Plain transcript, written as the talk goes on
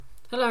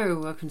Hello,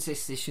 welcome to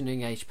this edition of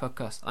Engage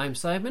podcast. I'm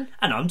Simon.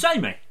 And I'm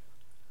Jamie.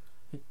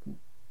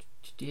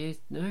 Do you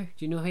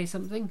not hear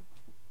something?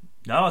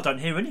 No, I don't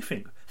hear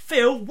anything.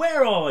 Phil,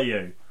 where are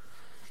you?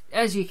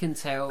 As you can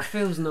tell,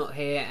 Phil's not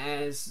here,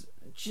 as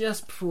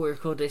just before we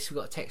record this, we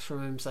got a text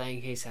from him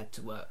saying he's had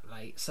to work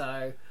late.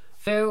 So,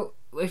 Phil,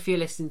 if you're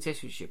listening to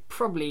this, which you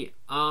probably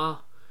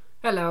are,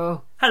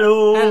 hello.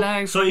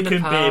 Hello. So you from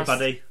can the be here, past.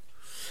 buddy.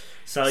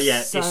 So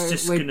yeah, So it's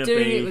just going to be... we're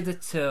doing it with the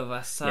two of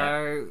us, so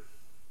Yeah.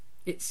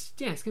 it's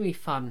going to be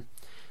fun.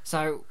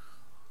 So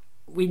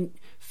we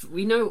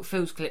know what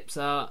Phil's clips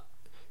are.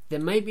 There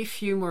may be a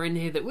few more in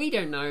here that we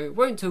don't know,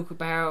 won't talk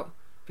about,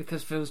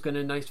 because Phil's going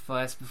to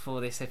notify us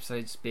before this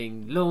episode's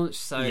being launched.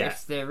 So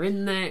if they're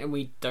in there and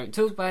we don't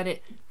talk about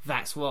it,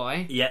 that's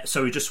why. Yeah,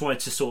 so we just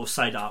wanted to sort of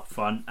say that up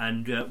front,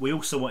 and we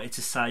also wanted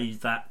to say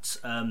that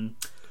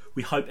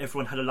we hope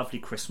everyone had a lovely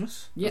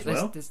Christmas as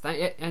well. There's that,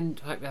 yeah, and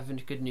hope they're having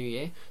a good New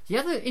Year. The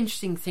other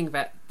interesting thing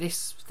about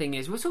this thing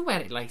is, we'll talk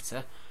about it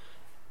later.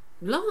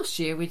 Last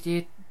year we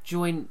did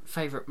joint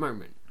favourite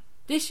moment.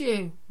 This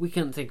year we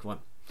couldn't think of one.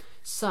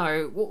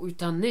 So what we've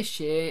done this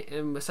year,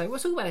 and we'll talk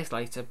about this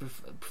later,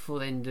 before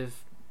the end of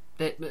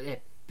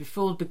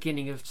before the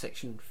beginning of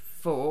section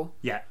 4.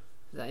 Yeah,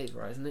 that is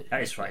right, isn't it?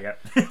 that is right. Yeah,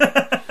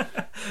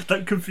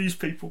 don't confuse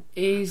people.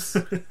 Is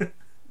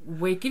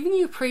we're giving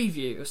you a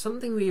preview of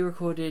something we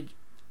recorded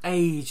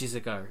ages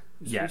ago.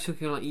 Yeah, we're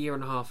talking like a year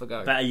and a half ago.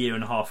 About a year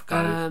and a half ago.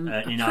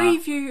 A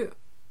preview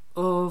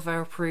of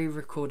our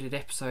pre-recorded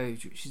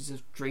episode, which is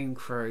of Dream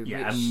Crow.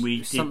 Yeah, which and we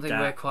is did something that.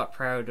 we're quite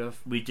proud of.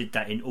 We did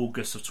that in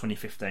August of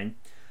 2015.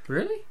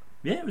 Really?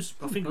 Yeah, it was.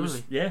 I think it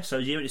was. Yeah, so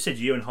it said a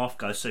year and a half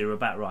ago, so you're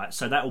about right.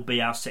 So that will be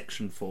our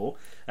section 4.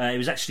 It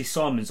was actually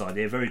Simon's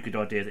idea, a very good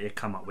idea that he'd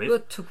come up with.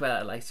 We'll talk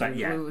about that later. But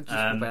yeah, we'll just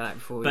talk about that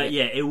before.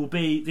 It will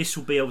be. This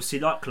will be obviously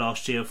like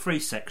last year, 3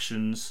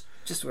 sections.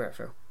 Just where it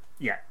fell.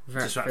 Yeah,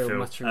 Where just it where it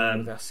fell. fell. Muttering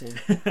with us.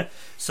 Yeah.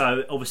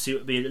 So obviously it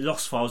would be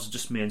Lost Files of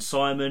just me and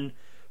Simon.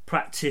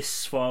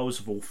 Practice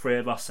files of all 3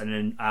 of us, and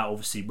then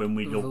obviously when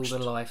we launched all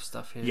the live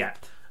stuff. Yeah,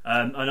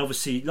 and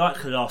obviously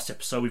like the last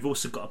episode, we've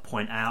also got to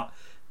point out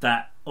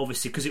that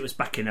obviously because it was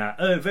back in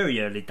our very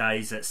early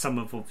days, that some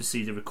of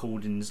obviously the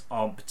recordings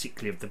aren't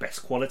particularly of the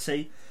best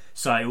quality,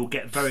 so it will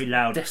get very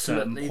loud at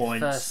certain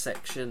points. The first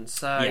section,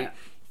 so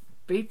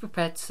be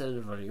prepared to turn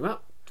the volume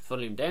up,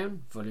 volume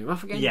down, volume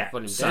up again,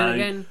 volume down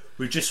again.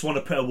 We just want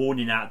to put a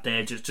warning out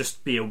there,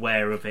 just be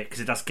aware of it, because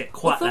it does get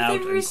quite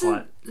loud.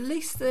 At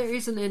least there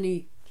isn't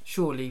any.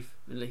 Surely,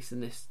 at least in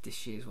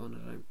this year's one,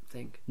 I don't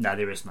think. No,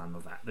 there is none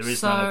of that. None of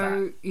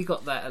that. You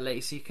got that at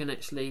least. You can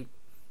actually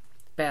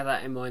bear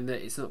that in mind, that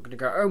it's not going to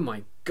go, oh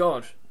my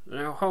god,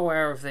 a whole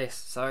hour of this.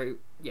 So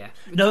yeah.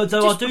 No,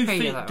 though I do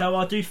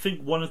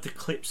think one of the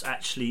clips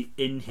actually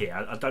in here,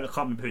 I can't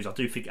remember whose. I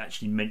do think it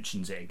actually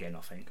mentions it again.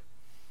 I think.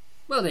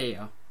 Well, there you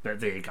are. But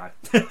there you go.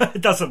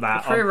 It doesn't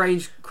matter. A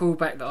prearranged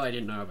callback that I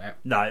didn't know about.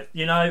 No,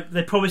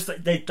 they promised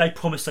they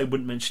promised they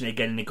wouldn't mention it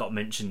again, and it got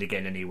mentioned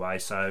again anyway.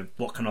 So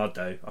what can I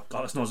do?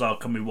 As long as I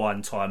can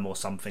rewind time or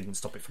something and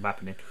stop it from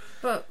happening.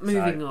 But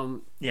moving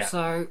on. Yeah.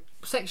 So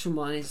section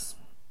 1 is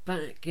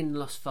back in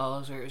Lost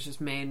Files, where it was just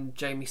me and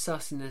Jamie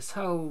sussing this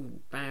whole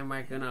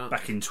bandwagon up.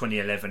 Back in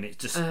 2011, I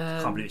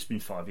can't believe it's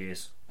been 5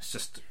 years. It's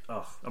just,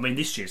 I mean,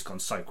 this year's gone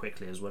so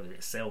quickly as well in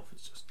itself.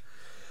 It's just.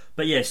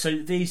 But yeah, so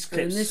these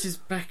clips... And this is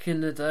back in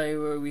the day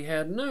where we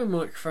had no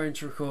microphone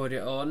to record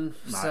it on,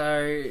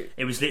 so...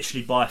 It was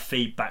literally by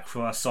feedback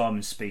from our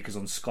Simon speakers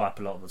on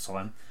Skype a lot of the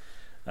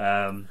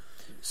time.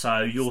 So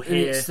you'll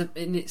hear...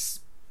 And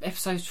it's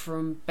episodes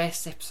from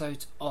best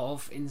episodes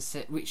of,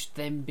 which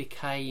then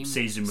became...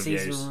 Season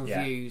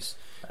reviews.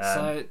 Yeah.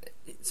 So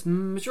it's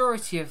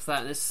majority of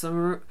that. There's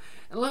some...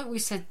 Like we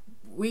said,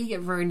 we get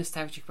very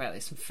nostalgic about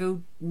this, and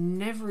Phil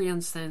never really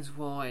understands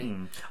why.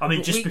 I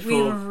mean, we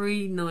have a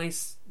really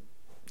nice...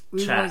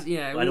 chat.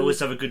 I'd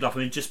always have a good laugh. I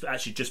mean, just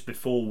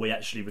before we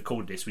actually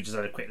recorded this, we just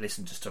had a quick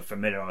listen just to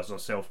familiarise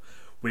ourselves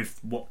with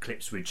what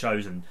clips we'd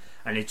chosen,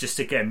 and it's just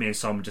again me and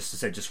Simon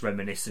just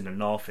reminiscing and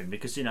laughing,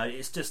 because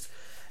it's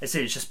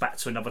just back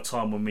to another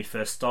time when we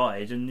first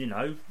started, and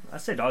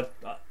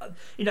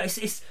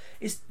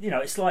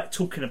it's like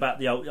talking about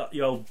the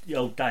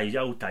old days,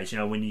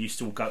 when you used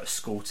to all go to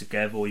school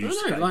together, or you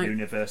used to go to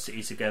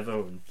university together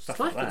and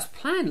stuff like that. It was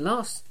planned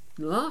last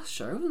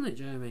show, wasn't it,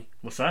 Jeremy?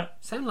 What's that?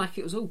 Sounded like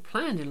it was all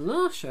planned in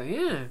last show,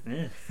 yeah.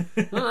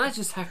 Well, that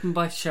just happened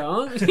by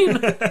chance.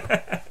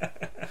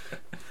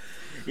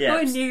 Yeah,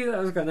 I knew that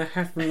was going to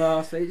happen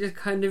last week. Just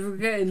kind of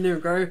get in there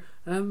and go,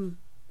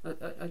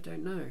 I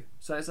don't know.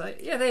 So it's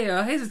like, yeah, there you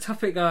are. Here's a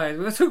topic, guys.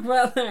 We'll talk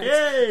about that.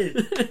 Yay!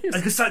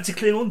 I can start to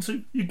cling on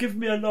to. You give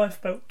me a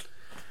lifebelt.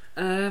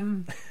 I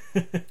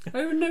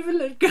will never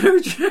let go,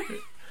 Joe.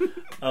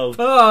 Oh,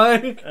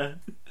 bye.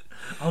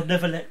 I'll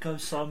never let go,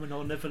 Simon.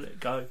 I'll never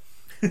let go.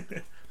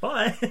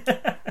 Bye.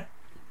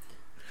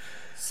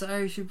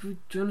 So, do you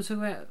want to talk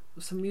about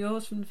some of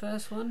yours from the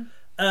first one?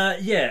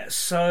 Yeah.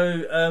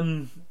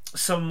 So,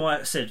 some might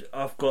have said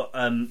I've got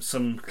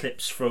some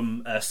clips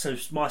from so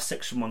my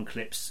section 1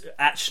 clips.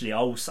 Actually,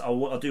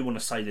 I do want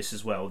to say this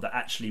as well, that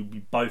actually we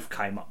both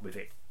came up with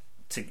it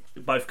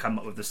both come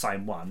up with the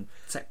same one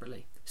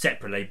separately.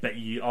 But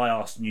I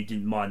asked and you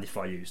didn't mind if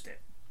I used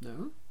it.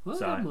 No, I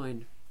don't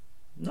mind.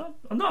 No,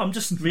 I'm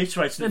just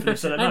reiterating it for them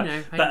so they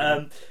know.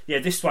 But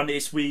this one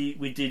is we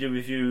did a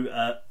review.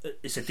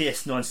 It's a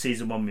DS9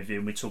 season 1 review,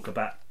 and we talk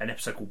about an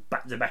episode called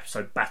the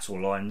episode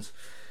Battle Lines,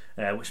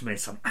 which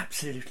means some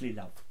absolutely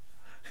love.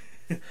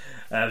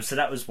 So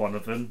that was one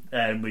of them,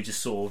 and we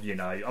just sort of,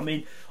 I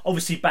mean,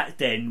 obviously back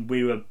then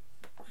we were,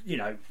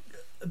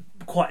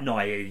 quite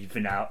naive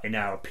in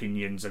our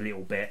opinions a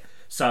little bit.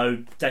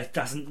 So that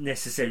doesn't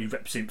necessarily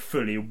represent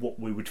fully what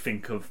we would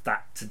think of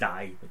that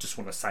today. I just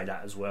want to say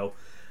that as well.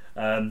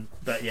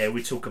 But yeah,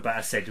 we talk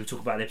about the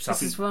episode.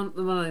 This is one of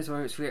those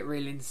where we get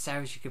really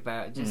nostalgic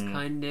about, just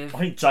kind of.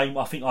 I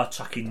think I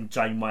chuck in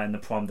Janeway and the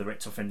Prime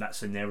Director. I think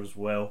that's in there as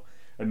well,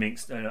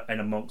 amongst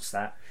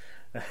that.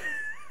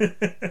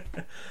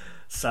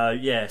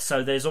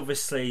 So there's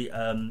obviously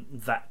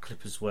that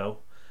clip as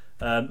well,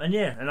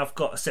 and I've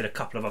got a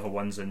couple of other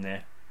ones in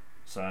there.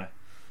 So.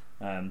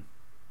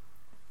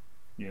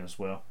 As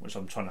well, which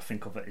I'm trying to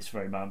think of at this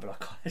very moment, but I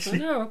can't actually.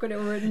 No, I've got it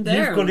all written down.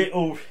 You've got it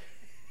all.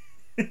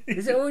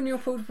 Is it all in your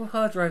portable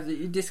hard drive that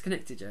you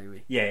disconnected,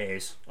 Jamie? Yeah, it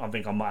is. I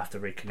think I might have to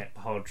reconnect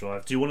the hard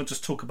drive. Do you want to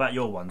just talk about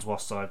your ones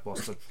whilst I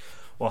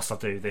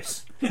do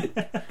this?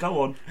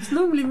 Go on. It's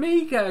normally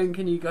me going.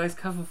 Can you guys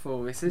cover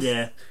for me?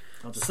 Yeah.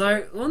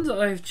 So the ones that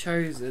I've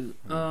chosen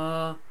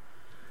are.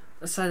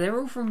 So they're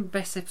all from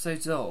best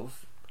episodes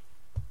of.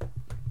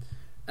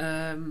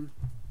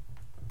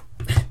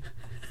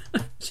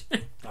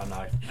 I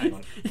know. Hang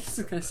on.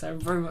 It's going to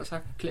sound very much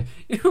like a clip.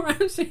 You're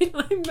absolutely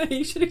like me.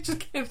 You should have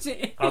just kept it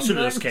in. I should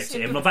have just kept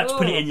it in. I've had to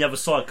put it in the other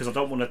side because I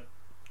don't want to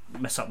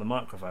mess up the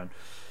microphone.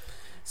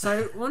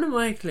 So one of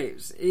my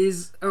clips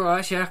is. Oh,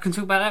 actually, I can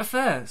talk about that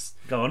first.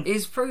 Go on.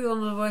 It's probably one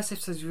of the worst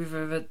episodes we've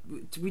ever.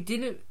 We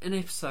did an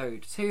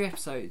episode, 2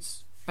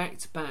 episodes back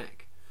to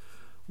back.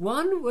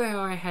 One where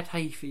I had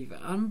hay fever,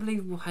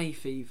 unbelievable hay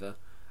fever.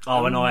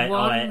 Oh, and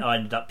I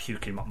ended up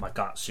puking up my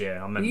guts. Yeah,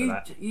 I remember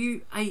that.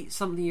 You ate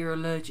something you're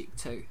allergic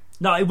to.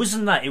 No, it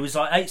wasn't that. It was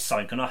I ate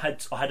something and I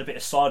had a bit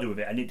of cider with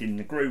it, and it didn't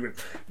agree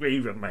with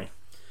me.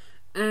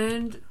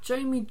 And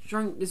Jamie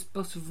drank this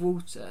bottle of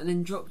water and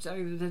then dropped it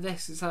over the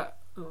desk. It's like,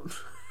 oh.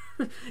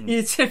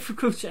 Yeah,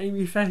 typical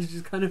Jamie face,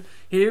 just kind of,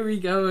 here we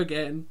go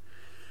again.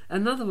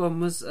 Another one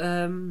was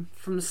from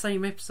the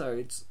same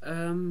episodes.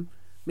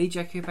 Me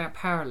joking about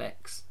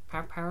parallax.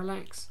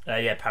 Parallax?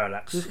 Yeah,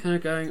 parallax. Just kind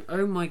of going,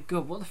 oh my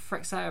god, what the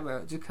frick's that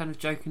about? Just kind of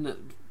joking that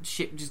the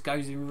ship just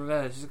goes in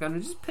reverse. Just kind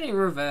of, just put it in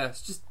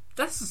reverse.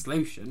 That's the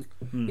solution.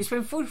 You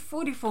spend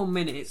 44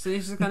 minutes and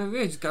it's just kind of,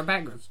 just go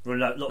backwards. Well,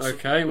 no,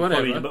 okay,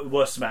 whatever. Probably the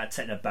worst amount of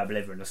techno-babble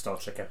ever in a Star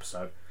Trek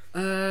episode.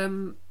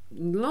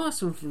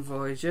 Last one from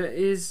Voyager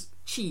is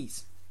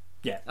cheese.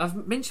 Yeah.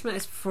 I've mentioned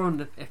this before on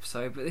the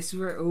episode, but this is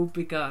where it all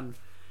begun.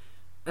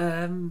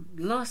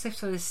 Last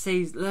episode is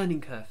C's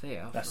learning curve.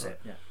 That's it,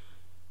 yeah.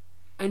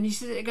 And you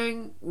sit there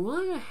going,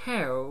 why the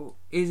hell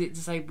is it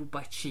disabled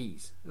by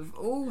cheese? Of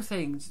all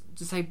things,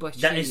 disabled by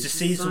cheese. That is the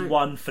season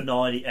 1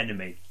 finale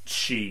enemy,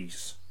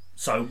 cheese.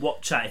 So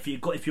watch out. If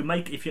you've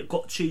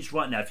got cheese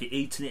right now, if you're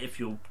eating it, if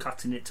you're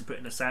cutting it to put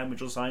in a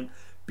sandwich or something,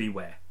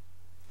 beware.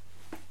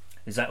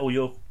 Is that all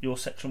your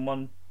section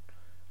 1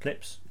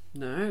 clips?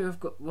 No,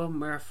 I've got one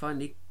where I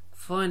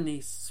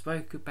finally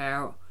spoke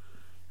about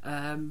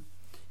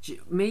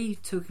me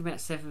talking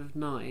about 7 of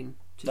 9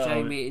 to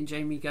Jamie and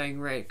Jamie going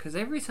red, because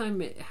every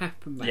time it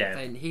happened back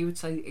then he would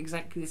say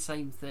exactly the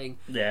same thing,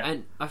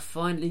 and I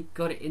finally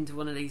got it into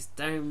one of these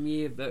damn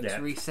yearbooks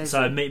where he says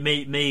so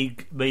me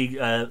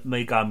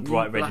going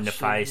bright red in the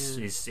face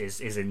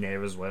is in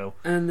there as well,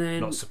 and then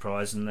not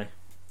surprisingly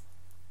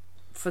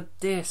for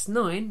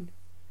DS9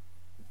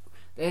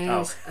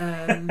 there's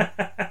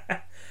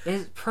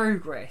there's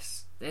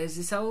progress. There's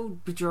this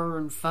old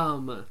Bajoran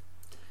farmer,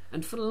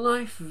 and for the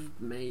life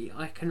of me,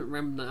 I couldn't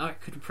remember. I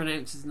couldn't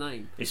pronounce his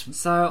name.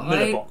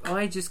 So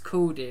I just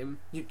called him.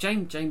 Jamie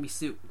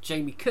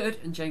could,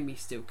 and Jamie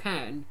still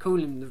can call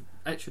him the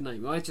actual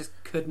name. I just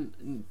couldn't,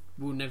 and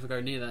will never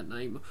go near that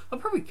name. I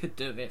probably could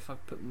do it if I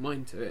put my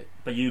mind to it.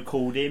 But you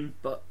called him.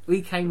 But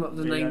we came up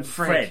with the name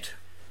Fred.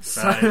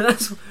 So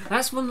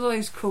that's one of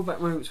those callback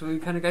moments where we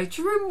kind of go,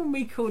 do you remember when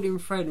we called him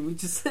Fred? And we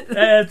just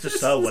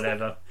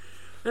whatever.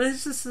 And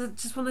it's just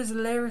one of those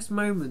hilarious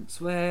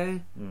moments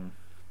where,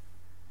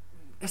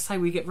 let's say,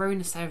 we get very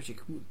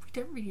nostalgic. We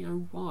don't really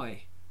know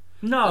why.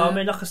 No, I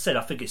mean, like I said,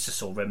 I think it's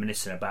just all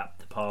reminiscent about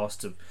the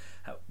past of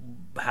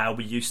how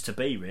we used to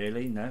be,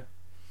 really. No.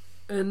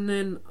 And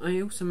then I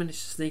also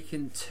managed to sneak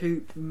in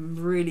 2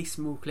 really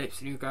small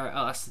clips, and you go,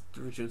 "Oh, that's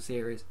the original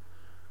series."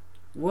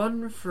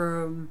 One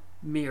from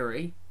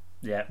Miri,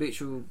 which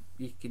you'll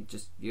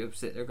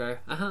sit there and go,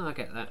 "Aha, I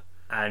get that."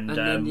 And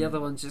then the other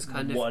one's just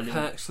kind of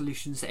Kirk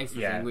solutions to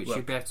everything, which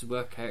you'll be able to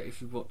work out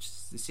if you watch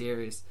the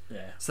series.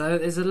 Yeah. So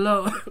there's a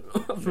lot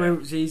of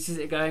moments where you sit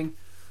there going,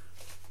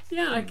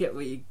 "Yeah, I get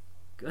what you.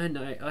 I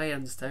know. I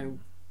understand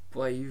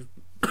why you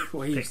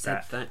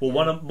said that." Well,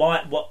 one of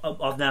what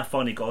I've now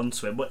finally got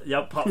onto it.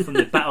 Apart from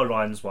the Battle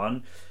Lines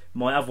one,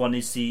 My other one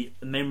is the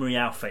Memory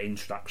Alpha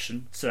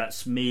introduction. So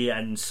that's me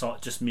and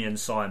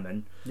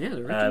Simon. Yeah,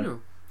 the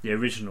original. The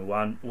original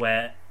one,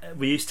 where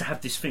we used to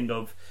have this thing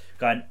of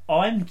going,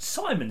 I'm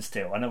Simon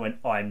still, and I went,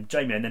 I'm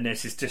Jamie, and then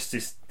there's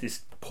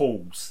this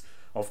pause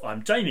of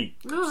I'm Jamie.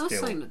 Oh, that's still.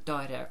 something that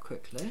died out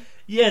quickly.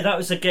 Yeah, that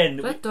was again.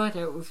 That died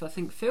out with, I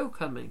think, Phil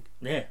coming.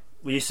 Yeah,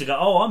 we used to go,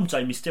 oh, I'm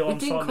Jamie still, I'm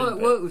Simon. It didn't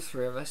quite work with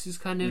three of us. It's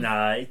kind of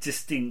no, it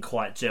just didn't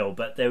quite gel.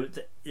 But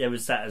there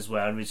was that as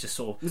well, and we just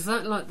sort of. Is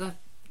that like the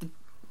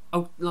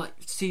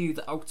see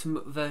the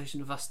ultimate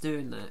version of us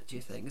doing that? Do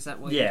you think is that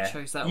why you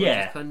chose that one?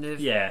 Just kind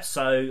of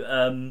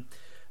So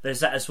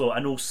there's that as well,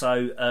 and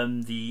also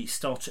the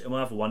Star Trek.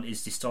 My other one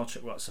is the Star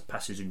Trek Rites of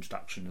Passage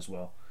introduction as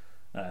well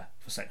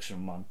for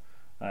section 1,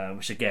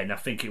 which again I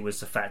think it was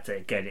the fact that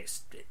again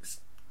it's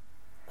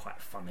quite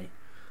funny,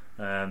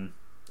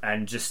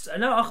 and just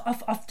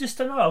I've just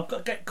don't know I've got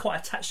to get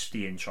quite attached to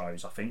the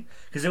intros I think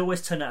because they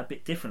always turn out a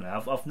bit differently.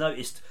 I've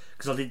noticed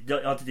because I did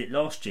it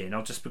last year and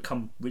I've just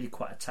become really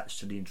quite attached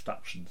to the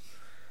introductions.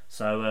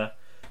 So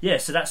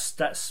so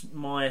that's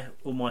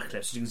all my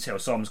clips. As you can tell,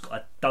 Simon's got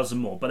a dozen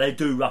more, but they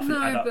do roughly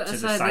add up to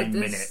the same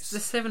minutes. The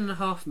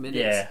 7.5 minutes.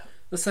 Yeah.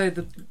 Let's say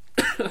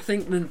I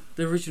think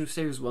the original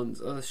series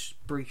ones are the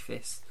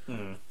briefest.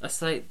 I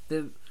say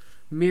the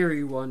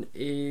Miri one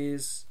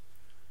is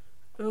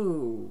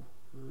about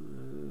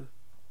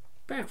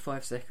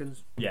 5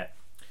 seconds. Yeah.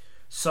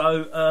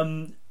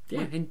 So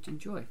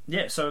enjoy.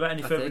 Yeah. So without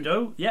any further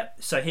ado,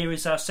 so here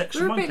is our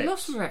section 1 We're a bit clips.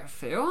 lost without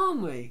Phil,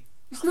 aren't we?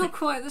 It's not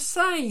quite the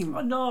same.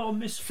 I know, I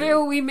miss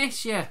Phil. We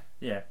miss you.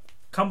 Yeah.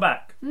 Come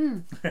back.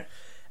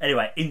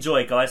 Anyway,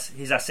 enjoy, guys.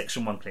 Here's our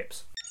section 1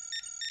 clips.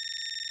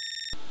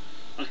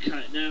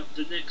 Okay, now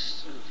the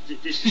next.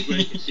 This is where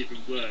it gets even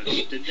worse.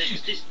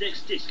 This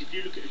next disc. If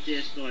you look at the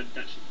DS9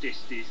 actual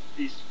disc,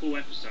 these 4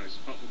 episodes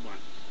apart from one.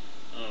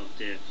 Oh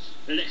dear.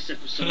 The next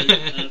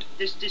episode.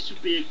 This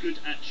would be a good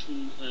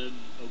actual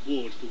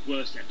award for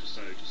worst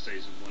episode of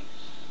season 1.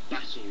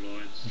 Battle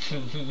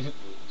Lines.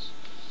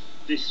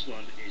 This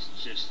one is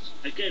just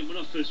again when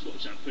I first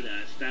watched it I put it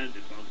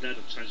outstanding, but I'm glad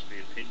I've changed my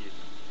opinion.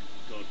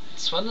 God.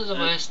 It's one of the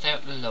worst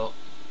out of the lot.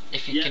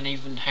 If you can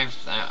even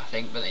have that, I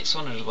think, but it's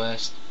one of the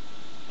worst.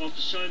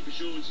 After showing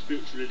Bajoran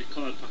spiritually the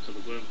Kyo Pucker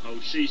the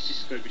wormhole, she,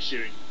 Cisco,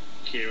 Bashir and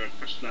Kira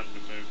crash land on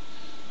the moon.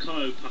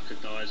 Kyo Pucker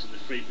dies and the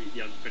 3 meet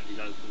the unfriendly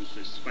locals,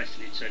 which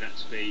basically turn out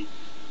to be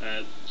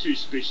 2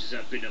 species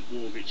that have been at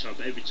war with each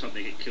other. Every time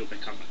they get killed they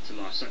come back to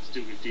life. So that's to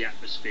do with the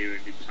atmosphere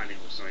and the planet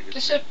or something.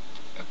 It's a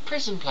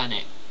prison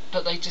planet,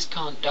 but they just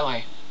can't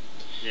die.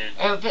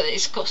 Yeah. But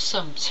it's got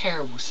some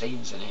terrible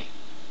scenes in it.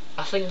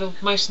 I think the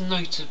most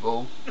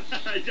notable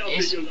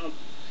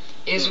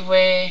is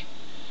where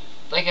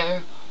they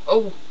go,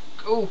 oh,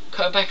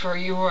 Kobaka, are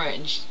you alright?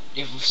 And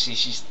obviously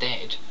she's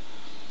dead.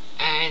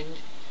 And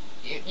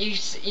you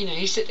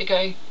sit there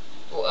going,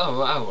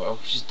 well,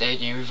 she's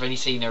dead. We've only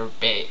seen her a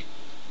bit.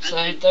 So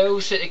they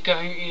all sit there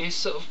going,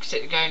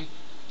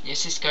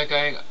 Cisco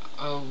going,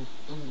 oh,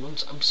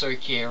 I'm sorry,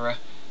 Kira.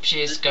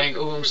 She is going,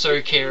 oh, I'm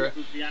sorry, Kira.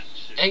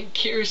 And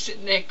Kira's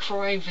sitting there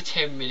crying for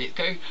 10 minutes,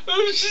 going,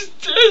 oh, she's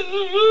dead.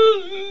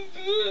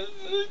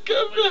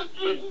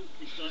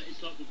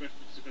 It's like the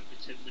reference of every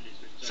 10 minutes.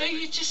 So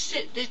you just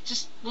sit there,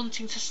 just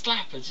wanting to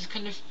slap her, just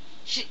kind of,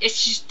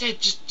 she's dead.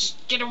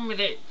 Just get on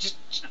with it. Just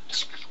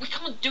we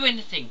can't do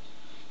anything.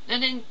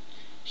 And then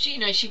she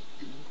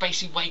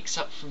basically wakes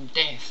up from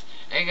death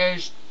and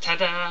goes,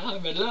 ta-da,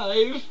 I'm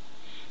alive.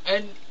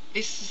 And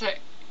it's just like.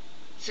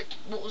 So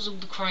what was all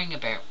the crying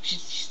about?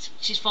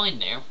 She's fine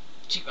now.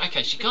 She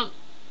can't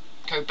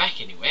go back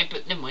anywhere,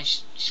 but never mind,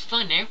 she's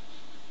fine now.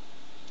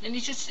 And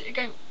he's just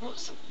going,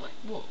 what's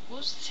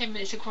the 10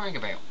 minutes of crying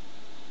about?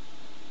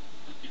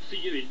 For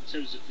you, in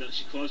terms of that,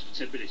 she cries for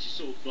 10 minutes. It's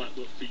sort of like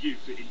what for you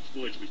in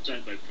Voyager with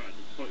Jumbo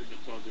quoting the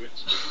Prime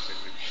Directive for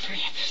 10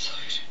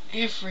 minutes.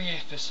 Every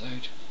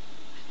episode.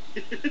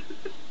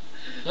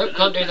 Nope,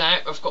 can't do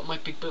that. I've got my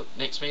big book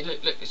next to me.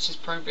 Look, it's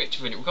just Prime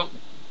Directive in it. We can't.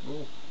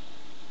 Ooh.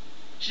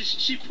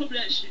 She probably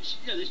actually,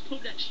 there's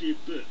probably actually a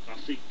book, I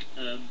think,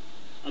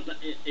 about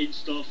in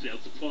Starfleet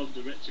of the Prime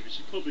Directive, and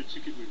she probably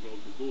took it with her on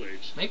the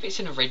voyage. Maybe it's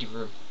in a ready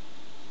room.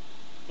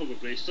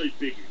 Probably, it's so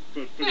big,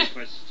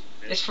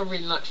 it's probably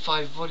like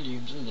 5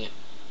 volumes, isn't it?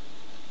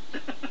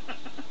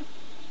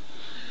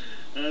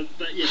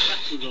 But yeah,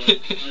 Battle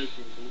Lines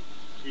overall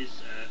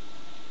is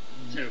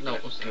terrible not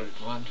episode. a good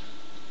one.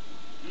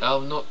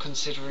 Oh, not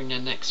considering the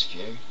next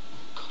few.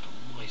 Oh, God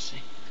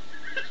almighty.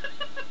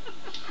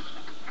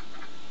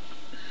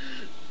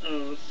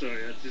 Oh,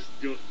 sorry,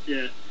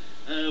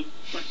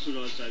 Battle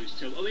Lines though is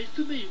terrible. I mean,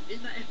 for me,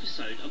 in that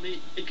episode,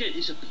 again,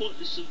 it's a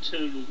pointless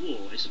internal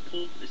war. It's a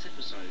pointless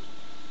episode.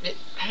 It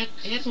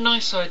had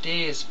nice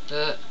ideas,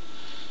 but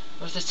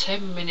with the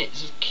 10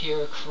 minutes of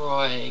Kira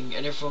crying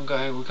and everyone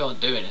going, we can't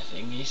do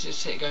anything, he's just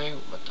sitting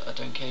going, I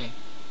don't care.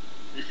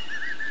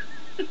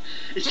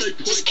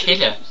 Just kill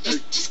her.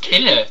 Just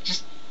kill her.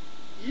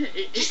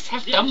 Just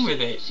have done with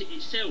it.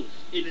 Itself,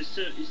 it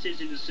says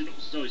in the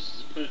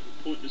synopsis, it's a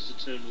pointless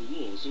eternal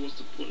war. So what's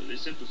the point of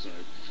this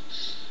episode?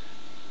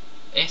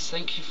 Yes,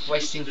 thank you for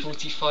wasting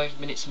 45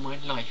 minutes of my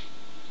life.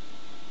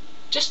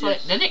 Just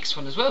like the next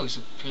one as well is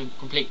a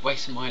complete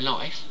waste of my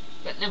life.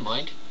 But never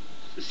mind.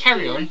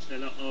 Carry on.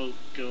 Like, oh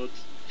God.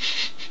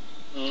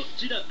 Do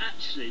you know,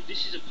 actually,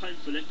 this is a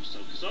painful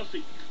episode because I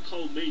think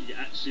Cole Meany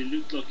actually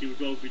looked like he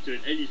would rather be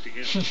doing anything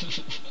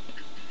else.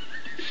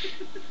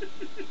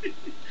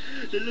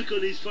 The look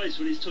on his face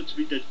when he's talking to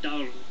me, the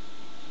dull.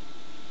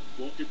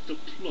 What if the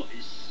plot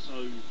is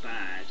so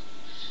bad?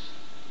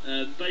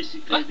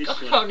 Basically, I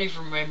can't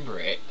even remember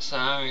it,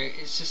 so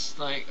it's just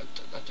like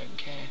I don't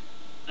care.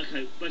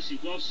 Okay,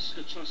 basically, whilst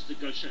this tries to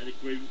negotiate an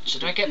agreement.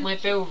 Should I get my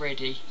bill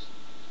ready?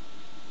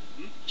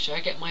 Should I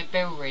get my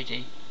bell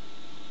ready?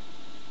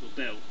 What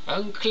bell?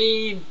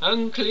 Unclean,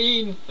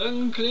 unclean,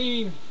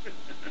 unclean.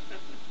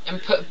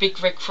 And put a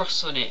big red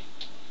cross on it.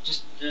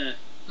 Just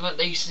like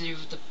they used to do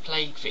with the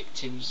plague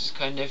victims. Just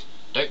kind of,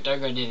 don't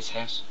go near this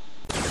house.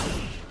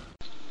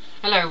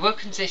 Hello,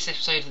 welcome to this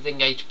episode of the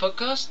Engage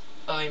podcast.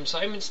 I'm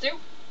Simon still.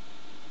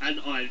 And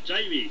I'm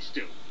Jamie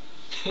still.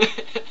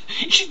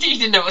 You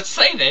didn't know what to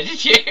say there,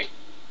 did you?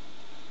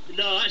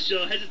 No,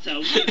 actually I hesitated. I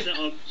was going to say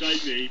I'm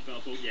Jamie, but I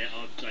thought, yeah,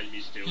 I'm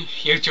Jamie still.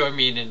 You'll join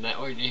me in that,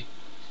 won't you?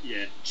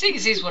 Yeah. See,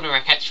 this is one of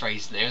our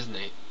catchphrases now, isn't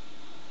it?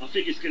 I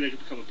think it's going to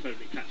become a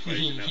permanent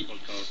catchphrase in our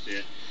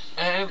podcast,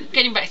 yeah.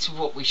 Getting back to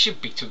what we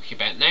should be talking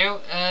about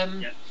now,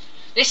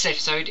 this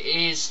episode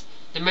is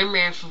the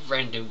Memory Alpha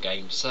random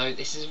game. So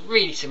this is a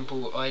really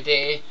simple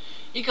idea.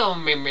 You go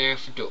on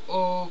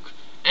memoryalpha.org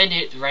and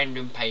hit the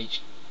random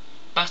page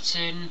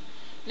button,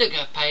 look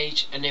at a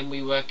page, and then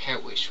we work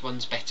out which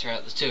one's better out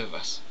of the two of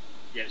us.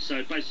 Yeah,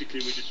 so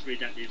basically we just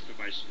read out the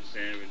information that's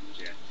there and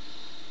yeah.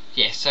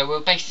 Yeah, so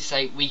we'll basically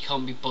say we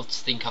can't be bothered to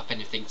think up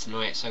anything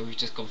tonight, so we've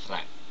just gone for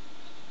that.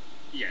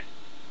 Yeah.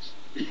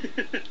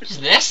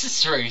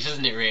 That's the truth,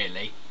 isn't it,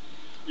 really?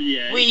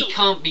 Yeah. We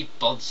can't be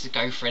bothered to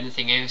go for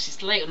anything else.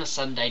 It's late on a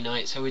Sunday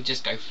night, so we'll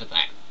just go for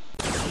that.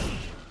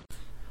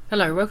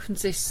 Hello, welcome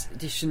to this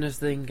edition of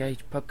the Engage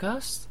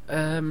podcast.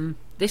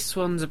 This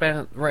one's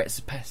about rites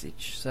of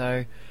passage,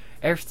 so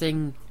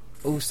everything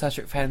all Star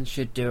Trek fans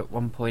should do at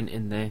one point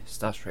in their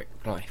Star Trek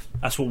life.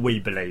 That's what we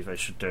believe they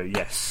should do,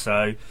 yes.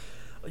 So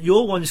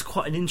your one is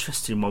quite an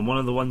interesting one. One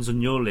of the ones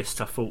on your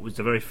list I thought was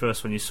the very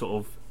first one you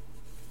sort of...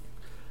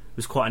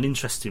 was quite an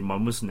interesting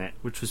one, wasn't it?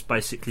 Which was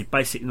basically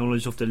basic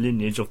knowledge of the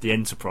lineage of the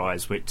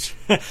Enterprise, which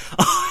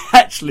I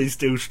actually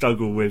still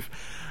struggle with.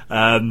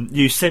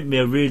 You sent me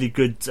a really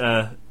good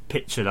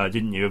picture though,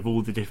 didn't you, of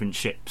all the different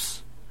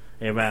ships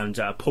around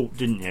a port,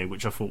 didn't you?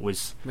 Which I thought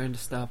was... around a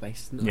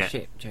starbase, not a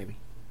ship, Jamie.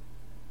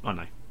 I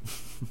know.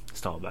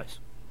 Starbase.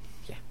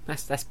 Yeah,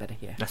 that's better,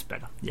 yeah. That's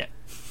better, yeah.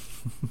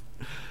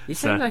 You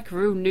sound like a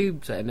real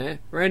noob saying it.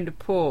 Round a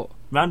port.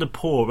 Round a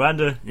port,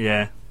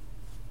 yeah.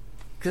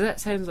 Because that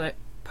sounds like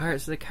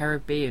Pirates of the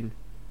Caribbean.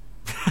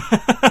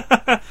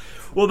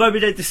 Well, maybe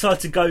they decide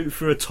to go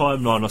through a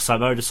timeline or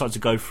something. Maybe they decide to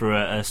go through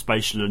a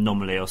spatial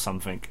anomaly or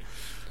something.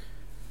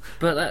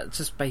 But that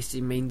just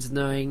basically means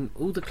knowing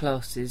all the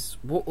classes,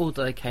 what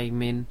order they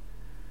came in,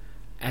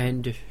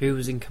 and who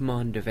was in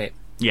command of it,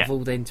 of all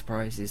the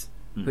Enterprises.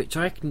 Which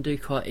I can do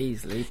quite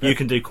easily. You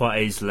can do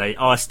quite easily.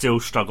 I still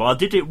struggle. I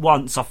did it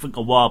once, I think,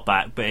 a while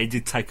back, but it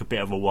did take a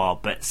bit of a while.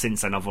 But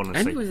since then, I've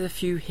honestly... And with a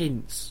few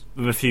hints.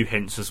 With a few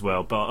hints as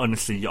well. But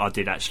honestly, I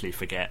did actually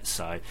forget,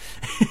 so...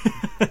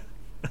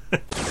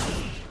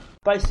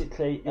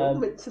 Basically... You're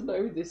meant to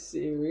know this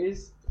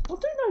series. I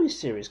do know this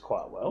series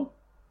quite well.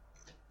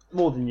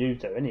 More than you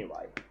do,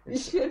 anyway. You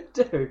should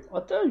do.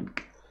 I do.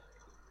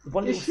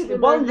 One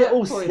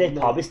little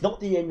slip up. It's not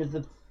the end of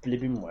the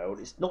living world.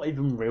 It's not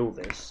even real,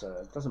 this, so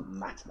it doesn't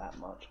matter that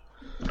much.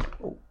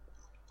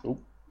 Oh,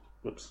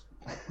 whoops.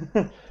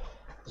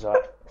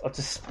 Right, I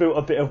just spilt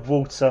a bit of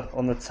water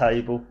on the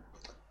table.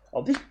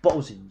 Oh, these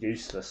bottles are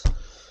useless.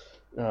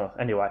 Oh,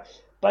 anyway,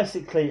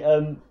 basically,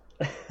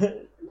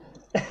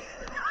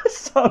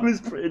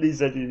 Simon's putting his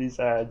head in his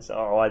hands.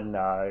 Oh, I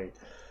know.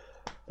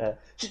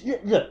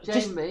 Look,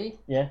 Jamie,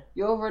 yeah,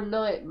 you're a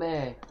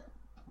nightmare.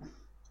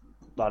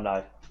 I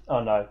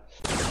know.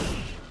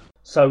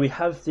 So we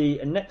have the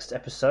next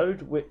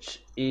episode,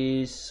 which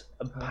is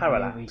a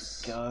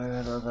Parallax. Here we go,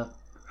 another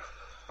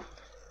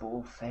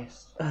ball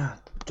fest. Do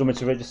you want me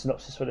to read the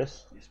synopsis for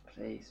this? Yes,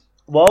 please.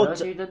 Well, I'll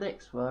do the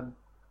next one.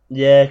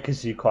 Yeah,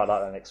 because you quite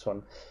like the next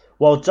one.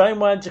 While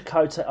Janeway and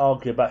Dakota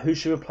argue about who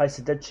should replace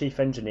the dead chief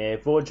engineer,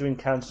 Voyager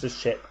encounters a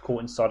ship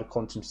caught inside a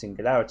quantum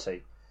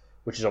singularity,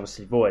 which is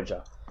obviously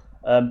Voyager.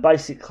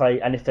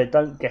 Basically, and if they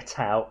don't get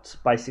out,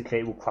 basically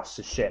it will crush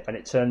the ship. And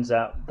it turns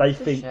out they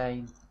think...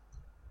 Shame.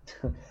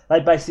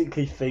 They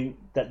basically think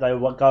that they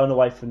were going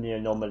away from the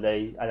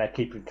anomaly and they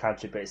keep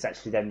encountering, but it's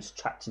actually them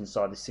trapped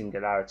inside the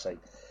singularity.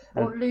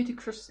 What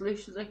ludicrous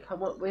solutions they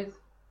come up with?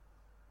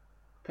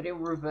 Put it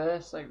in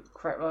reverse, like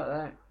crap like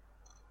that.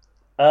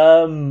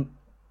 I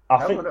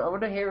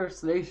want to hear a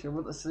solution.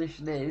 What the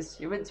solution is?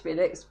 You're meant to be an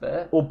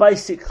expert. Well,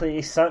 basically,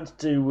 it's something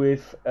to do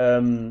with.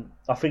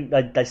 I think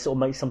they sort of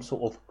make some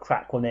sort of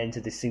crack when they enter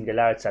the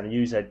singularity and they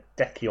use a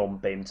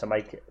dechion beam to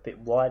make it a bit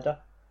wider.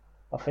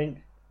 I think.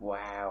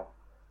 Wow.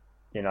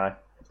 You know,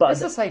 But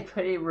let's just say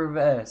put it in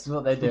reverse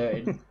what they're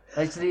doing.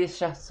 They see a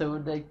shuttle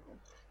and they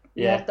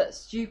have that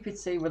stupid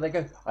scene where they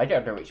go, I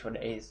don't know which one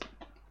it is.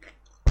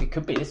 It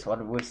could be this one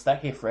and we're stuck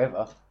here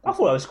forever. I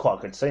thought that was quite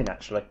a good scene,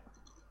 actually.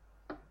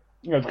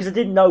 Because I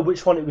didn't know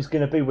which one it was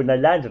going to be when they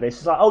landed.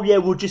 It's like, oh yeah,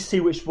 we'll just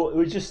see which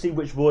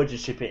Voyager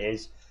ship it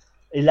is.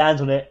 He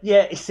lands on it.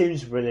 Yeah, it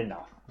seems real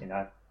enough,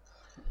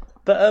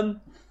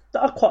 But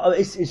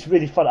it's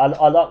really fun.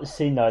 I like the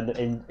scene though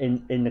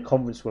in the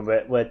conference room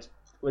where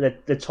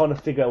they're trying to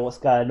figure out what's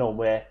going on.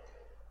 Where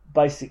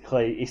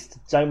basically it's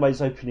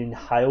Janeway's opening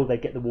hail. They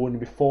get the warning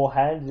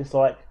beforehand. And it's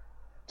like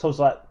Tom's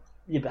like,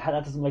 yeah, but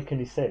that doesn't make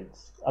any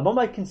sense. Am I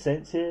making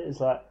sense here? It's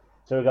like,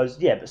 so he goes,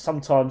 yeah, but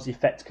sometimes the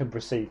effect can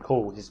precede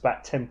cause. It's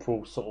about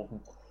temporal sort of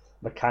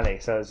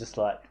mechanics. So it's just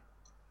like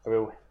a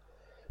real.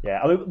 Yeah,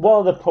 I mean,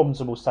 one of the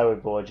problems I will say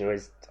with Voyager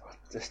is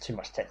there's too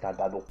much techno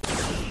babble.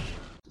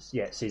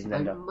 Yeah, season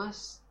ender. I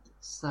must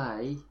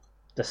say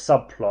the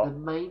subplot. The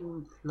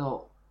main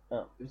plot.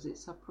 Is it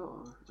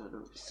subplot? I don't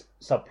know.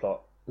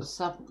 Subplot. The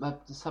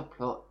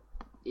subplot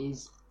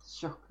is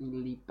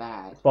shockingly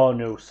bad.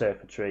 Binaural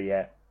circuitry,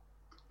 yeah.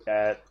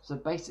 So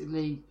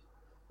basically,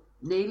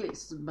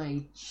 Neelix has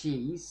made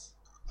cheese,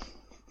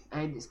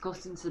 and it's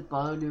got into the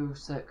binaural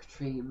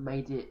circuitry and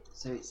made it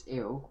so it's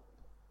ill.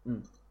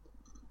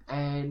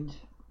 And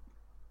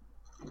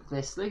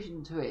their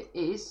solution to it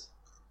is,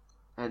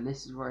 and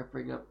this is where I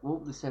bring up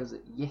Warp the Cells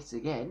yet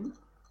again,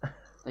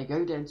 they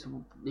go down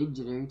to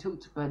engineering, talk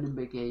to Bernard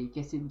McGee,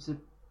 get him to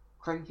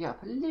crank it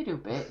up a little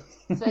bit,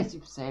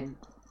 30%,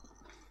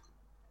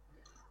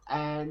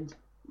 and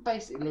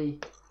basically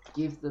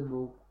give them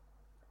all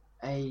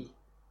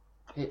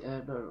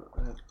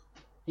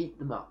heat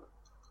them up.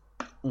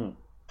 And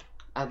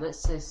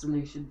that's their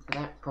solution for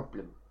that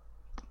problem,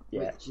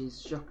 which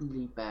is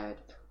shockingly bad.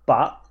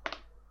 But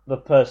the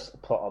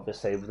first plot,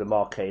 obviously, with the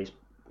Marquis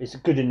is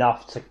good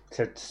enough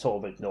to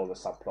sort of ignore the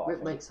subplot.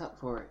 It makes up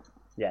for it.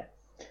 Yeah.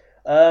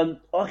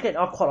 Again,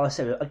 I quite like to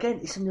say it. Again,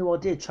 it's a new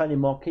idea, training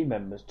Marquis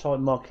members,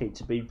 trying Marquis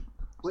to be...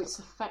 Well, it's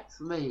the fact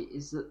for me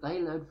is that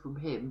they learn from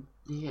him,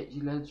 he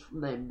actually learns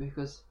from them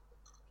because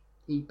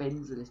he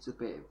bends a little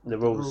bit. The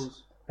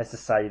rules. Has to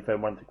save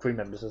one of the crew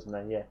members,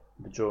 doesn't he? Yeah.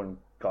 The drawing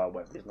guy,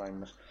 whatever his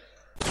name was.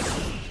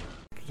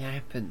 It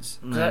happens.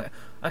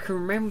 I can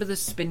remember the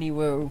spinny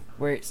wheel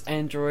where it's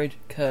Android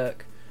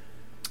Kirk,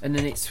 and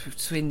then it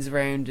swings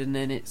around, and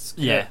then it's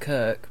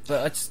Kirk.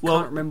 But I just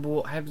can't remember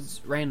what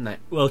happens around that.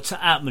 Well,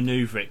 to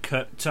outmaneuver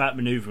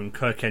and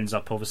Kirk ends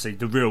up, obviously,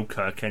 the real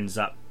Kirk ends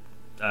up,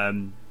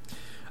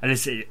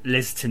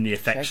 eliciting the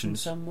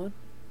affections. Shagging someone.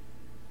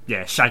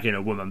 Yeah, shagging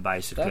a woman,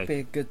 basically.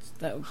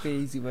 That would be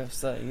an easy way of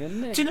saying it,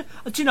 isn't it?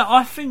 Do you know?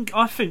 I think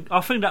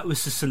that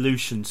was the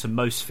solution to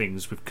most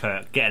things with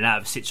Kirk getting out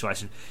of a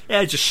situation.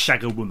 Yeah, just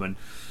shag a woman.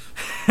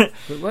 But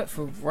it worked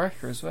for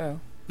Riker as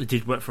well. It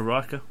did work for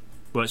Riker.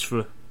 Works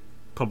for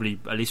probably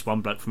at least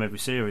one bloke from every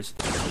series.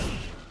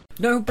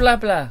 No blah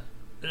blah.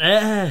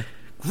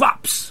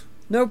 Grups.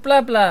 No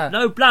blah blah.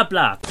 No blah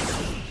blah.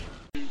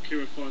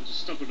 Kira finds a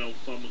stubborn old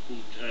farmer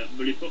called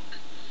Mullibok,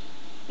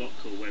 or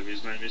whatever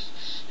his name is,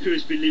 who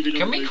has been living on.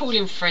 Can we call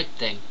him Fred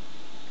then?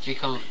 If you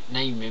can't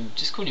name him,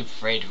 just call him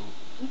Fred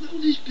all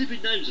these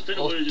living names. I don't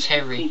know or what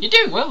Terry. You're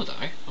doing well though,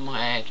 I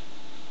might add.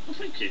 Oh,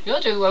 thank you. You're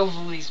doing well with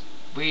all these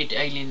weird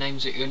alien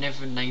names that you'll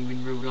never name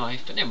in real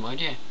life, but never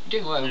mind, yeah,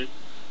 you're doing well. Yeah.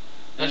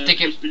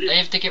 They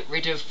have to get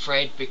rid of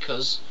Fred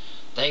because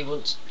they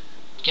want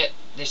to get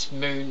this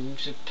moon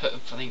to put, I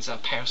think it's a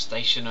power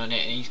station on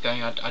it, and he's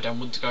going, I don't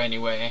want to go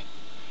anywhere.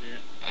 Yeah.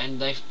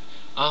 And they've,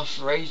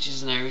 after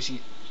ages now,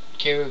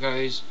 Kira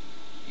goes,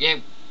 yeah,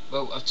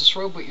 well, I've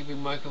destroyed what you've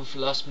been working on for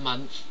the last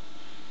month,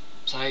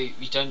 so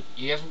you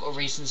haven't got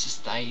reasons to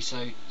stay,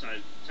 so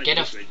get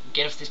off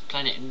this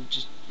planet and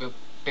just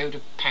build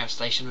a power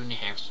station on your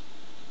house.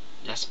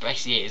 That's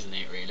basically it, isn't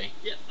it, really?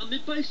 Yeah, I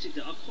mean,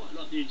 basically, I quite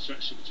like the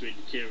interaction between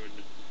Kira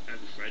and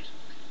Fred.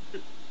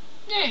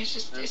 Yeah, it's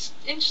just, it's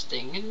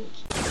interesting. And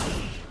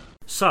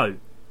so,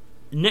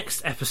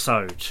 next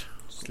episode...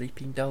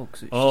 Sleeping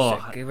Dogs, which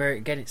where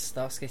again it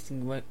starts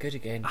getting good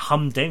again.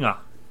 Humdinger.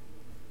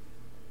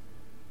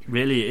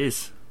 Really it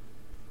is.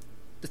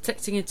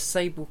 Detecting a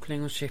disabled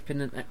Klingon ship in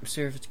an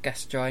atmosphere of a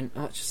gas giant,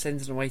 Archer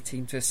sends an away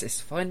team to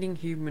assist. Finding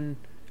human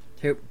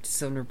help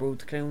dishonourable,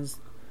 the Klingons'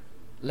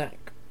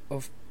 lack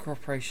of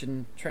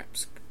cooperation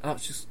traps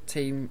Archer's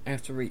team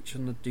out of reach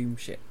on the Doom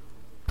ship.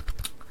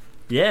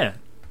 Yeah.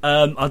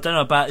 I don't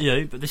know about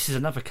you, but this is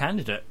another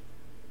candidate.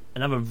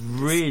 Another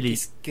really...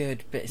 It's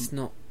good, but it's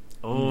not...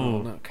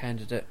 not a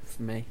candidate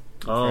for me.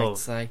 I'm afraid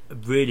to say. A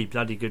really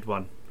bloody good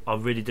one. I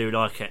really do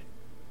like it.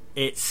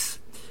 It's...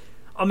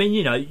 I mean,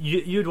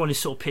 you'd want to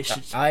sort of pitch...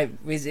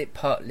 Is it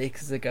partly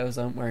because the girls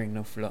aren't wearing an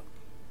awful lot?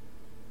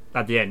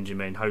 At the end, you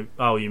mean?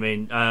 You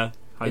mean...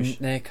 in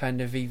their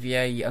kind of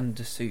EVA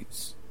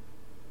undersuits.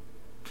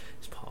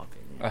 It's part of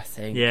it, yeah. I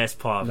think. Yeah, it's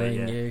part of it,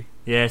 yeah. You.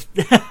 Yes.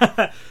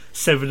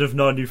 7 of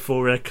 9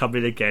 euphoria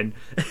coming again.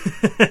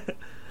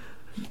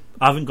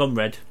 I haven't gone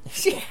red.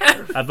 Yeah.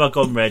 Have I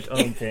gone red?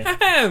 Oh dear.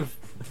 Have.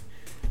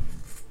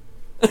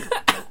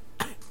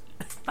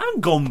 Don't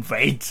haven't gone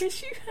red.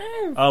 Yes, you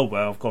have. Oh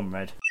well, I've gone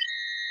red.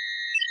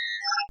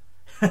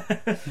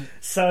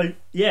 So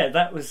yeah,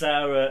 that was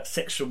our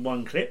Section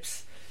 1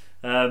 clips.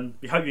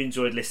 We hope you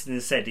enjoyed listening.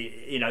 As I said,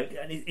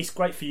 it's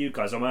great for you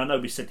guys. I mean, I know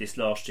we said this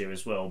last year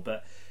as well,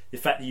 but the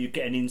fact that you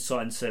get an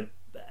insight into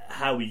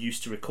how we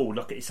used to record,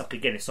 it's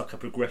like a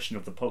progression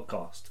of the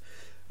podcast.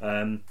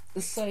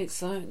 So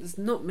there's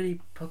not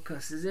many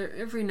podcasts.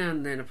 Every now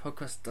and then a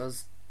podcast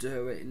does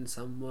do it in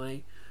some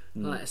way.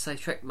 Like I say,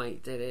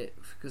 Trekmate did it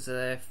because of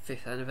their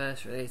 5th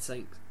anniversary. They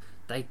think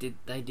they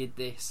did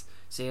this.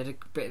 So you had a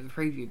bit of a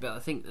preview, but I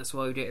think that's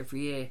why we do it every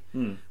year.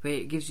 Where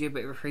it gives you a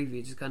bit of a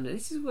preview, just kind of,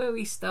 this is where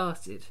we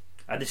started,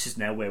 and this is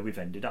now where we've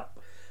ended up.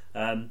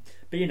 But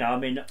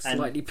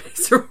slightly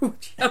better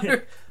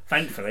audio.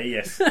 Thankfully,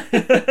 yes.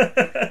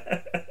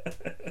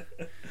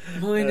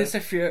 Minus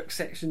a few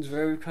sections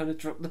where we kind of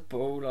dropped the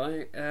ball,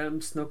 like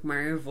Snog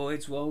Mario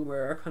Void's one,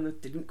 where I kind of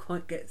didn't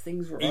quite get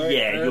things right.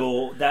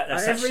 Yeah,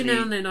 that's every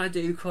now and then I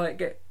do quite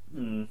get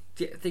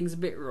things a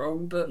bit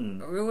wrong, but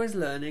we're always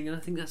learning, and I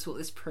think that's what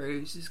this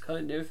proves. Is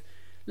kind of,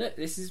 look,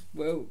 this is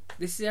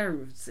our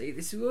infancy.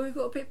 This is where we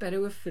got a bit better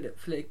with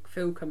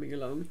Phil coming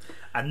along,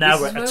 and now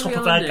we're at the top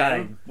of our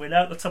game. We're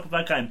now at the top of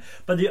our game.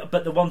 But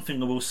the one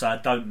thing I will say I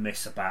don't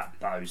miss about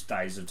those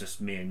days of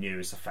just me and you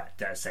is the fact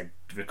that I said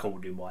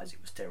recording wise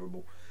it was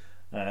terrible.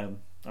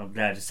 I'm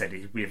glad I said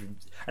it.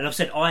 And I've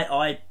said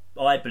I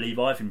believe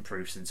I've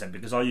improved since then,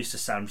 because I used to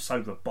sound so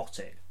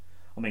robotic.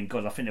 I mean,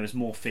 God, I think there was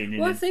more feeling.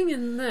 Well, I think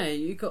in there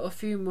you got a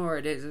few more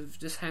ideas of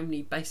just how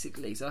many basic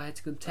leagues I had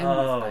to contend with.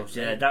 Oh,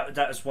 yeah,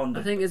 that was one.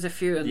 I think there's a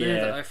few in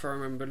there that I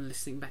remember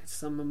listening back to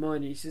some of mine.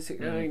 And you just sit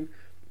going.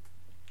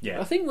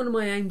 Yeah. I think one of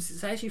my aims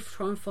is actually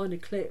try and find a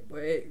clip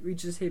where we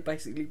just hear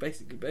basically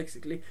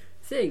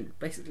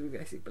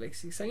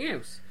something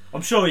else.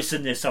 I'm sure it's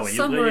in there somewhere.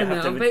 You'll really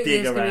have to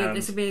dig around.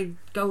 This will be a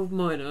gold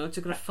mine. I'm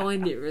just going to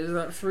find it. It's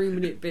about a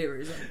 3-minute bit.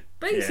 It's like,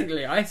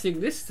 basically, I think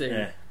this thing.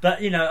 Yeah.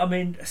 But I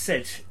mean, I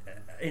said.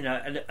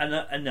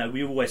 And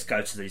we always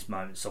go to these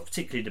moments of,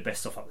 particularly the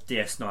best of like the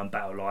DS9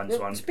 Battle Lines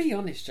one. To be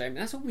honest, Jamie,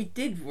 that's all we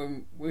did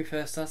when we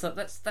first started up.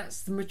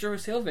 That's the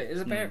majority of it. It's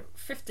about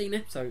 15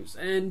 episodes,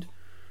 and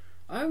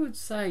I would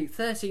say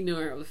 13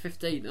 out of the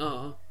 15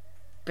 are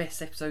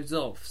best episodes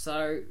of.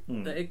 So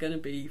they're going to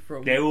be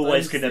from. They're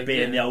always going to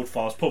be in the old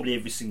files, probably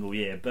every single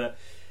year. But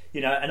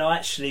and I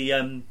actually,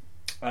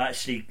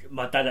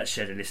 my dad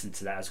actually had to listen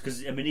to that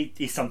because I mean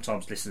he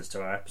sometimes listens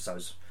to our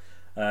episodes.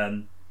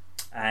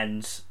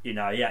 And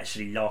he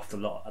actually laughed a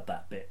lot at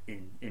that bit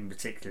in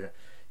particular,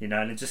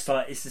 and it's just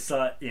like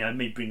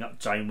me bring up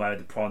Janeway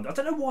the Prime. I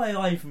don't know why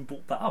I even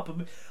brought that up. I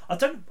mean, I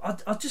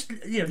just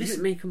Is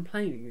it me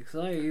complaining because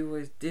I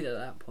always did at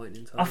that point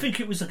in time? I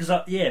think it was because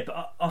I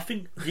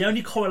think the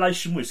only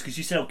correlation was because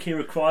you said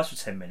Kira cries for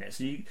 10 minutes.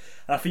 And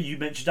I think you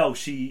mentioned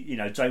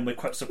Janeway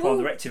quotes the Prime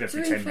Directive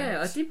every 10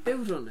 minutes. I did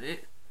build on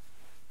it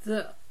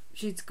that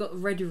she's got a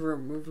ready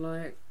room with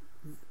like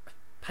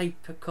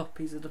paper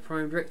copies of the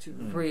Prime Directive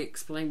before you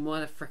explain why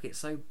the frick it's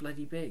so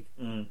bloody big.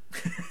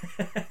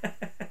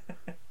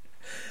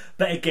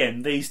 But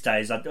again, these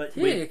days,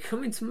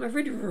 come into my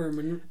ready room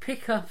and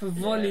pick up a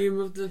volume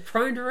of the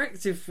Prime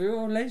Directive for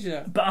your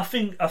leisure. But I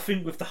think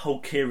with the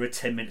whole Kira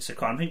 10 minutes of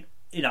crime,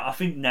 I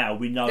think now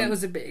we know that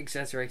was a bit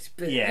exaggerated.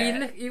 But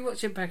you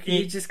watch it back and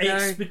you just go.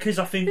 It's because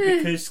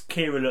because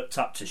Kira looked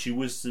up to, she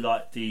was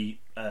like the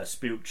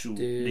spiritual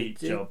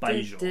leader of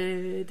Bajor.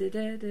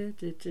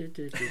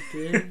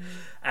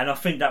 And I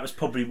think that was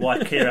probably why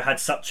Kira had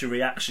such a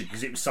reaction,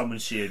 because it was someone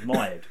she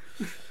admired.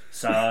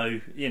 So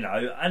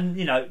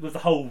with the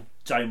whole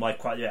Janeway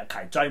quite,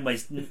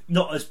 Janeway's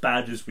not as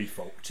bad as we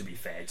thought, to be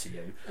fair to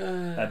you,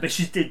 but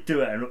she did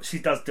do it, and she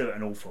does do it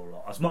an awful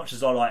lot. As much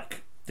as I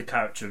like the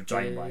character of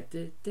Janeway,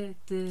 and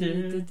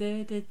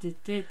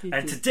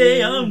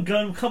today I'm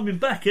coming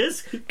back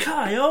as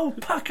Kyle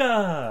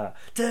Packer.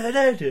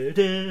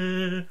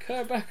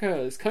 Kyle Packer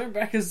is coming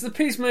back as the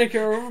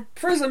Peacemaker of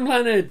Prison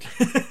Planet.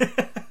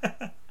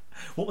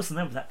 What was the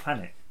name of that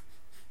planet?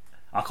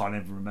 I can't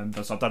even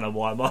remember, so I don't know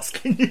why I'm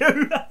asking you.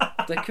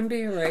 That can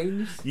be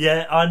arranged.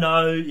 Yeah, I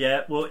know.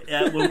 Yeah,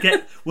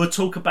 we'll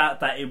talk about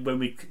that when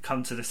we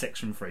come to the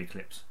Section 3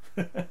 clips.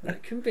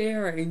 That can be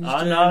arranged.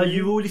 I know.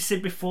 You already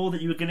said before that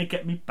you were going to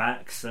get me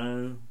back,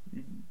 so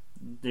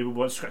they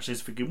were scratching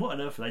his thinking, what on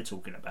earth are they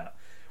talking about?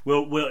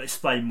 We'll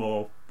explain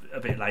more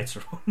a bit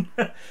later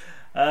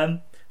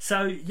on.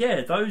 So yeah,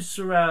 those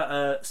are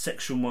our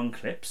Section 1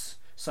 clips.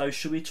 So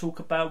should we talk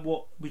about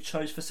what we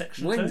chose for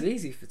Section 2? Mine's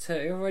easy for 2.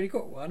 I've already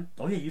got one.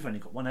 Oh yeah, you've only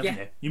got one, haven't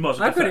you? You might as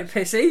well I've got it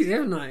piss easy,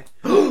 haven't I?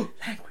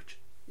 Language.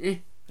 Yeah.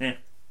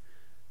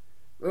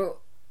 Well,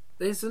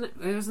 there was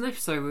an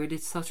episode where we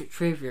did Star Trek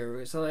trivia.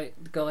 Where it's like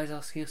the guys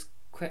asking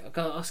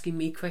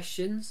me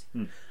questions.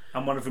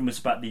 And one of them was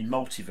about the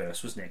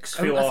multiverse, wasn't it?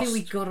 I think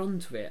we got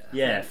onto it.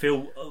 Yeah,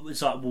 Phil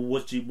was like, well,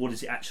 what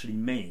does it actually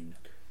mean?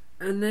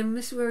 And then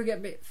this is where we get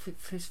a bit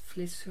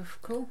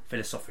philosophical.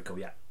 Philosophical,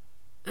 yeah.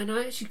 And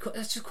I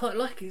just quite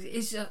like it.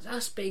 It's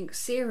us being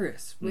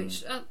serious,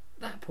 which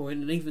that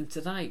point, and even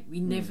today, we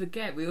never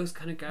get. We always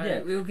kind of go.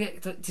 Yeah. We all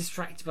get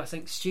distracted by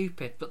something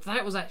stupid. But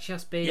that was actually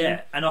us being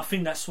and I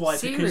think that's why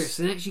serious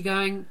and actually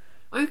going.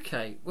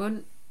 Okay,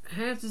 well,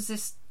 how does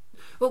this?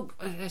 Well,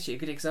 actually, a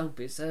good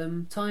example is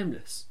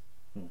Timeless.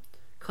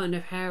 Kind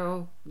of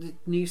how the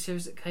new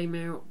series that came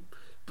out.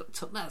 But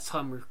that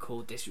time we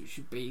record this, which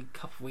should be a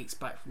couple of weeks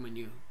back from when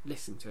you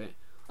listen to it.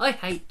 I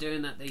hate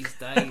doing that these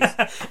days.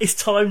 It's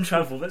time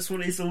travel. That's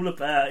what it's all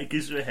about. It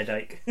gives me a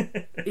headache.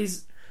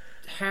 Is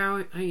how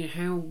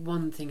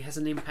one thing has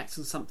an impact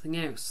on something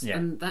else,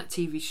 and that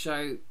TV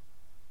show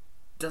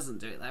doesn't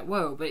do it that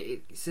well, but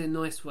it's a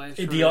nice way of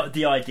showing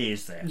the idea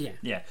is there.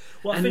 Yeah.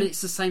 Well, and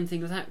it's the same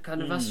thing with that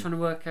kind of us trying to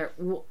work out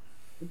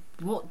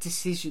what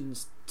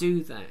decisions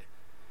do that.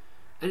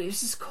 And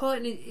it's just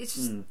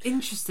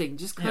interesting,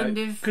 just kind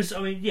of because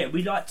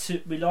we like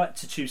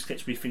to choose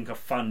clips we think are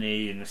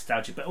funny and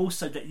nostalgic, but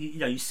also that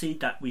you see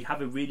that we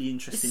have a really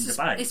interesting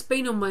debate. It's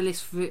been on my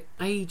list for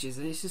ages,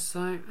 and it's just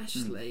like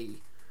actually,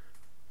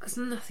 there's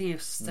nothing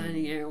else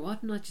standing out. Why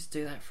didn't I just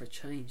do that for a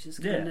change? It's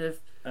kind of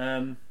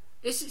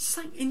it's just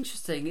something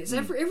interesting. It's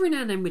every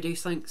now and then we do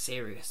something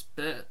serious,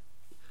 but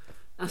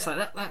that's like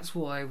that. That's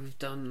why we've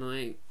done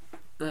like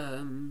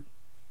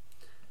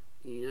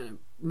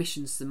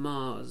missions to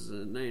Mars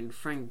and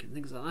Frank and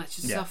things like that. It's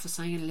just stuff for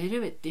saying a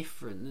little bit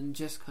different than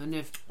just kind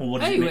of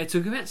we're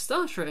talking about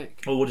Star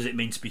Trek. Or what does it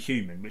mean to be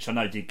human, which I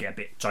know did get a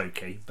bit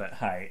jokey, but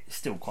hey, it's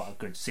still quite a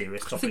good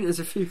serious topic. I think there's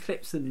a few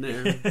clips in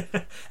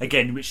there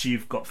again, which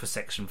you've got for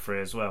section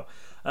 3 as well.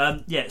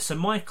 So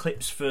my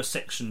clips for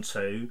section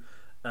 2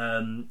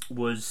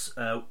 was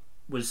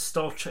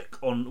Star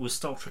Trek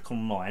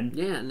Online.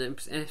 Yeah, and an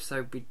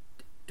episode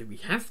we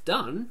have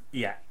done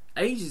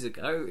ages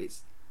ago.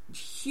 It's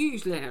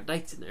hugely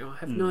outdated now. I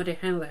have no idea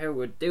how the hell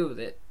we'd deal with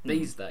it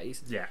these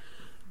days.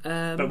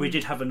 But we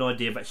did have an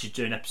idea of actually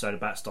doing an episode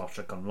about Star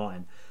Trek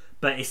Online,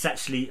 but it's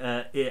actually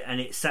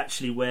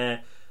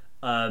where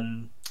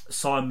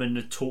Simon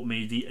had taught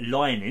me the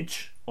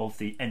lineage of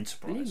the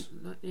Enterprise.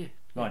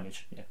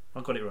 Lineage,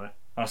 I got it right.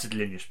 I said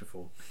lineage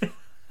before.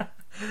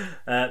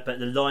 But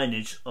the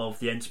lineage of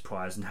the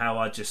Enterprise, and how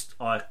I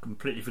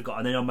completely forgot,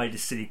 and then I made a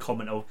silly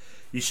comment of,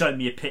 you showed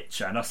me a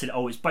picture and I said,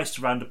 it's based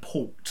around a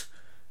port.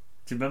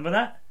 Do you remember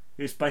that?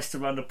 It was based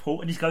around a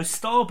port, and he goes,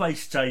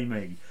 Starbase,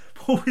 Jamie.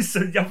 Port is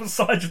on the other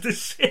side of the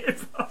ship.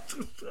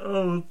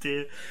 Oh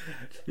dear.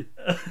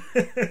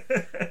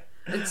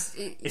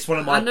 It's one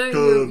of my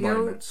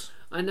moments.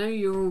 I know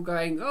you're all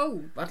going,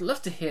 I'd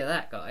love to hear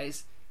that,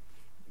 guys.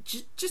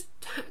 Just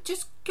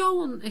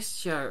go on this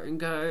show and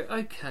go,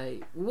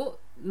 okay, what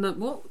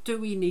would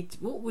we need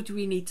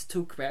to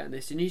talk about in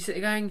this? And you sit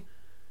there going,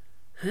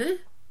 huh?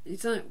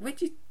 It's like, where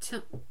do you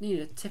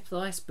tip the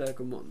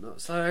iceberg and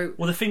whatnot? So,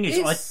 well, the thing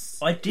is,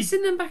 I did. It's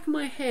in the back of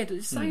my head.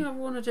 It's something I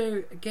want to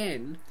do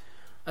again.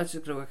 I just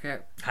got to work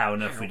out how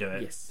on earth we do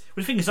it. Yes.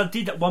 Well, the thing is, I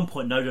did at one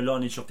point know the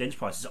lineage of the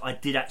Enterprise. I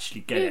did actually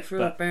get it for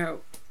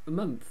about a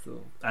month or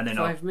and then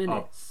 5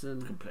 minutes,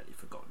 and completely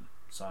forgotten.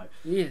 So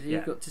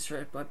you got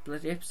distracted by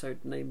bloody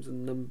episode names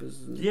and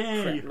numbers and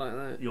crap like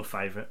that. Your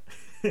favourite.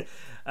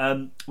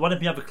 One of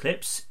the other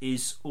clips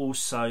is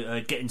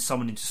also getting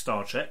someone into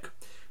Star Trek.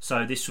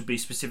 So this would be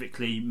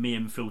specifically me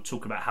and Phil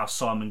talk about how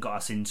Simon got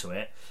us into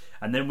it,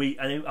 and then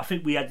I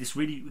think we had this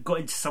we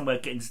got into somewhere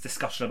getting this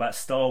discussion about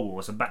Star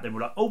Wars, and back then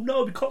we're like, oh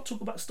no, we can't talk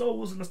about Star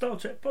Wars in the Star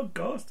Trek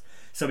podcast.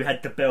 So we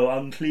had the bell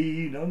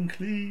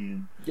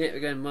unclean. Yeah,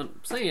 again,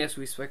 something else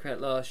we spoke about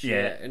last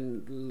year,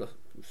 and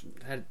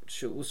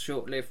was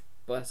short lived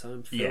by the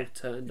time Phil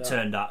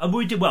turned up. And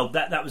we did well.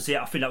 That was it.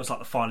 I think that was like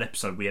the final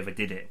episode we ever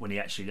did it when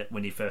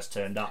he first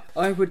turned up.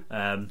 I would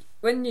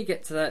when you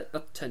get to that,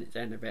 I'll turn it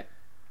down a bit.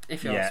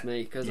 If you ask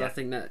me, because I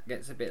think that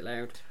gets a bit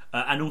loud.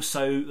 And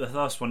also, the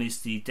last one is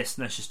the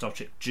Destination Star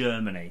Trek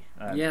Germany.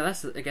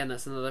 That's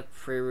another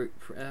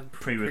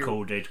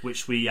pre-recorded,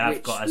 which we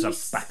have got as a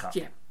backup.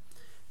 Yeah,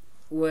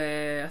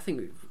 where I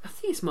think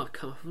it's might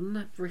come up on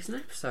that recent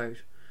episode.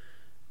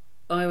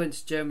 I went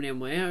to Germany on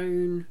my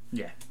own.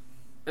 Yeah.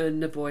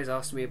 And the boys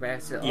asked me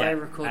about it. I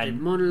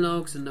recorded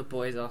monologues, and the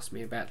boys asked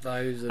me about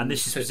those. And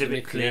this is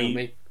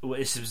specifically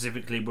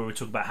where we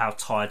talk about how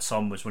tired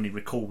Simon was when he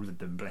recorded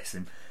them. Bless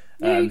him.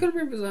 Yeah, you got to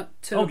remember that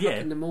 2 o'clock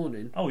in the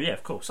morning. Oh yeah,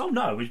 of course. Oh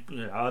no,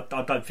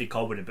 I don't think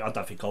I would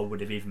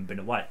have even been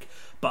awake.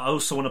 But I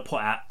also want to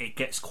point out it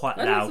gets quite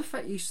loud. I love the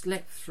fact you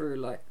slept through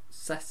like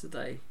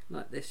Saturday,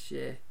 like this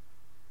year.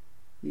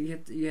 You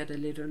had a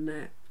little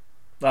nap.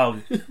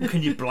 Oh,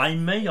 can you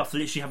blame me? After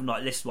literally having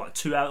like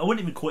 2 hours, I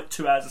wouldn't even call it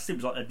 2 hours of sleep.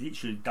 It was like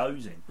literally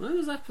dozing. I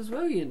was up as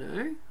well,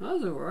 I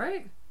was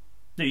alright.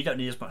 No, you don't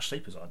need as much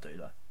sleep as I do,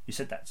 though. You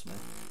said that to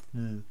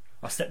me.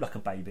 I slept like a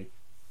baby.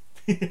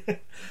 I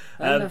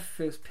love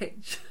Phil's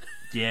pitch.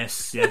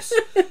 Yes.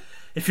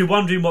 If you're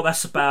wondering what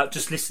that's about,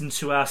 just listen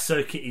to our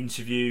circuit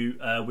interview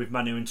with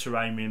Manu and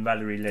Tarami and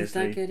Valerie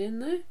Leslie. Did that get in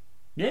there?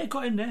 Yeah, it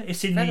got in there.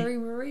 It's in Valerie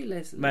Marie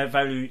Leslie.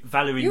 Valerie you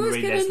Marie Leslie. You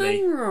always get her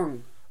name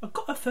wrong. I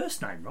got her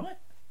first name right.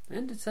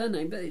 And her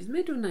surname, but his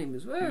middle name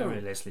as well.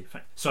 Valerie Leslie.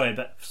 Sorry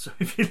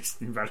if you're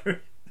listening, Valerie.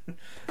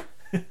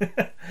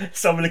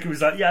 Someone looking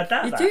was like, yeah, I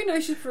doubt You that. do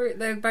know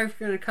they're both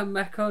going to come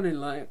back on in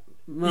like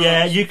March,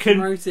 Yeah, you can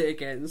promote it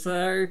again.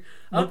 So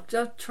I'll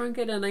try and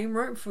get her name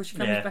right before she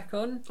comes back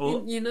on.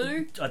 Or, you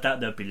know, I doubt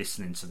they'll be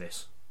listening to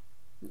this.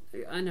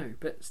 I know,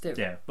 but still.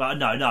 Yeah, but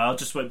no, I'll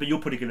just wait. But you're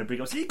probably going to bring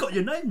up. So you got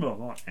your name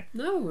wrong, aren't you?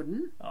 No, I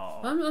wouldn't.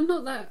 Oh. I'm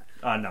not that.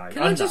 I know.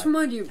 Can I just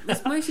remind you?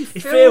 It's mostly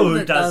Phil, Phil who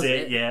that does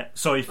it. Yeah.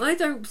 Sorry. I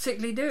don't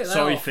particularly do it.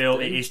 Sorry, that Phil.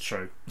 often. It is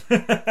true.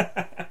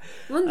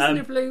 Once in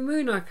a blue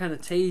moon, I kind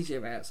of tease you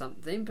about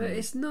something, but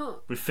it's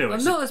not. With Phil,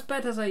 I'm not as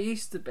bad as I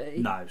used to be.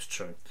 No, it's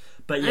true.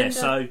 But yeah,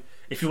 so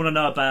if you want to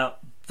know about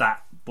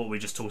that, what we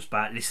just talked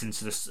about, listen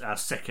to our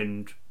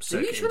second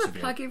circuit Are you trying interview. to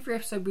plug every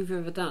episode we've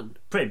ever done?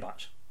 Pretty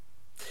much.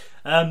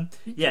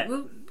 Yeah.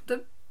 Well,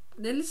 the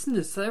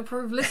listeners, they'll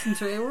probably listened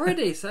to it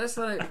already, so it's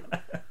like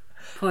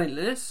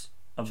pointless.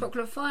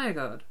 Chocolate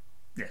Fireguard.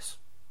 Yes.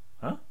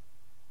 Huh?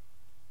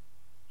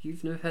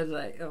 You've never heard of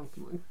that? Oh,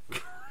 come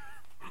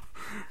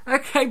on.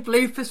 Okay,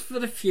 bloopers for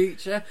the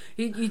future.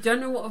 You don't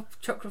know what a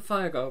chocolate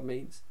fireguard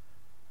means?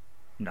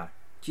 No.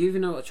 Do you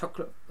even know what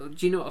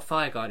do you know what a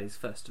fireguard is,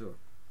 first of all?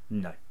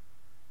 No.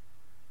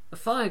 A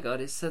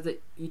fireguard is so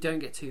that you don't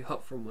get too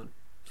hot from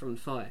the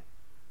fire.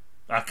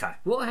 Okay.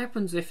 What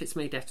happens if it's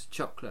made out of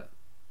chocolate?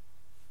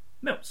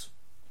 Melts.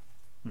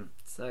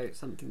 So it's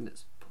something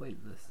that's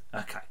pointless.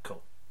 Okay,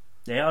 cool.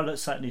 Yeah, I'll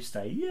certainly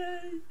stay.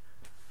 Yay!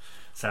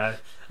 So,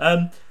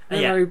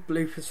 Hello,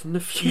 bloopers from the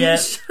future. Yeah,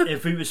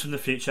 bloopers from the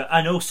future.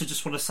 And also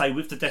just want to say,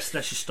 with the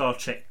Destination Star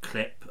Trek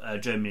clip,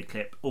 Germany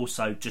clip,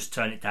 also just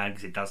turn it down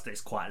because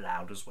it's quite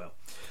loud as well.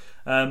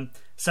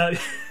 So,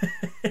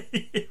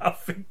 I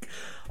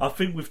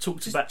think we've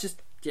talked about...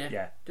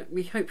 Yeah.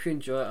 We hope you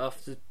enjoy it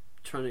after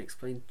trying to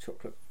explain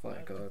Chocolate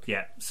Fireguard.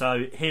 Yeah,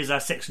 so here's our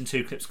section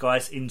 2 clips,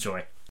 guys.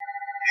 Enjoy.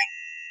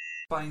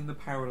 Explain the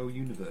parallel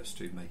universe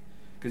to me,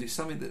 because it's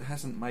something that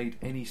hasn't made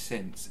any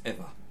sense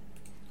ever.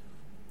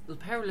 The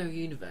parallel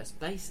universe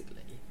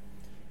basically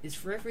is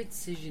for every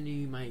decision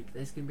you make,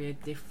 there's going to be a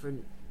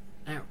different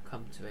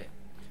outcome to it.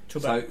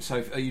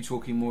 So are you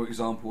talking more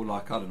example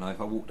like, I don't know, if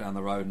I walk down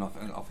the road and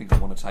I think I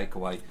want a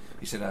takeaway,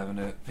 instead of having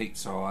a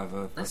pizza or I have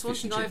a That's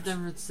fish one thing and I've chips?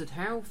 never understood.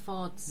 How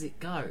far does it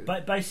go?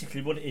 But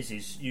basically, what it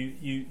is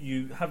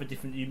you have a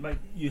different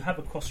you have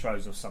a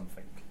crossroads of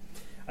something,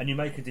 and you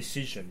make a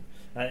decision.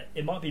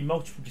 It might be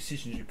multiple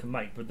decisions you can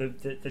make, but the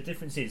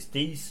difference is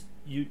these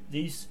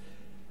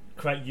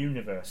create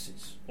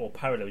universes or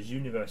parallels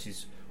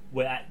universes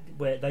where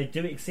they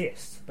do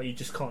exist, but you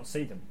just can't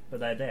see them,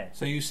 but they're there.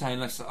 So you're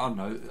saying, I don't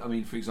know, I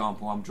mean, for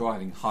example, I'm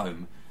driving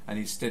home, and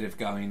instead of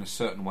going a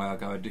certain way, I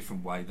go a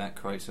different way. That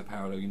creates a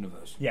parallel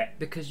universe. Yeah,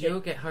 because you'll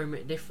get home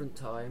at a different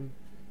time,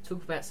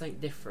 talk about something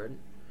different.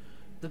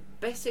 The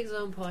best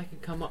example I can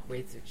come up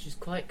with, which is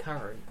quite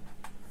current,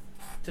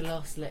 the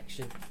last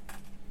election.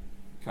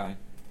 Okay.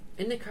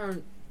 In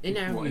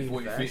our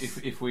universe,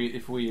 if we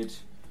had,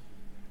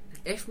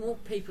 if more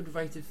people had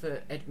voted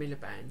for Ed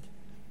Miliband,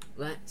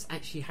 that's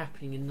actually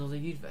happening in another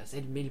universe.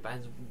 Ed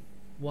Miliband's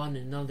won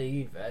another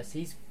universe.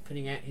 He's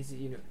putting out his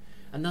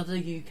another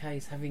UK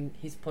is having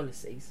his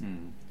policies,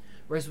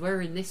 whereas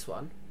we're in this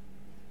one,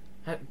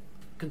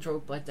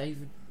 controlled by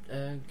David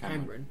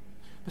Cameron.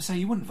 But say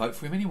you wouldn't vote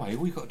for him anyway.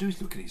 All you've got to do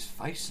is look at his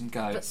face and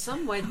go, But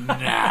somewhere,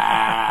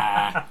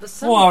 nah.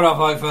 Why would I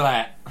vote for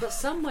that? But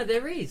somewhere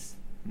there is.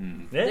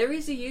 Yeah. There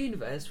is a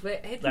universe where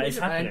Ed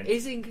Miliband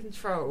is in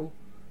control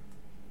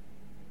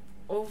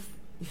of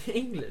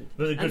England.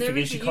 But the good and there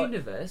thing is is a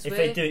universe if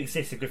where, they do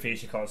exist, the good thing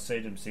is you can't see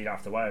them, so you don't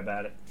have to worry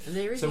about it. and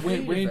there is So a where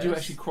do you universe.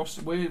 actually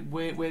cross?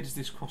 Where does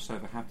this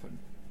crossover happen?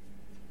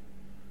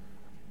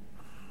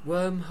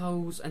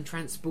 Wormholes and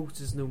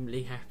transporters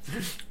normally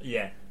happen.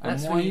 Yeah, And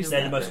That's why where you is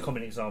they're that the most then?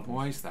 common example.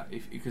 Why is that?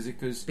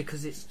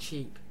 Because it's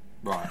cheap.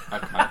 Right,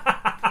 okay.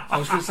 I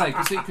was going to say,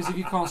 because if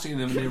you can't see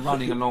them and they're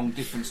running along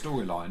different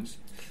storylines,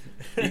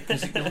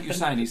 because what you're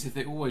saying is if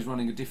they're always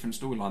running a different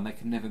storyline, they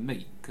can never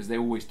meet, because they're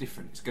always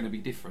different. It's going to be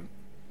different.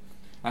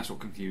 That's what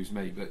confused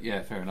me, but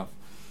yeah, fair enough.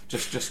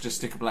 Just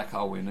stick a black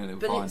hole in and it'll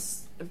be But fine.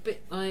 it's a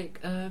bit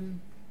like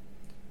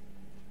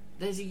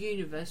there's a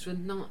universe where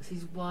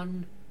Nazis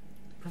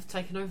have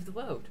taken over the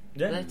world.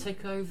 Yeah. They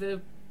take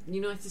over the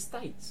United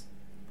States.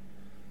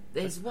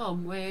 There's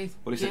one where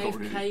Well, it's got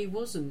JFK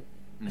wasn't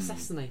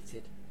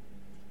assassinated.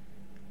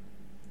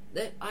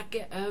 I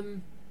get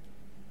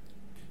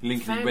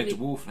Lincoln in Red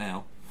Dwarf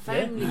now.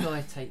 Family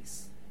Guy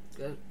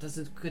does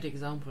a good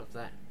example of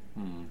that.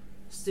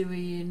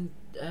 Stewie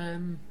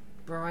and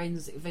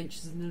Brian's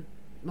Adventures in the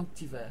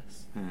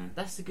Multiverse.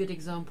 That's a good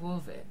example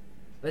of it,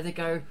 where they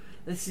go,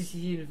 this is the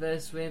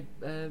universe where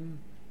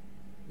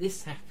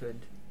this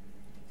happened.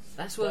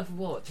 That's worth a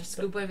watch. That's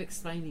a good way of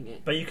explaining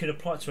it. But you could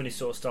apply it to any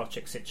sort of Star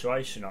Trek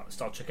situation, like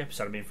Star Trek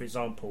episode. I mean, for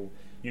example,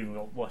 you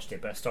not watched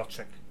it, but a Star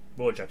Trek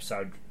Voyager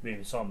episode, me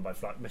and Simon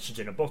both like Message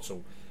in a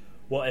Bottle.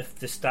 What if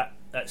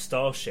that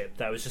starship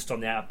that was just on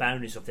the outer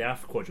boundaries of the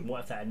Alpha Quadrant,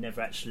 what if that had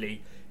never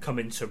actually come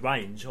into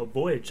range of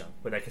Voyager,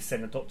 where they could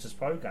send a Doctor's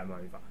program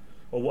over?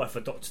 Or what if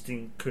a Doctor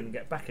couldn't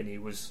get back and he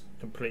was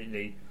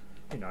completely,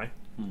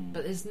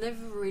 But there's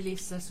never really a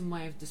certain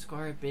way of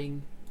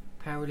describing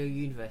parallel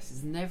universe,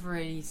 there's never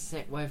any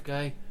set way of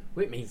going,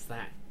 well, it means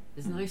that.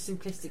 There's no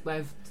simplistic way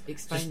of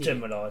explaining just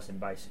generalising,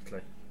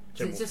 basically.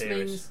 So General it just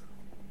theories. means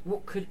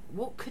what could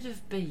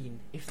have been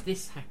if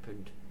this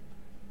happened,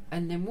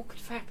 and then what could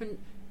have happened,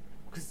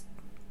 because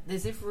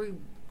there's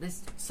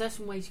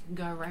certain ways you can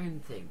go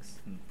around things.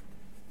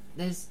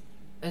 There's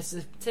a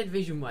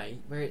television way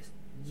where it's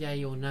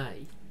yay or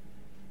nay,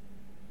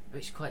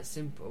 which is quite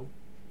simple,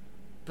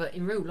 but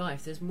in real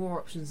life there's more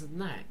options than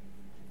that.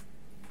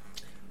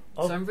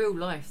 So in real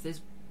life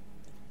there's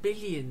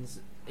billions,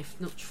 if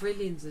not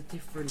trillions, of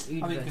different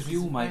universes. I mean, because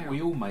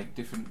we all make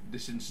different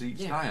decisions each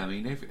day. I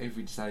mean,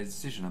 every day's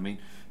decision. I mean,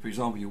 for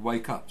example, you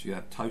wake up, do you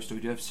have toast or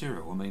do you have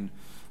cereal? I mean,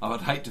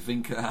 I'd hate to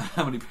think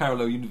how many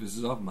parallel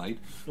universes I've made.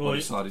 I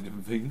decided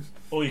different things.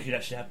 Or you could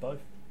actually have both.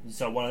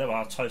 So one of them,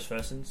 I'll have toast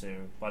first and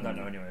cereal. I don't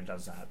know anyone who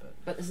does that.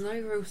 But there's no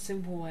real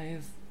simple way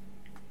of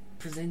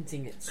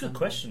presenting it. Good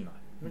question, though.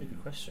 Really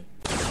good question.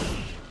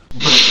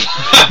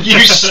 You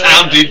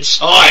sounded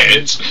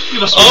tired.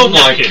 Oh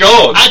my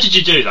god! How did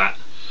you do that?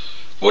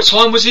 What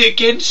time was it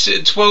again?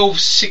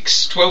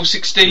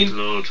 12:16.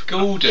 Lord,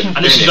 Gordon.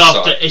 And this is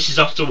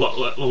after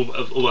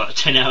what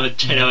 10 hour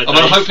day. I mean,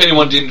 I hope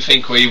anyone didn't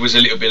think we was a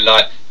little bit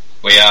like,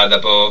 we are the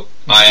ball.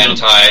 I am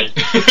tired.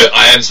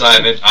 I am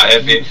Simon. I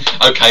have been.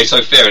 Okay,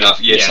 so fair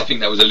enough. Yes, I think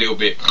that was a little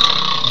bit.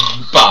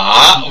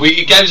 But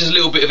it gave us a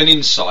little bit of an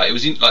insight. It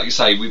was like you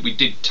say, we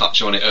did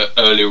touch on it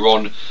earlier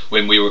on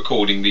when we were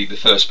recording the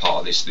first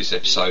part of this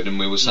episode, and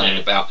we were saying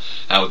about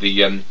how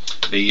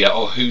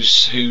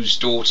whose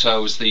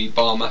daughter was the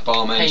barman?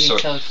 Haley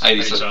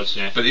Todd's,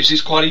 yeah. But it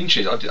was quite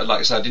interesting. Like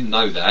I said, I didn't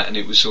know that, and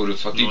it was sort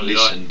of I did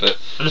listen, but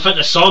and the fact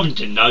that Simon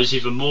didn't know is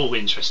even more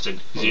interesting.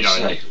 You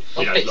know,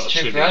 a lot of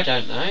trivia. I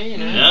don't know. You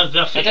know.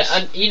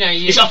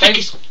 Yeah, I think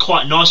it's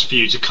quite nice for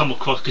you to come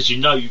across because you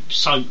know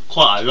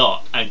quite a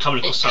lot, and coming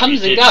across something. It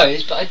comes and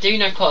goes, but I do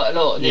know quite a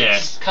lot, and it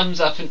just comes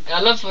up. And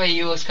I love the way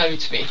you always go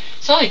to me.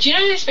 Sorry, do you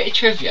know this bit of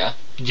trivia?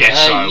 Yes,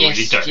 I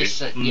already do.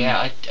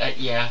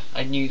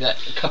 I knew that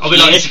a couple of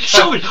years ago.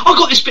 Sorry, I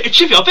got this bit of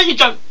trivia. I bet you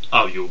don't.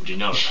 Oh, you already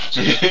know about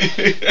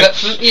it. But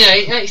for,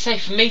 like you say,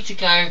 for me to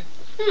go,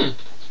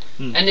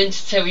 and then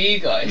to tell you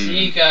guys, and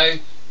you go.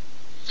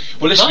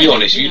 Well, let's be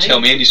honest. You tell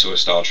me any sort of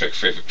Star Trek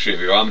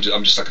trivia, I'm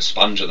just like a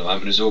sponge at the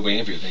moment, absorbing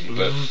everything.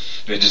 But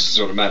it doesn't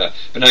sort of matter.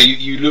 But no,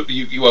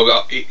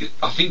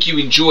 I think you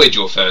enjoyed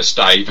your first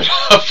day, but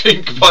I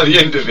think by the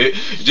end of it,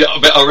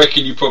 I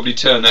reckon you probably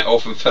turned that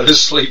off and fell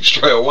asleep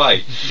straight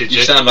away. Did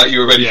you sound like you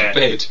were ready for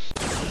bed.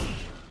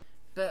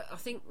 But I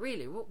think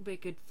really, what would be a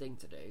good thing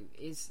to do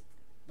is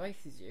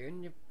both of you,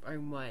 in your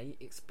own way,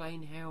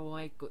 explain how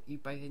I got you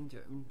both into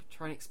it, and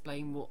try and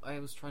explain what I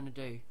was trying to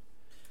do.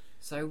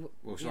 So,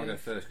 shall I go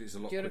first? Because it's a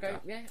lot quicker. Do you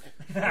want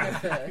to go? Yeah.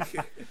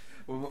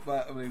 Go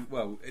first.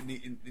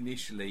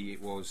 Initially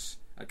it was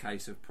a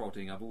case of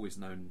prodding. I've always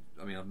known.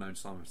 I mean, I've known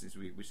Simon since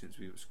we were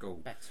at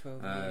school. About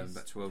 12 years.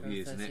 About 12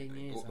 years, and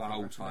the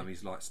whole time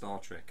he's liked Star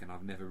Trek, and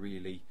I've never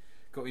really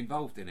got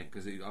involved in it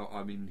because he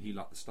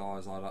liked the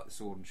stars, I liked the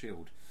sword and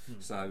shield.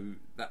 So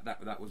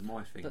that was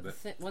my thing. But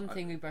one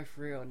thing we both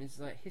agree on is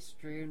like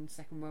history and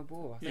Second World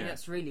War. I think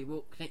that's really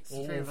what connects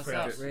the three of us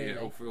up. Really,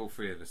 all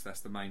three of us.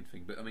 That's the main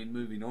thing. But I mean,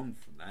 moving on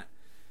from that,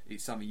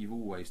 it's something you've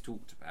always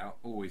talked about,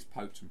 always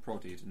poked and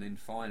prodded, and then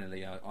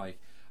finally, I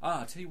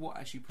tell you what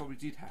actually probably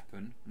did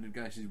happen. And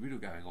this is riddle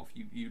going off.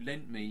 You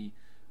lent me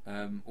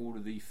all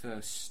of the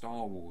first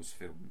Star Wars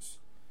films.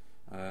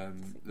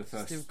 The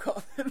first. Still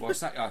got them. Well,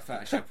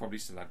 actually, I probably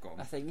still have got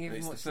them. I think even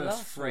it's the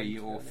first 3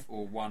 or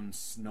 1,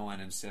 9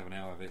 and 7.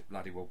 However it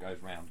bloody well goes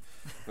round.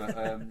 But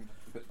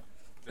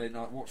then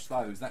I watched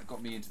those. That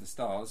got me into the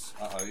stars.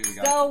 Here we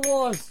go. Star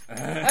Wars.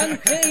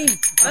 Unclean.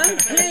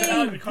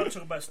 No, we can't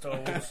talk about Star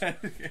Wars.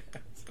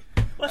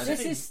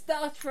 This is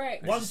Star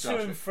Trek. 1, 2,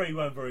 and 3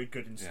 weren't very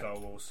good in Star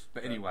Wars.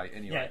 But anyway,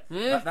 Yeah.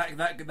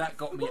 that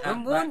got me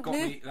out. That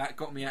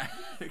got me out.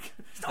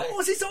 Star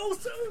Wars is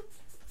awesome.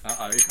 Here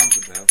comes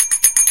the bell.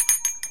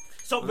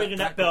 Stop ringing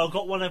that bell. I've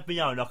got one of my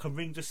own. I can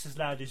ring just as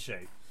loud as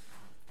you.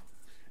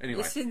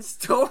 Anyway, it's in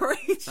storage.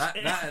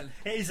 It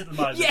is at the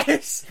moment.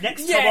 Yes.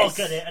 Next time I'll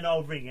get it and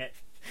I'll ring it.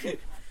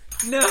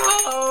 No,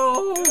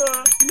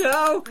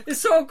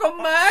 it's all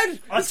gone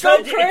mad. I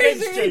turned it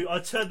against you. I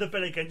turned the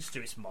bell against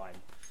you. It's mine.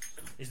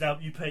 It's now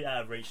you put it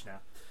out of reach now.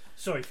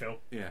 Sorry, Phil.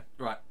 Yeah.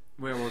 Right.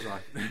 Where was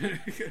I?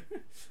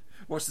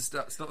 What's the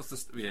start?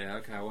 Yeah,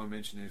 okay. I won't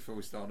mention it before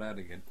we start out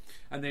again.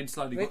 And then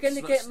slowly we're going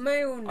to get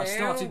mail now. I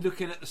started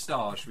looking at the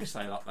stars. Should we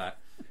say like that?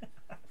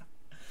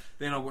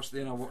 Then I watched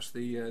the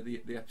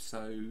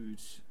episode.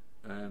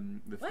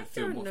 The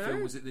film. What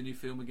film was it? The new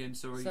film again?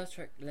 Sorry. Star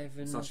Trek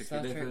 11. Star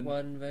Trek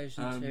 1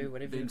 version 2.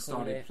 Whatever you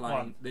call it.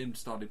 Then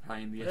started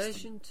playing the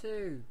version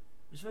 2.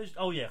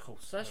 Oh yeah, of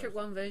course. Star Trek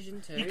 1 version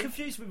 2. You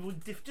confused me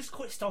with just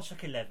call it Star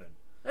Trek 11.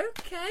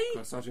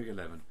 Okay. Star Trek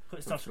 11. Call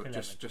it Star Trek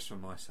 11. Just for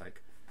my sake.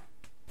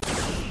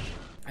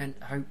 And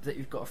hope that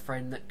you've got a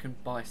friend that can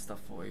buy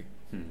stuff for you.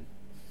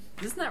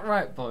 Isn't that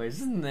right,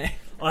 boys? Isn't it?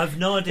 I have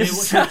no idea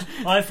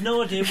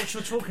what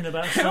you're talking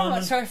about, How Simon.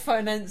 much I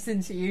finance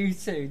into you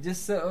two?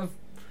 Just sort of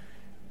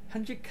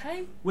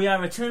 100k? We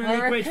are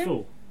eternally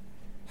grateful.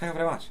 Thank you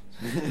very much.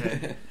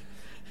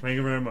 Thank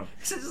you very much.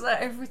 It's just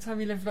like every time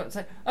you live up,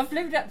 say, I've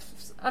lived up,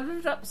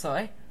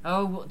 Si.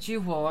 Oh, what do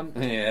you want?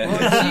 Yeah.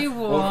 What do you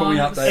want? What can we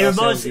update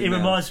ourselves It in now?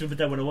 reminds me of the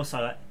day when I was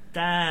like,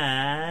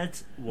 Dad,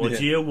 what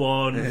do you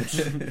want?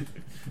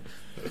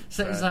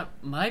 So it's like,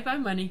 bye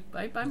money.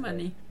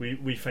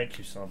 We thank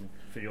you, Simon,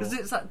 for your Because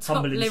it's like top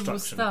humble level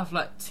instruction. stuff,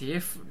 like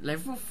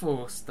level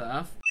 4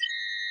 stuff.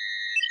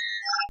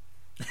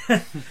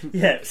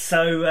 Yeah,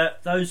 so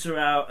those are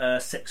our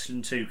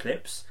section 2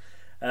 clips.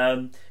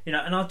 And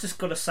I've just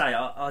got to say,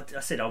 I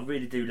said I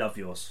really do love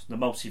yours, the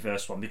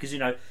multiverse one, because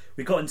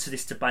we got into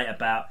this debate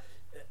about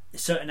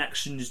certain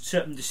actions,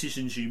 certain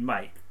decisions you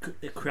make,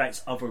 it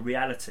creates other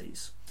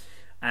realities.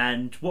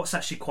 And what's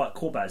actually quite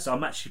cool about it is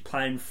I'm actually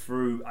playing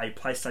through a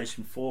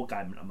PlayStation 4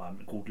 game at the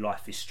moment called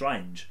Life is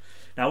Strange.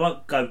 Now I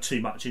won't go too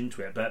much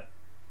into it, but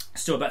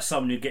still about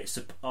someone who gets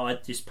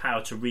this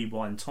power to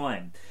rewind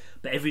time.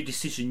 But every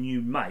decision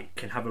you make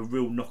can have a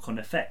real knock-on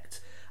effect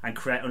and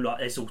create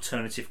there's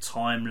alternative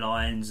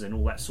timelines and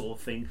all that sort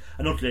of thing.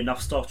 And oddly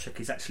enough, Star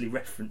Trek is actually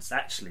referenced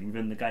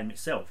within the game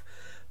itself.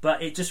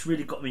 But it just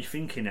really got me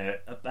thinking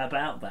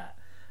about that.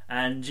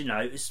 And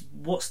it's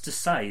what's to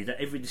say that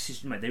every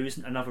decision you make, there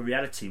isn't another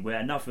reality where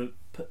another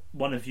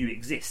one of you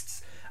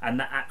exists and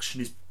that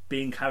action is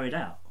being carried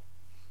out.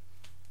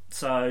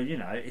 So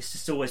it's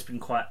just always been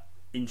quite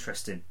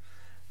interesting.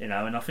 And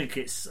I think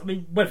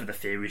whether the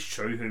theory is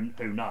true,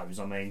 who knows?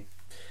 I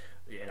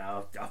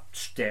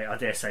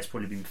dare say it's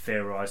probably been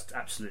theorised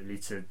absolutely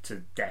to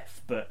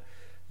death. But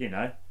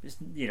it's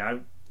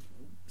no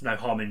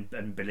harm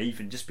in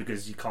believing. Just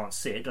because you can't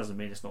see it doesn't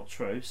mean it's not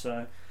true.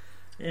 So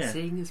yeah,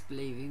 seeing is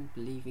believing,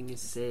 believing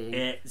is seeing.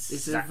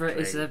 Exactly.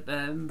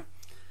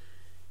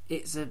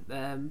 It's a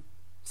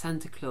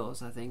Santa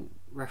Claus, I think,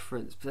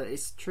 reference, but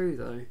it's true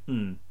though.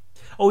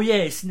 Oh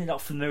yeah, isn't it up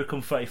from Miracle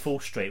on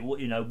 34th Street?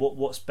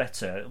 What's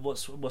better?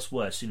 What's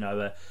worse?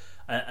 A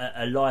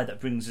lie that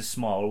brings a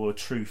smile or a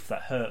truth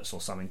that hurts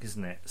or something,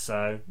 isn't it?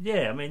 So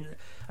yeah,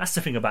 that's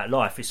the thing about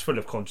life. It's full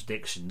of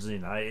contradictions,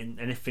 and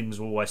if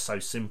things were always so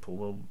simple,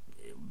 well,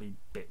 it would be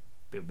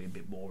a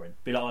bit boring.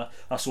 Be like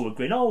us all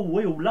agreeing, oh,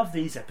 we all love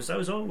these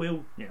episodes, oh,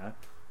 we'll,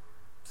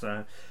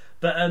 So,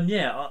 but I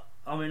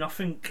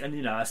think,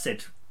 and I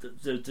said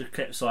the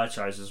clips I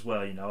chose as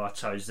well. I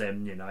chose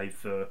them,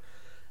 for,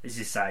 as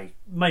you say,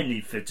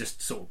 mainly for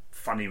just sort of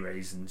funny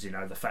reasons.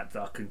 The fact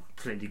that I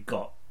completely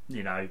got,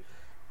 just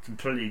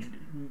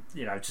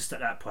at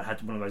that point I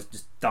had one of those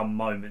just dumb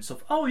moments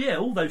of, oh yeah,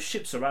 all those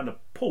ships around a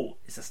port,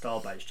 it's a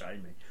starbase,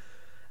 Jamie,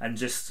 and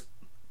just.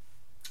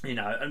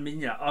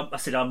 I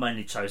said I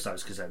mainly chose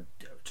those because they're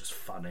just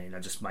funny and they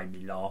just made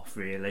me laugh,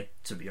 really,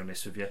 to be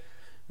honest with you.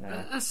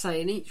 I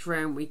say in each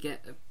round we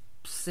get a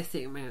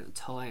specific amount of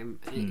time,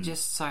 and it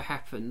just so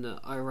happened that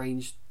I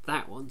arranged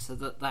that one so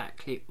that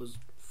clip was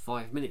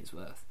 5 minutes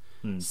worth.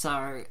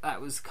 So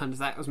that was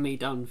me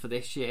done for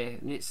this year,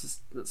 and that's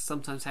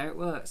sometimes how it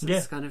works.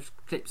 It's kind of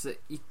clips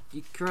that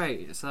you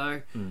create.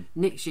 So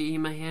next year you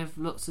may have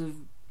lots of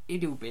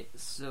idle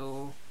bits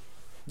or.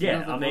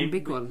 Yeah, one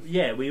big one.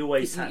 Yeah, we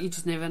always you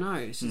just never know.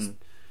 It's just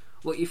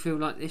what you feel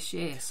like this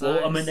year.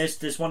 So well,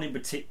 there's one in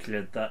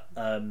particular that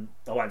I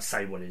won't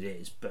say what it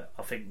is, but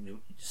I think you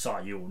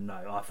all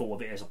know. I thought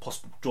of it as a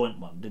possible joint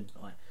one, didn't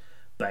I?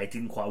 But it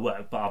didn't quite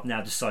work. But I've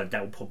now decided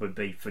that will probably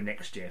be for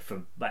next year,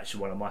 for actually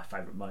one of my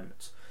favourite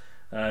moments.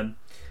 Should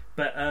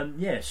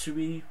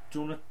we?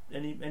 Do you want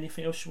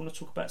anything else you want to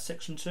talk about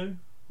section 2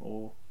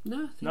 or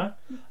no?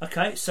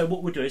 Okay, so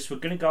what we'll do is we're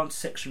going to go on to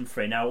section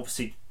 3 now.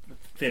 Obviously.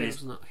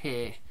 Phil's not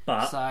here,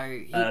 but so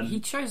he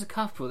chose a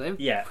couple. They're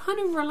kind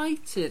of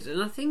related,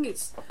 and I think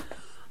it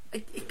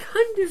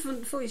kind of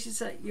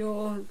unfortunately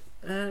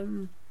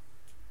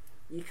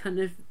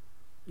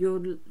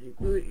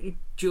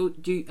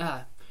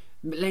that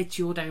led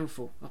to your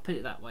downfall. I'll put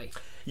it that way.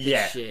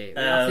 This year.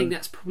 I think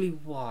that's probably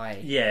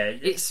why. Yeah,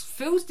 it's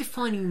Phil's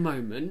defining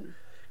moment.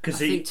 Because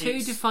I think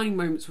two defining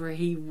moments where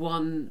he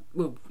won,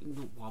 well,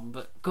 not won,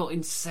 but got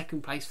into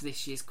second place for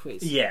this year's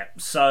quiz. Yeah,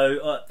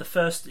 so the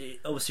first,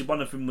 obviously one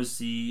of them was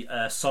the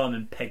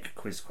Simon Pegg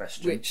quiz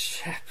question.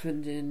 Which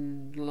happened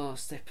in the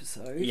last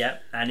episode. Yeah,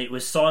 and it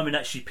was Simon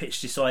actually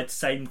pitched this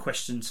same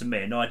question to me,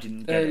 and I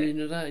didn't get early it. in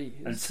the day.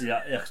 And so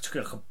I took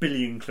like a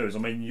billion clues.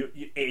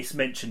 It's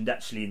mentioned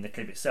actually in the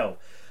clip itself.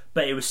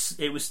 But it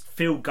was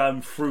Phil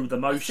going through the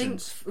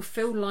motions. I think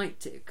Phil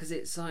liked it because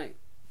it's like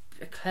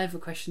a clever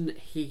question that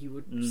he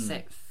would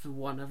set for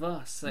one of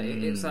us. So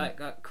it was like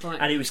quite.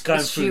 And he was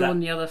going through that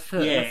on the other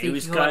foot. Yeah, he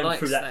was going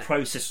through that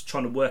process,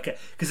 trying to work it.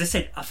 Because I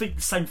think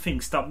the same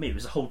thing stumped me. It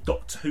was a whole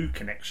Doctor Who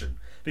connection.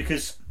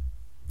 Because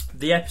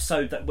the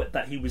episode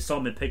that he was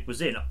Simon Pegg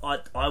was in,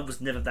 I was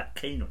never that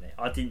keen on it.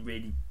 I didn't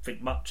really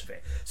think much of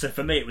it. So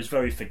for me, it was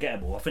very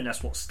forgettable. I think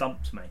that's what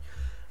stumped me.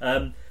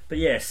 But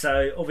yeah,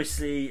 so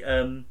obviously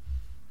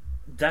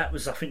that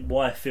was, I think,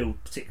 why Phil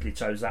particularly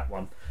chose that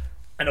one.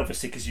 And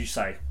obviously, because you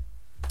say.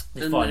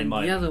 And then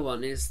the other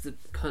one is the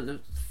kind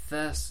of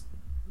first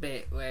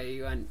bit where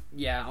you went,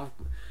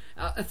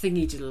 I think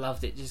he just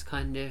loved it. Just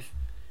kind of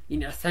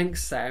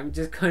thanks Sam.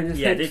 Just kind of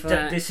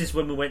this is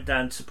when we went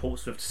down to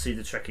Portsmouth to see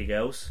the Trekkie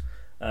Girls,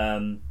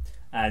 and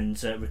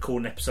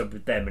record an episode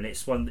with them, and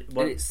it's one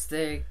and it's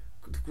the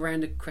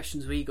round of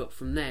questions we got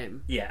from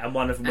them. Yeah, and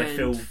one of them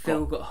where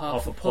Phil got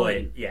half a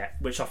point. Yeah,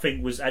 which I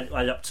think was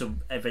added up to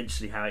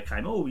eventually how it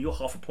came. Oh, you're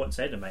half a point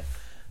ahead of me.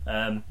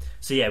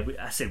 So yeah,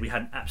 I said we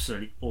had an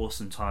absolutely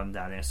awesome time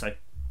down there. So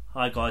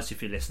hi guys,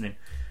 if you're listening.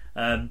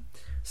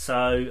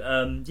 So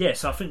I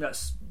think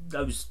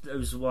that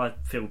was why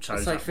Phil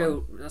chose. I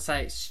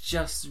say it's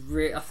just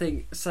I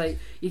think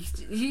you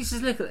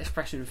just look at the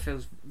expression of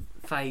Phil's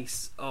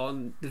face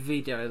on the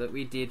video that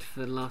we did for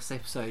the last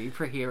episode. You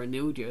probably hear an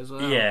audio as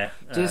well. Yeah,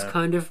 just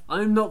kind of.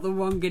 I'm not the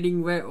one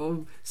getting wet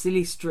or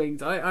silly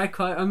strings.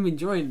 I'm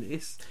enjoying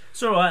this.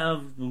 It's all right.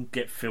 We'll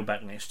get Phil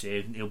back next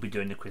year. He'll be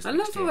doing the quiz. I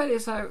love the way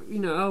it's like,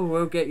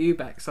 we'll get you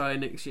back,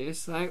 next year.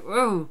 It's like,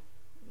 well,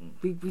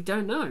 we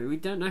don't know. We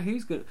don't know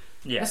who's going to.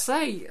 Yeah.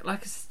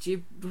 Like I said to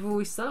you before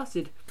we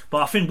started.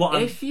 But I think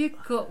if you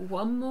got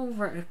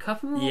a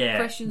couple more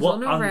questions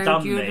on a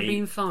round, you would have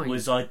been fine.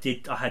 I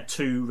had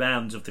 2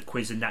 rounds of the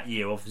quiz in that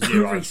year of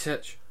 0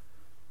 research.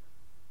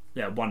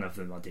 Yeah, one of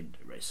them I didn't do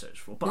research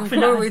for. But I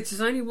think it's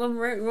only one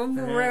more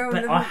round.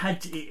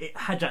 But it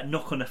had that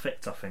knock-on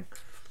effect, I think.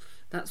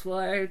 That's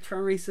why I try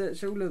and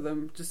research all of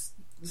them. Just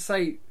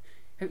say,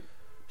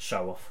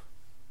 show off,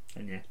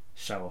 and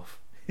show off.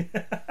 18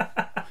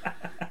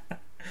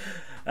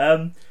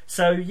 and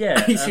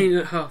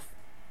a half.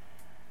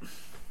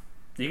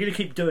 You're going to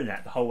keep doing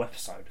that the whole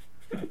episode.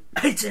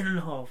 18 and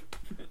a half.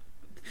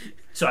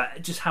 So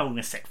just holding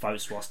a sec,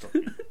 folks, whilst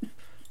I'm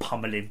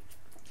pummeling.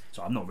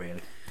 So I'm not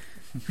really.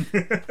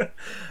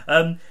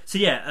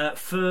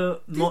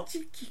 For you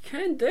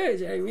can do it,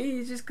 Jamie.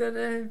 You just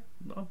gotta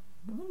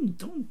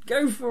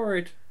go for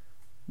it.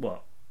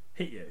 What?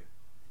 Hit you?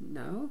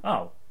 No.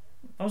 Oh,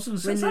 I was going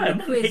to say I'm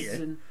not hit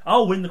you.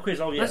 Win the quiz.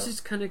 Oh yeah. Let's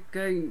just kind of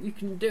go. You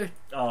can do it.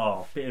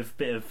 Oh,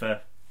 bit of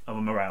a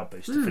morale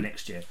booster for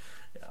next year.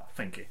 Yeah,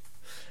 thank you.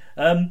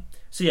 Do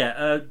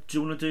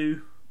you want to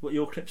do what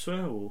your clips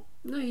were, or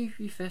no?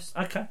 You first.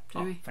 Okay.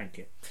 Jamie. Thank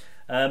you.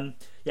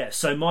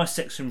 So my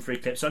section 3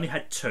 clips, I only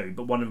had 2,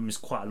 but one of them is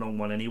quite a long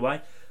one anyway.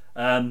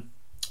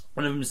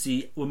 One of them is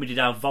when we did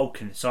our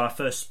Vulcan, so our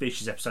first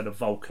species episode of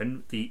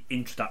Vulcan, the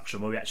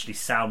introduction where we actually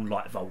sound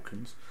like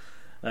Vulcans.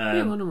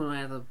 One of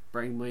my other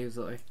brainwaves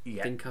that I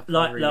think up.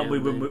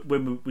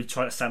 When we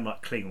try to sound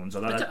like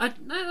Klingons. I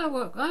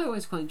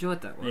always quite enjoyed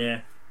that one.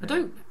 Yeah. I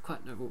don't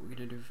quite know what we're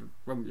going to do for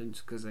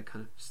Romulans because they're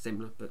kind of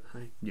similar, but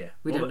hey. Yeah.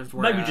 We don't have to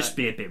worry maybe just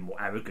be a bit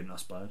more arrogant, I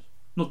suppose.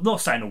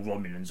 Not saying all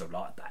Romulans are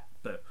like that,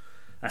 but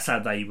that's how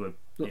they were.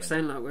 Not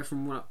saying like we're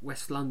from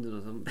West London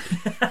or something.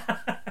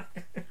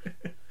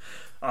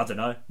 I don't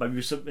know.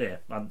 Maybe some. Yeah.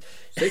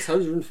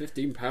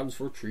 £615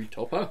 for a tree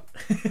topper.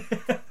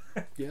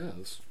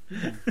 Yes.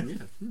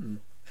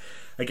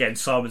 Again,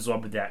 Simon's the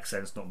one with the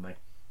accents, not me.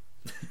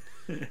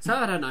 So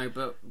I don't know,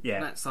 but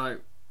that's like.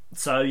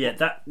 So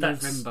that's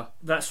November.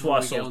 That's why I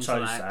sort of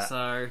chose that.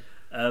 So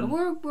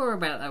we're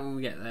about that when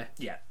we get there.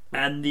 Yeah.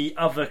 And the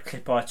other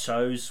clip I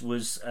chose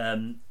was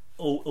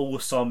all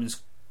of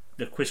Simon's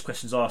the quiz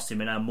questions asked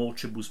him in our More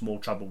Tribbles, More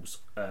Troubles.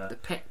 The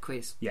pet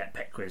quiz. Yeah,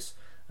 pet quiz.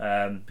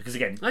 Because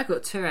again, I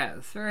got 2 out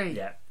of 3.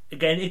 Yeah.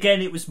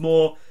 Again, it was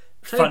more.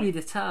 Toby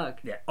the Tug.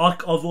 Yeah,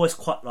 I've always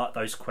quite liked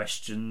those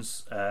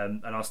questions,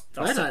 and I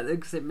like them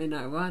because it meant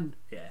I won.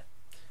 Yeah.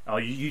 Oh,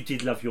 you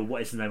did love your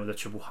what is the name of the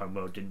Triple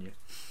Homeworld, didn't you?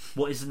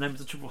 What is the name of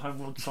the Triple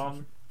Homeworld,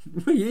 Simon?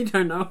 You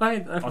don't know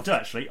either. I do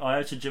actually.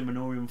 Iota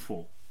Geminorium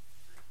 4.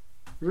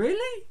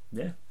 Really?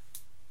 Yeah.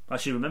 I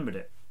actually remembered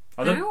it.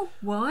 How?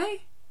 Why?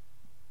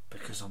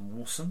 Because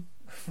I'm awesome.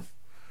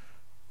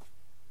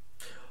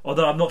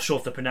 Although I'm not sure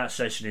if the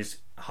pronunciation is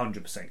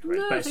 100% correct.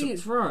 No, I think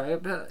it's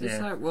right, but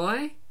it's like,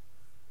 why?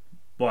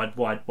 Why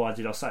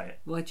did I say it?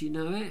 Why do you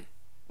know it?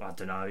 I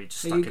don't know. It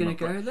just Are stuck you in my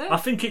going to go there? I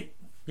think it.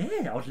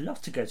 Yeah, I'd love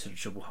to go to the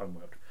Triple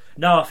Homeworld.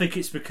 No, I think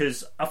it's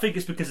because I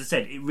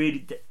said it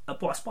really.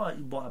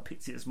 Why I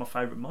picked it as my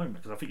favourite moment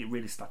because I think it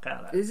really stuck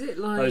out. Is it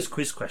like those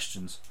quiz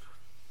questions?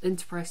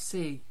 Enterprise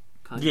C.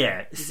 Kind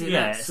yeah,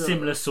 of?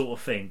 Similar sort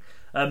of thing.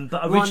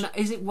 But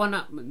is it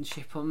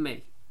one-upmanship on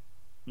me?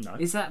 No.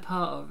 Is that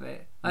part of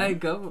it? No. I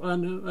got it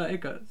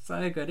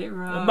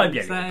wrong. Maybe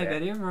a little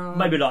bit.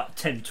 Maybe like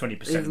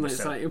 10-20%. Even though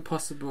it's like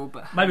impossible,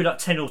 but maybe like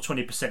 10 or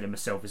 20% of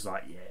myself is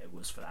like, yeah, it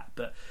was for that.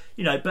 But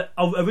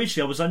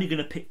originally I was only going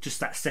to pick just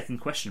that second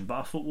question, but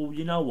I thought, well,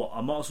 you know what? I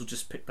might as well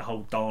just pick the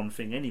whole darn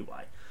thing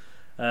anyway.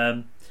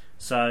 And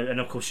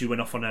of course you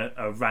went off on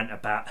a rant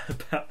about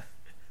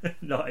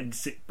not in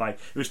sick bay.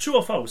 It was true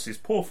or false? His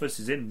Porthos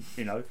is in,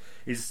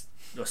 is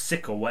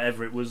sick or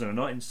whatever it was, and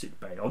not in sick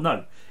bay. Or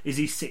no, is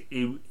he sick?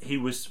 He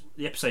was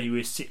the episode he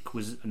was sick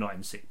was not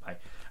in sick bay,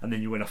 and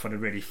then you went off on a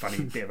really funny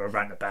bit of a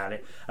rant about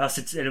it. And I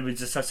said,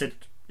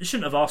 you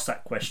shouldn't have asked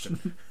that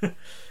question.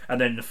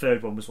 And then the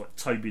third one was what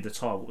Toby the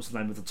Tar. What was the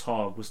name of the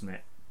Tar? Wasn't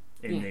it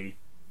in the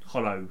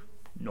Hollow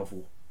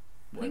novel?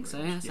 I think so.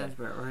 Yeah, that sounds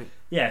about right.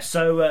 Yeah.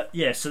 So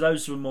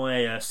those were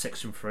my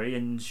section 3,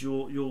 and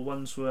your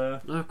ones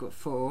were. I've got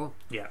 4.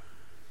 Yeah.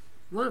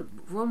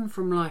 one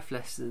from Life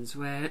Lessons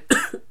where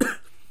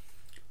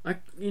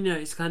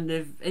it's kind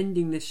of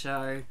ending the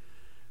show.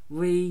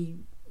 We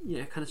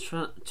kind of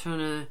trying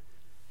to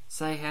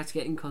say how to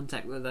get in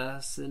contact with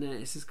us, and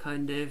it's just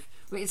kind of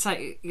it's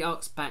like it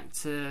arcs back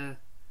to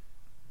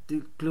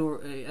the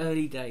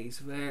early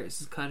days where it's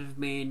just kind of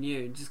me and you,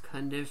 and just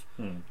kind of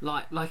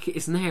like it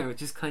is now,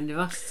 just kind of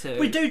us two.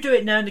 We do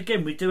it now and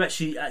again. We do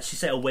actually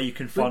say where you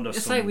can find us.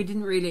 Say we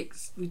didn't really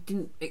we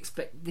didn't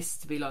expect this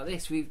to be like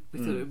this. We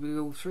thought it would be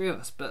all three of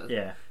us, but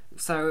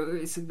so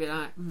it's a bit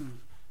like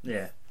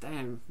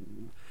damn.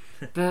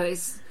 But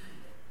it's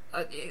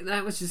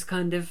that was just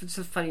kind of it's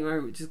a funny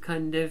moment, just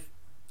kind of.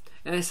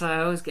 And so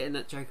I was getting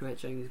that joke about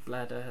Jamie's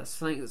bladder. I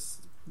think it's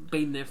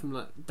been there from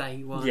like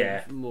day one,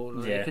 more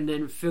like, and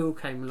then Phil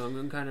came along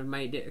and kind of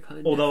made it a kind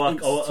of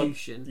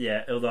institution.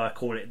 Although I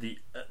call it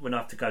when I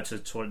have to go to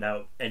the toilet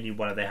now, any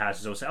one of their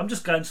houses, I'll say I'm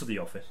just going to the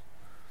office.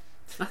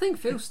 I think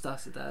Phil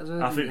started that as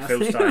well. I think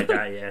Phil started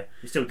that. Yeah,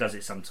 he still does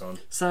it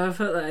sometimes. So I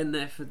put that in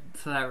there for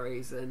that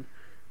reason.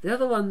 The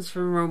other ones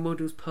from Role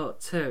Models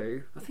Part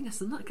 2, I think it's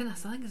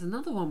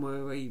another one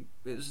where it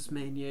was just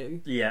me and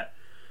you. Yeah,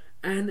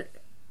 and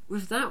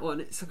with that one,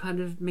 it's a kind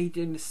of me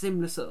doing a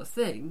similar sort of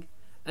thing,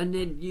 and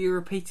then you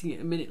repeating it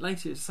a minute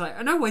later. It's like,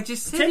 I know, I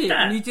just said it,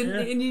 and you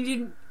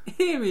didn't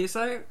hear me.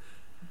 So,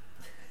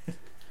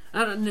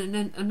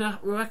 and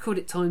I called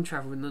it time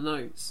travel in the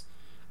notes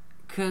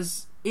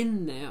because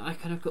in there I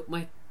kind of got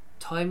my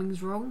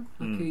timings wrong.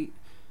 Like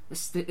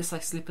it's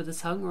like slip of the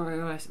tongue,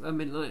 where I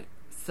meant like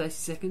 30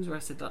 seconds, where I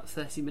said like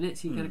 30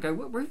 minutes. You kind of go,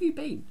 where have you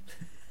been?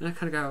 And I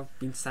kind of go, I've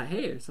been sat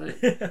here. It's like,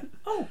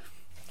 oh.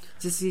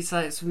 Just it's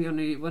like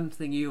one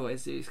thing you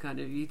always do is kind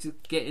of you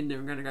just get in there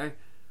and kind of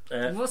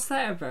go, what's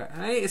that about?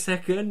 Wait a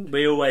second.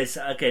 We always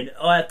I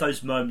have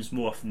those moments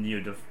more often than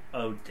you'd have.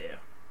 Oh dear,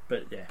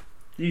 but yeah,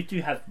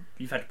 you've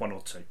had one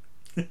or two.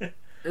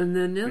 And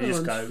then the other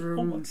one's go,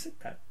 from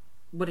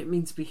what it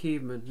means to be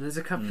human. There's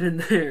a couple in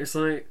there. It's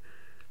like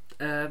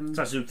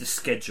starts with the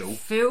schedule.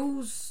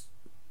 Feels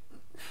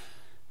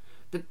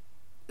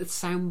the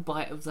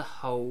soundbite of the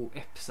whole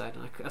episode.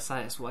 And I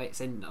say that's why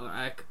it's in.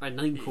 I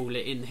name call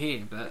it in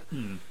here, but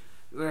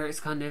where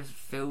it's kind of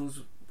Phil's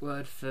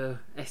word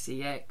for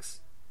sex,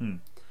 and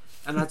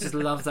I just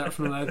love that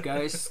from the word go.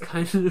 It's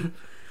kind of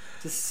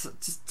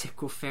just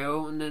tickle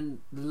Phil. And then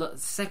the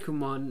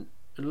second one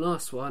and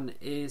last one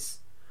is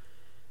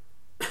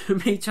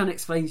me trying to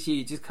explain to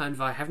you, just kind of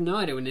I have no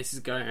idea when this is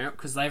going out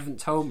because they haven't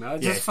told me. I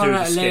just find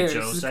out hilarious.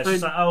 So it's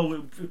just like,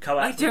 we'll come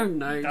out. I don't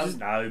know. Don't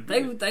know.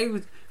 They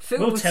would. Phil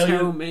will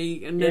tell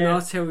me, and then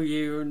I'll tell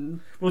you,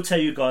 and we'll tell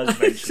you guys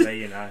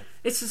eventually.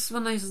 It's just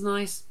one of those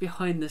nice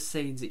behind the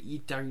scenes that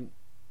you don't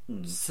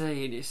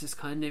see, and it's just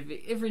kind of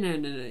every now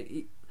and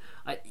then.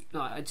 I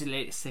just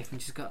let it sit and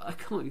just go. I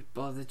can't be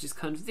bothered. Just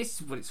kind of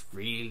this is what it's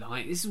really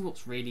like. This is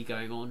what's really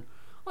going on.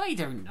 I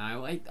don't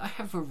know. I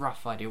have a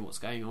rough idea what's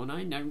going on.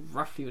 I know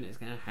roughly when it's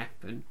going to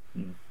happen,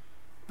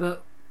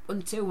 but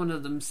until one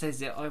of them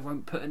says it, I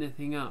won't put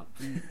anything up.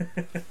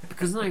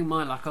 Because knowing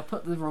my luck, I'll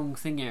put the wrong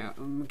thing out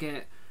and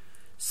get.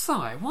 Si,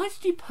 why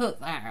did you put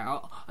that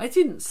out? I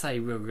didn't say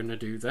we were going to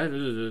do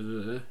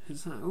that.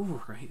 It's like,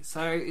 oh, right.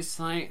 So it's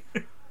like.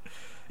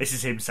 This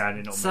is him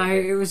sounding on me. So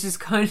it was just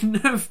kind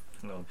of.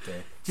 Oh,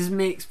 dear. Just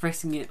me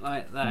expressing it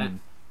like that.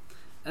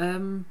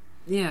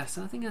 Yeah,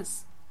 so I think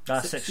that's.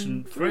 That's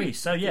section 3.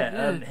 So,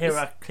 here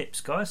are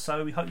clips, guys.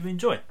 So we hope you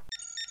enjoy.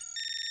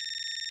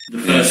 The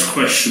first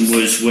question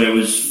was where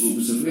was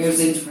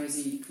Enterprise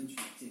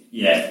contracted?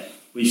 Yeah.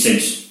 We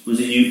said, was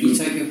it you?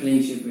 Utopia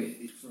Pelagia, but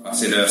it's right. I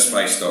said Earth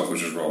Space Dock,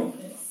 which was wrong.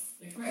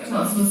 The correct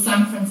answer was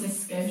San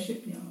Francisco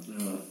Shipyard.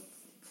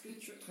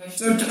 Good trick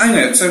question. So,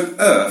 hang on, so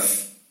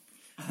Earth?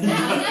 Yeah,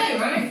 I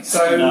know, right?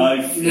 So, no.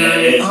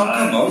 Come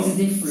on. There's a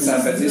difference.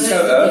 San Francisco,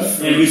 Earth?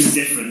 There is a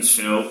difference,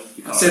 Phil.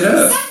 I said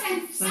Earth.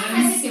 San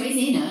Francisco is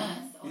in Earth.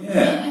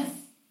 Yeah.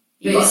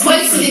 It's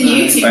closer than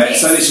you two. Right,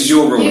 so this is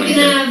your rule you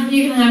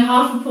can have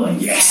half a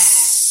point.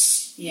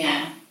 Yes!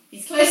 Yeah.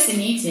 It's closer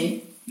than you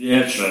two.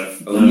 Yeah, true.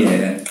 Oh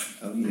yeah.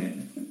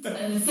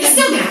 They're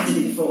still going to have to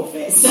do the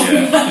forfeit. So.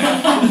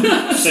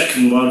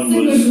 Second one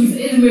was...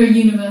 In a mirror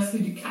universe,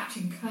 would you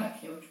Captain Kirk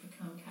here to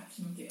become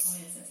captain of the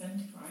ISS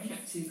Enterprise?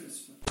 Captain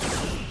Christopher.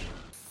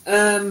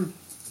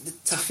 The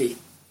toughie.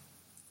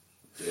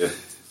 Yeah.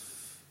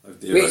 Oh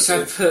dear, which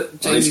I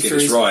put Jamie I need to get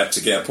this right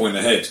to get a point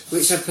ahead.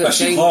 Which I put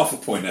actually half a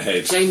point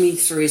ahead. Jamie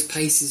threw his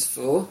paces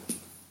for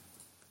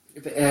a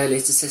bit earlier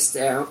to test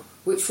it out.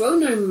 Which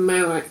well-known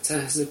male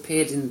actor has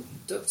appeared in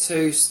Doctor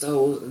Who, Star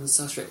Wars, and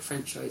Star Trek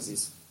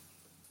franchises?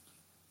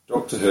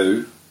 Doctor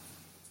Who,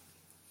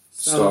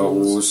 Star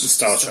Wars,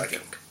 Star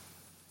Trek.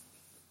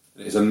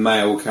 It is a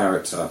male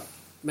character.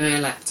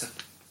 Male actor.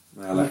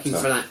 Male I'm actor. looking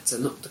for an actor,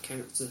 not the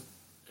character.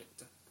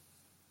 Actor.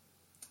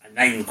 A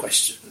name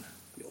question.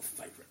 Your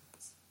favourite.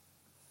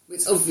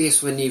 It's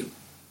obvious when you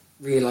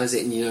realise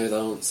it and you know the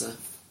answer.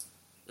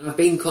 And I've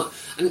been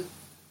and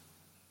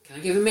can I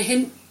give him a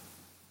hint?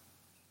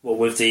 What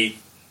with the...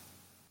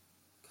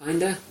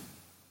 Kinda.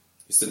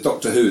 It's the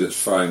Doctor Who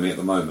that's throwing me at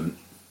the moment.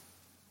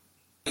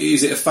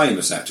 Is it a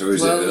famous actor, or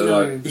is it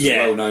a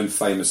well-known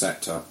famous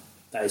actor?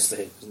 That is the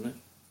hint, isn't it?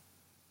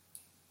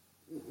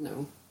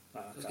 No. I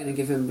was going to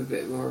give him a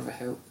bit more of a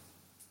help.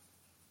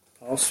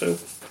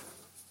 Parsfield.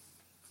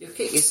 You'll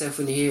kick yourself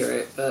when you hear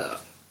it, but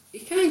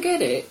you can't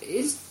get it.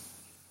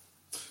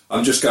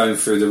 I'm just going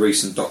through the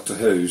recent Doctor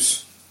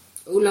Who's.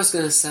 All I was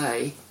going to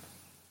say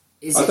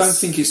is... I don't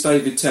think it's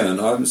David Tennant.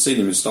 I haven't seen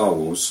him in Star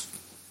Wars.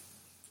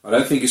 I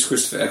don't think it's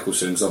Christopher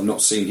Eccleston, because I've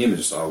not seen him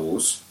in Star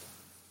Wars.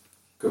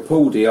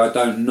 Capaldi, I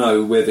don't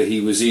know whether he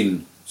was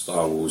in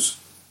Star Wars.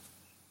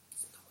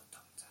 It's not a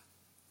doctor.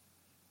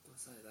 I'll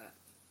say that.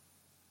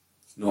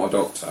 It's not a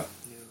doctor.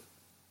 Yeah.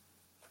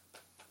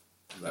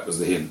 That was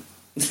the hint.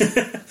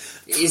 It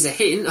is a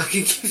hint. I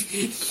could give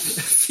you a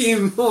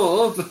few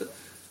more, but...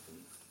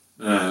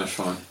 No, that's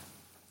fine.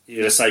 You're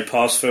going to say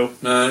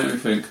Parsfield? No, let me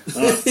think.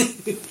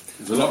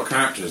 There's a lot of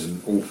characters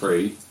in all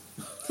three.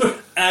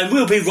 And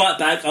we'll be right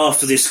back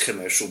after this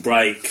commercial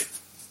break.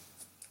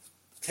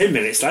 10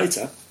 minutes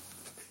later.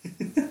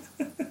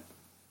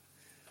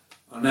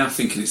 I'm now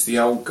thinking it's the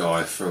old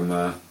guy from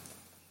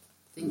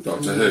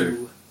Doctor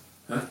Who.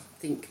 Huh?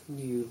 Think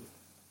new.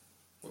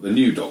 What, the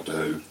new Doctor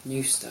Who?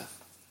 New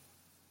stuff.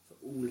 For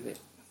all of it.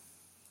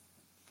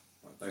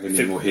 Don't give me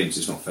any more hints,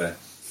 it's not fair.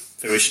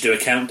 So we should do a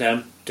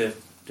countdown. Dun,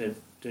 dun,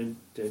 dun,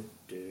 dun,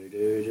 dun,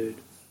 dun, dun.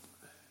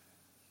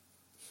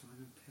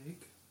 Simon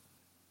Pegg?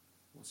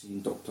 What's he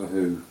in Doctor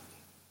Who?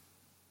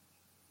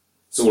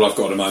 It's all I've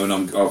got at the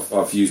moment.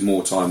 I've used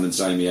more time than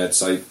Jamie had,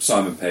 so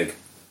Simon Pegg.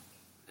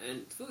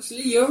 And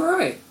fortunately, you're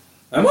right.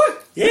 Am I?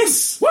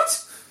 Yes!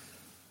 What?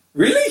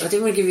 Really? I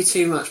didn't want to give you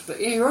too much,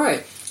 but yeah, you're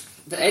right.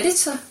 The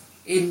editor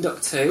in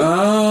Doctor Who.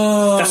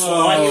 Oh. That's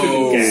what I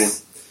couldn't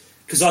get.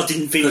 Because I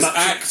didn't think much. much...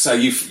 actor,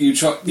 you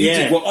try... You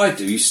did what I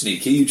do, you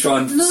sneaky. You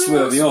try and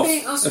swerve me off.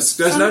 No, it's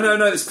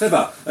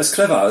clever. That's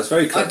clever. That's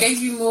very clever. I gave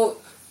you more...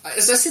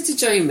 As I said to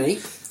Jamie...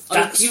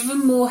 I've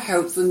given more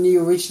help than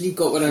you originally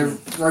got when I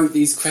wrote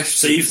these questions.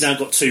 So you've now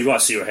got 2 right,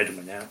 so you're ahead of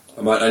me now.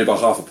 I might only by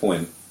half a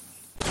point.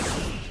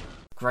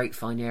 Great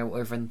finding out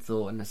what everyone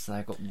thought, and as I say,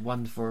 I got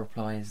wonderful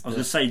replies. I was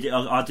going to say,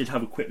 I did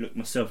have a quick look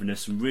myself, and there's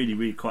some really,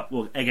 really quite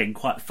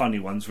funny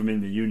ones from in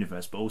the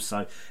universe, but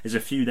also there's a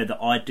few there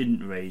that I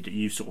didn't read that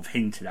you sort of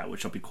hinted at,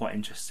 which I'll be quite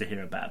interested to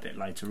hear about a bit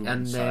later on.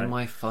 And they're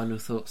my final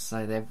thoughts.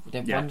 So they're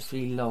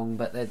wonderfully long,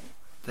 but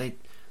they're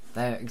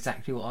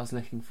exactly what I was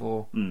looking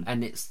for,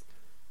 and it's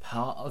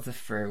part of the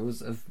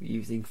thrills of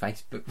using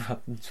Facebook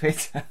rather than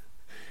Twitter,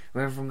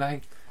 where everyone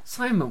going,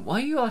 Simon, why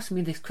are you asking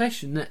me this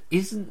question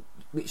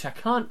which I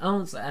can't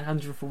answer at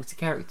 140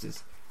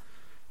 characters?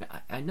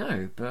 I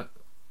know, but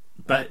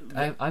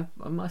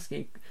I'm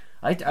asking.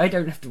 I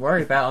don't have to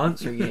worry about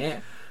answering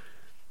it.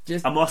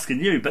 I'm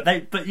asking you, but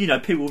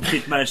people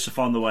did manage to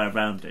find the way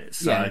around it.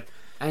 So. Yeah,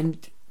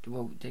 and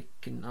they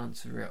can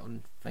answer it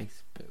on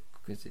Facebook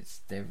because it's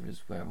there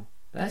as well.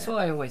 That's what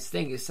I always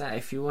think is that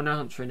if you want to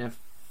answer in a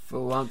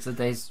full answer,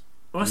 there's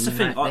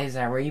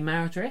our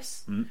email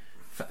address,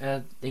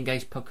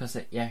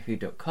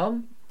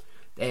 engagepodcast@yahoo.com.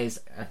 There's,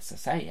 as I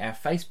say, our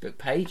Facebook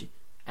page,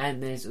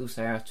 and there's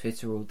also our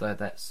Twitter, although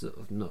that's sort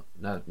of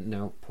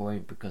no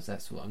point because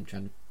that's what I'm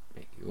trying to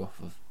make you off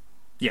of.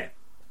 Yeah.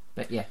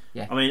 But yeah.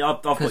 I mean,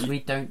 because we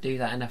don't do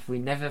that enough. We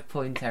never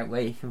point out where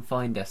you can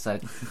find us. So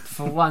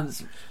for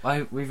once,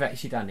 we've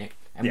actually done it.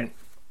 And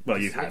well,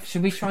 you have.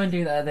 Should we try and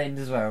do that at the end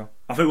as well?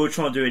 I think we'll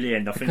try and do it at the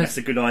end. I think that's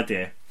a good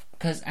idea.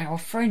 Because our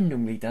friend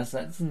normally does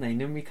that, doesn't he?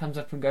 Normally comes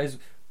up and goes,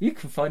 you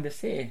can find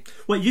us here.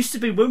 Well, it used to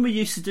be, when we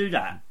used to do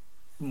that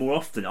more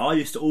often, I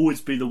used to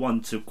always be the one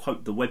to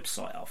quote the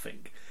website, I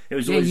think. It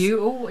was always,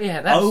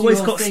 that's I always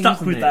your got thing, stuck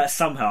with it? That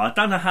somehow. I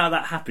don't know how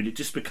that happened. It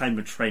just became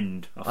a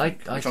trend, I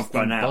think, I which just I've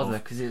grown didn't out bother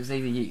of. because it was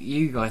either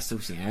you guys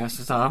sorting it out.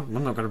 So I'm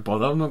not going to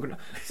bother. I'm not going to.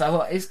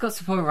 So it's got to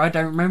the point where I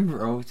don't remember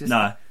it all.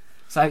 No.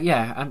 So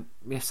so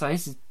this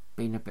has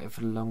been a bit of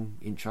a long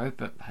intro,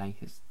 but hey,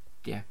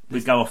 we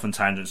go off on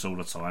tangents all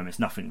the time. It's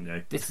nothing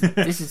new. This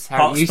is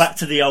how Harks back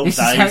to the old days.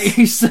 This is how it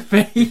used to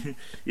be.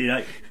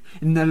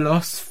 In the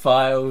lost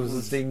files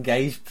of the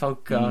Engaged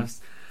podcast.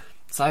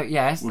 So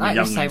like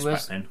you say,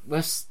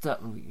 we're stuck.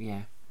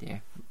 Yeah.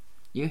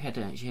 You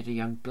actually had a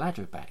young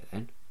bladder back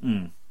then.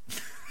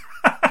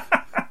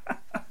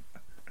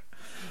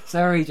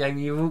 Sorry,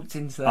 Jamie, you walked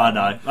into that. I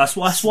know. That's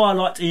why I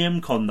liked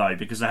EMCon though,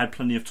 because they had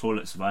plenty of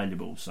toilets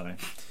available. So,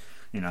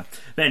 But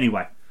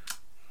anyway,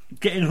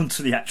 getting on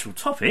to the actual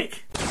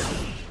topic.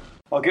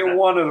 I'll get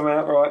one of them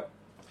out right.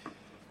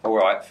 All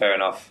right, fair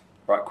enough.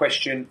 Right,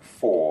 question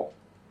 4.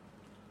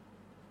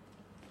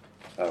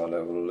 Let's have a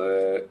little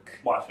look.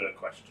 My third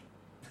question.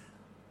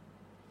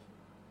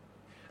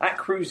 At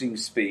cruising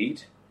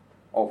speed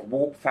of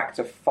warp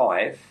factor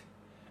 5,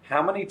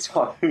 how many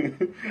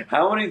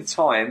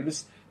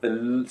times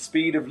the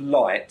speed of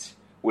light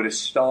would a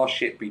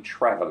starship be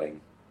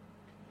travelling?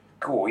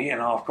 Cool,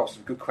 I've got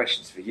some good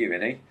questions for you,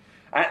 Innie.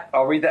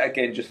 I'll read that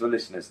again just for the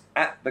listeners.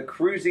 At the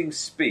cruising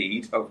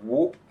speed of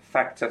warp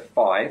factor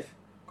 5,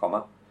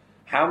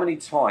 how many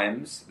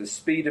times the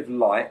speed of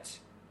light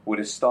would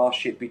a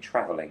starship be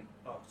travelling?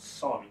 Oh,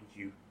 sorry,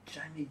 you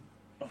Jamie.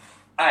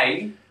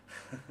 A,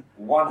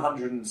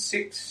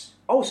 106.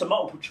 Oh, so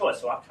multiple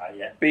choice. Okay,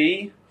 yeah.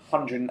 B,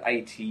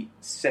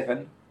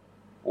 187.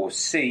 Or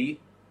C,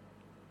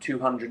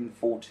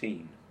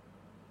 214.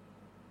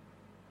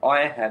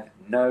 I have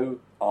no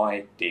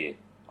idea.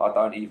 I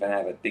don't even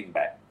have a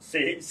dingbat.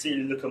 See,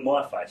 look at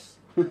my face.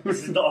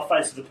 This is not a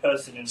face of the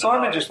person in the Simon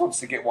moment. just wants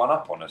to get one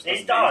up on us.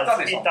 It does.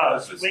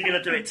 does. We're going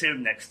to do it to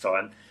him next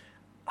time.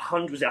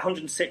 Was it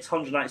 106,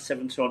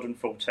 187,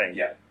 214?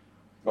 Yeah.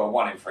 Got a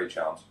 1 in 3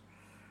 chance.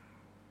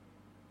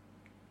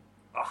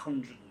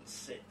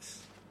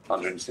 106.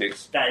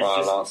 106. That is Final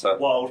just answer.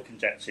 wild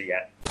conjecture,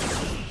 yeah.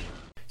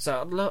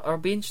 So I'll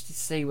be interested to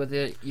see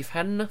whether you've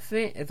had enough of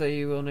it, whether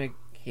you want to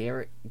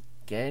hear it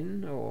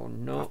again or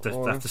not.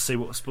 We'll have to see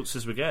what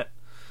sponsors we get.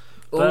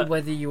 Or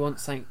whether you want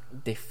something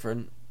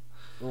different.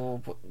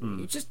 Or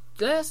you just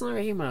let us know,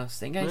 email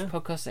us,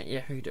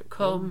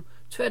 engagepodcast@yahoo.com,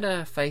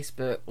 Twitter,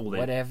 Facebook,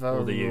 whatever.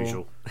 Or the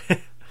usual.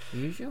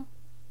 Usual?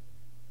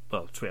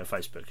 Well, Twitter,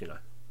 Facebook, you know.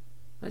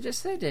 I just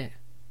said it.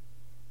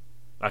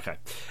 Okay.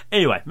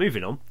 Anyway,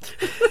 moving on.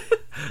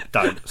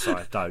 Don't.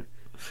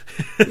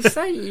 You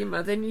say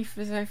email, then you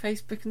say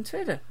Facebook and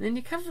Twitter, then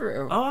you cover it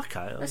all. Oh,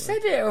 okay. I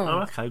said it all.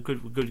 Oh, okay.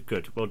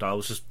 Good. Well done. I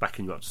was just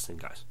backing you up just in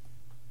case.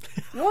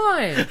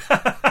 Why?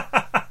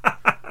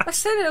 I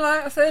said it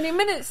like 30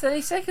 minutes,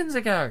 30 seconds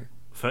ago.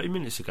 30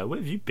 minutes ago? Where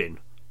have you been?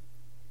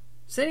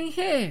 Sitting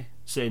here.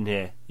 Sitting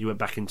here. You went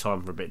back in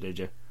time for a bit, did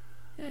you?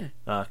 Yeah.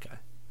 Okay.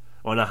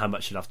 Well, I know how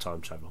much you love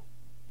time travel,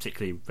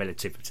 particularly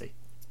relativity.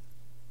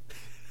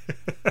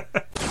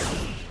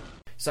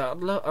 So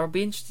I'll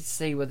be interested to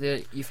see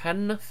whether you've had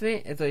enough of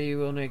it, whether you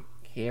want to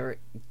hear it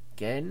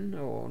again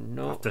or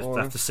not. We'll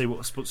have to see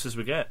what sponsors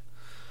we get.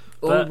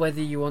 Or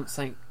whether you want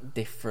something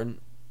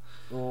different.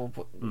 Or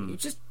you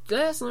just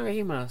let us know,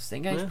 email us,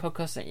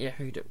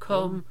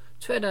 engagepodcast@yahoo.com,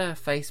 Twitter,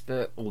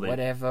 Facebook,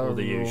 whatever. Or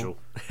the usual.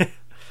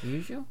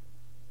 Usual?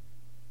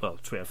 Well,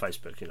 Twitter,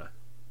 Facebook, you know.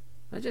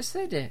 I just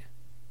said it.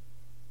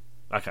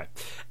 Okay.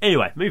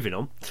 Anyway, moving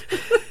on.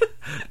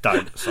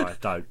 Don't.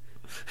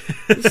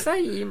 You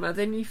say email,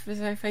 then you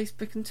say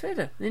Facebook and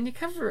Twitter, then you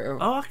cover it all.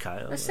 Oh,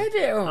 okay. I said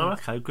it all. Oh,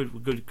 okay.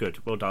 Good.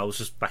 Well done. I was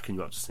just backing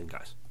you up just in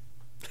case.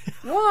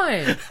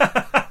 Why?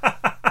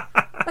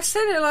 I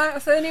said it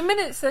like 30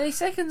 minutes, 30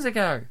 seconds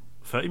ago.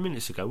 30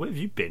 minutes ago? Where have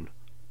you been?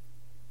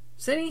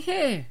 Sitting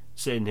here.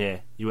 Sitting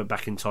here. You went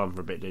back in time for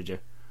a bit, did you?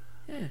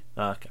 Yeah.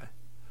 Okay.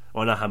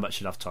 Well, I know how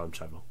much you love time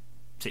travel,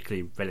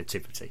 particularly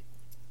relativity.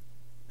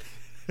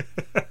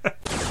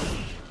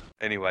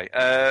 Anyway,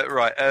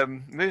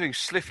 moving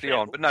swiftly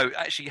on, but no,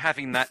 actually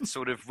having that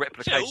sort of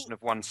replication Phil,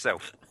 of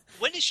oneself.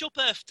 When is your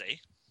birthday?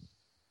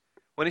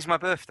 When is my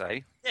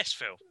birthday? Yes,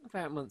 Phil.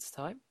 About a month's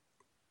time.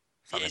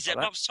 Something Is like it a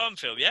that. month's time,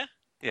 Phil, yeah?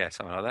 Yeah,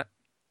 something like that.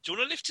 Do you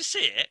want to live to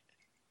see it?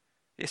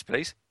 Yes,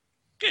 please.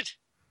 Good.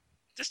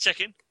 Just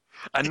checking.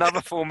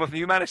 Another form of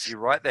humanity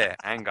right there.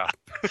 Anger.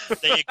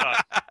 There you go.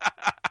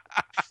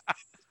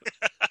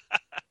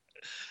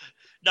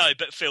 No,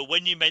 but Phil,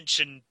 when you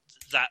mentioned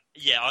that,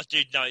 yeah, I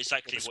do know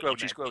exactly what you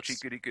meant.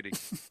 Squelchy, goody.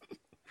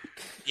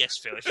 Yes,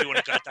 Phil, if you want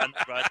to go down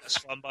that road, that's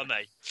fine by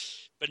me.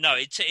 But no,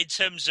 in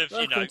terms of,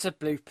 Welcome to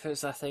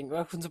bloopers, I think.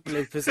 Welcome to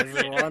bloopers,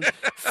 everyone.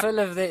 Full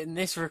of it in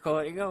this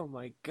recording. Oh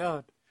my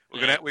god.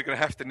 We're gonna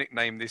have to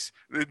nickname this.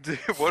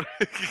 What?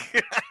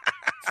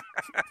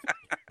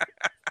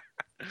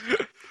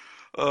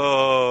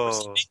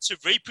 Oh. To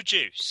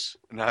reproduce.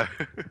 No.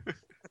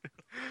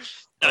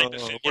 No,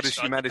 but Phil, what yes, does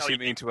I humanity know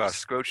mean to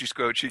us?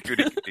 Squelchy,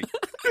 goody.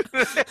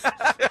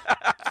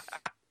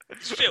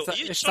 Phil,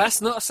 If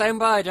that's not a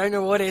soundbite, I don't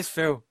know what is,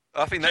 Phil.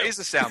 I think that is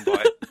a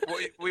soundbite.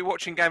 We're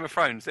watching Game of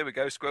Thrones. There we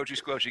go.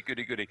 Squelchy,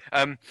 goody.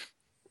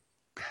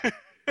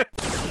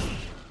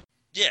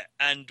 Yeah,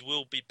 and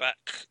we'll be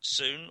back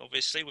soon,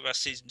 obviously, with our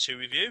season 2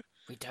 review.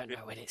 We don't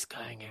know when it's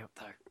going out,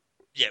 though.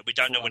 Yeah, we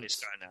don't know when it's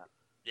going out.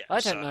 Yeah,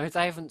 I don't know.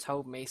 They haven't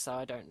told me, so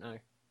I don't know.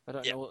 I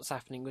don't know what's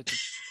happening with the...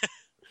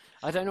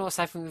 I don't know what's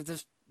happening with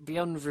this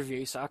Beyond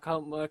review, so I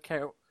can't work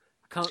out.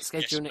 I can't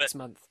schedule next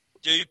month.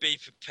 Do be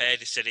prepared.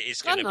 He said it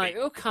is going to be.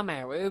 It'll come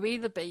out. It'll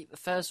either be the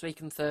first week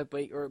and third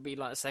week, or it'll be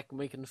like the second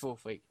week and the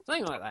fourth week.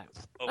 Something like that.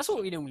 That's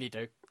what we normally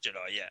do.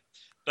 July, yeah.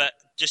 But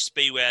just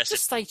beware.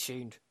 Just stay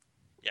tuned.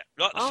 Yeah,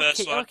 like the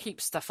first one. I'll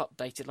keep stuff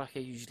updated like I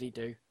usually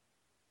do.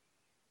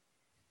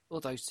 Or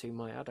those two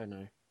might. I don't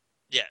know.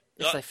 Yeah.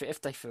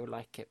 If they feel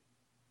like it.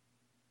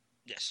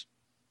 Yes.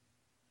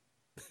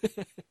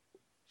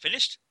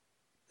 Finished?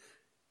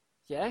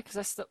 Yeah, because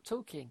I stopped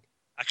talking.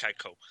 Okay,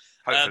 cool.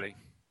 Hopefully.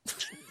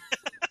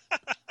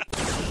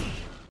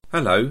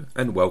 Hello,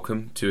 and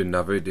welcome to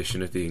another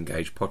edition of the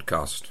Engage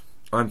podcast.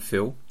 I'm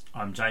Phil.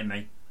 I'm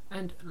Jamie.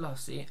 And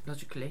lastly,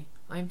 logically,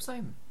 I'm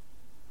Simon.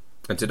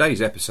 And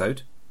today's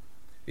episode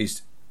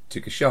is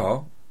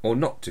Tukashar or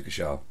not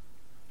Tukashar?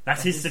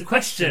 That is the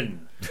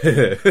question.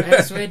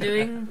 Yes, we're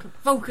doing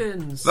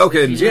Vulcans.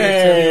 Vulcans,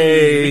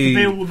 yay! We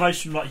can be all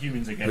emotional like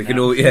humans again. We can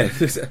all, yeah.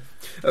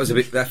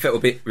 That felt a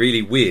bit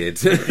really weird.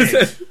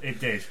 It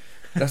did.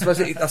 I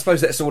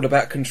suppose that's all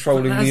about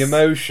controlling the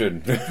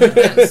emotion.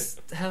 That's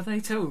how they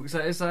talk. So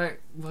it's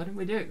like, why didn't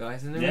we do it,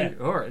 guys? And then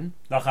Oren.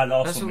 Like our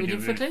last that's one what we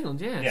did for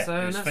Klingons,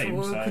 so that's theme,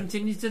 what we'll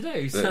continue to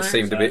do. So it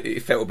seemed a bit.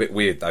 It felt a bit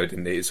weird though,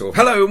 didn't it? It's all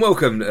hello and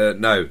welcome.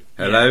 No,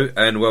 hello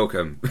and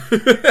welcome.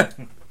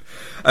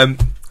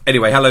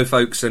 Anyway, hello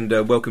folks, and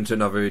welcome to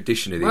another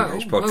edition of the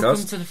English Podcast.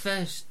 Welcome to the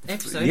first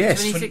episode,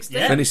 2016.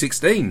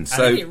 2016.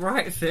 So I get it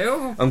right,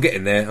 Phil. I'm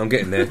getting there. You're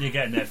getting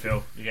there,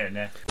 Phil. You're getting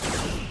there.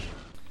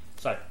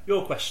 So,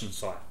 your question,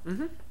 Si.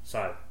 Mm-hmm.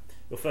 So,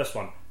 your first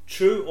one: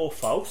 true or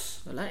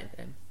false? I like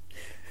them.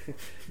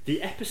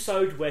 The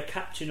episode where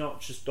Captain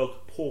Archer's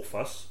dog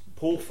Porthos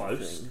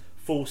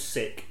falls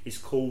sick is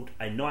called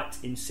A Night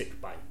in Sick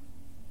Bay.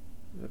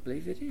 I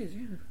believe it is.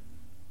 Yeah.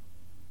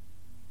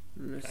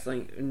 Unless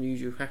something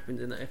unusual happened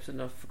in that episode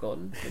and I've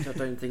forgotten, which I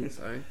don't think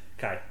so.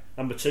 Okay,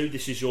 number 2,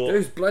 this is your...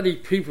 Those bloody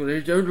people, they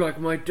don't like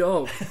my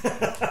dog.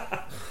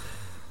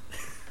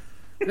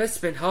 Let's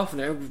spend half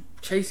an hour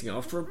chasing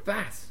after a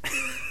bat.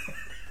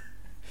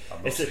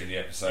 I've not seen the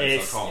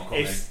episode, so I can't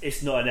comment.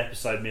 It's not an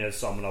episode me and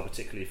Simon are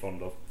particularly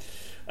fond of.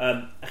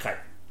 Okay.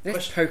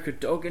 Let's poke a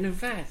dog in a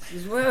vat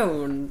as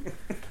well. And...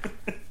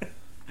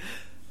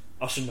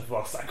 I shouldn't have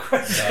asked that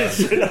question,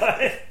 should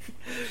I?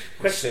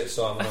 You set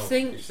Simon off. I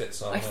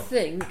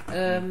think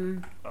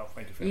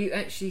you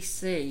actually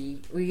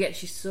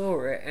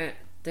saw it at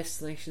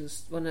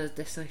one of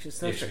the Destination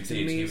Star Trek in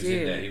the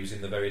museum. He was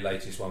in the very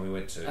latest one we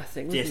went to. I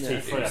think, wasn't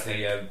it? It was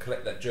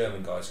the that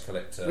German guys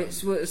collect.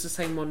 It's the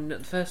same one at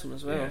the first one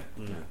as well.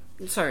 Yeah.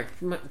 Mm. Sorry,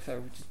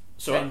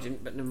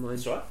 tangent, but never mind.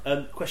 It's all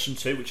right. Question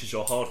 2, which is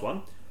your hard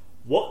one.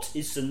 What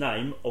is the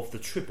name of the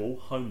Tribble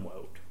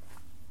homeworld?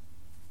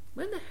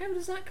 When the hell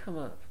does that come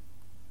up?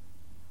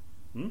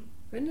 When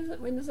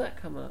does that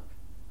come up?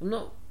 I'm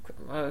not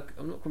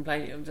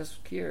complaining. I'm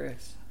just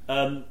curious.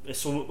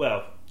 It's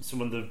on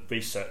some of the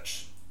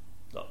research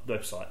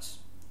websites.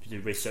 If you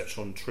do research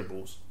on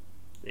tribbles,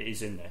 it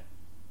is in there.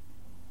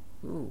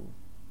 Ooh,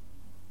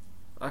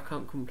 I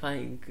can't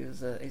complain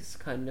because it's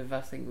kind of, I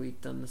think we've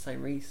done the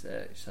same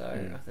research, so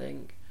I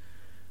think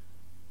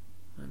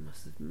I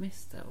must have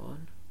missed that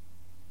one.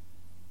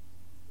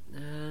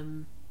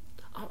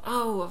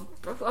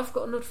 I've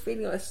got an odd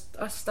feeling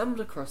I stumbled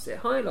across it,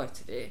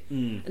 highlighted it,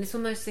 and it's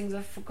one of those things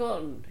I've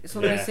forgotten. It's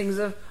one of those things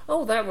of,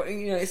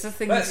 it's a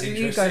thing that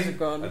you guys have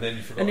gone, and then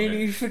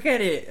you forget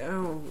it.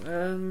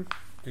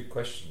 Good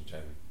question,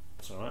 Jamie.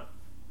 That's alright.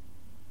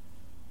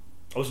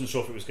 I wasn't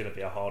sure if it was going to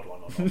be a hard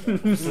one or not.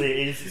 Obviously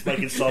it is. It's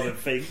making Simon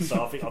think,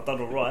 so I think I've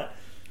done alright.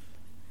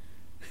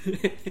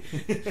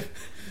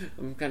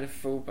 I'm going to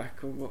fall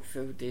back on what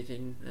Phil did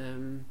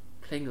in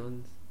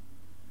Klingons.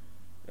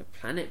 A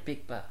planet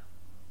Big Butt.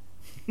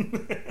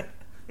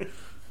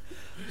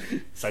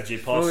 So do you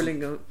pass? If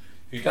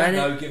you don't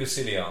know, give a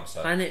silly answer.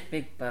 Planet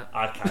Big Butt.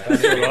 Okay,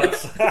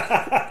 that's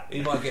alright.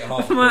 He might get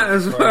half. Might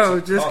as well,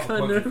 just half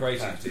kind of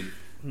crazy.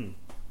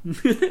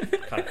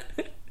 Okay.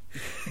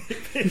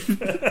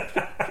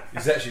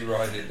 He's actually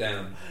writing it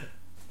down.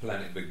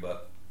 Planet Big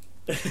Butt.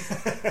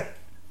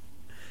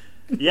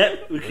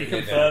 Yep, we can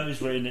confirm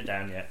he's written it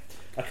down. Yeah.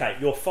 Okay,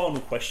 your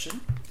final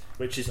question,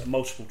 which is a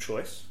multiple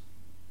choice.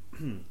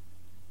 Can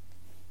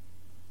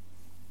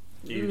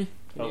you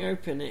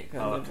open it?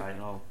 Okay.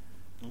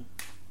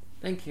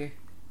 Thank you.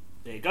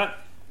 There you go.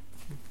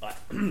 Right.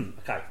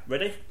 Okay,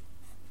 ready?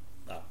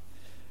 Right.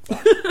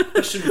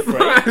 Question 3.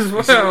 Might as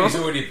well. He's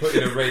already put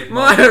in a red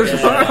Might mark.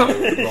 as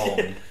well.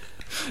 Wrong.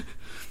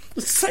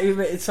 Save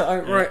it of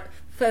time. Yeah. Right.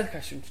 Third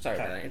question. Sorry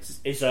about that.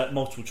 It's a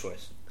multiple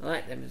choice. I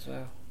like them as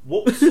well.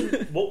 What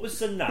was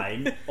the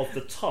name of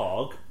the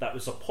Targ that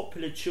was a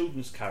popular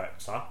children's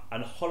character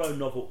and hollow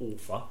novel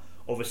author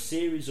of a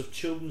series of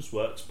children's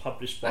works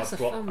published by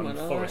Brock and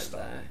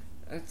Forrester?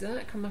 Did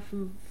that come up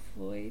from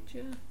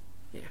Voyager?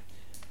 Yeah.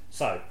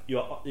 So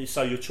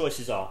your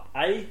choices are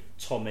A.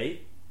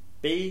 Tommy,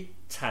 B.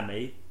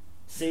 Tammy,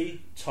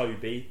 C.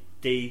 Toby,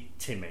 D.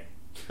 Timmy.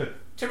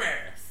 Timmy.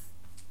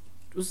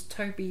 Was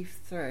Toby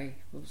 3?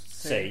 Was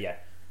C, yeah.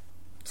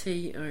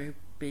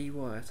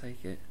 T-O-B-Y, I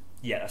take it.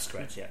 Yeah, that's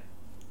correct, yeah.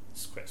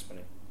 That's correct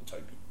spelling.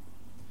 Toby.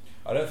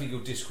 I don't think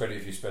you'll discredit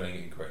if you're spelling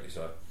it incorrectly,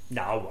 so...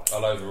 No, I won't.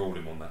 I'll overrule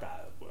him on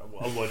that.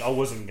 No, I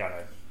wasn't going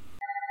to.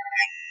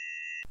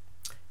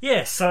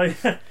 Yeah, so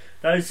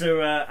those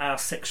are our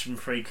Section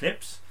 3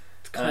 clips.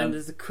 It's kind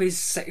of the quiz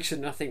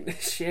section, I think,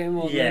 this year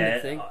more than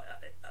anything.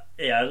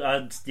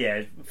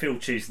 Phil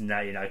choosing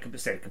that,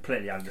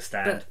 completely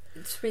understand.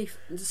 But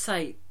to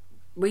say,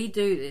 we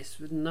do this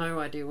with no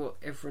idea what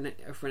everyone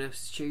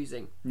else is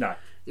choosing. No.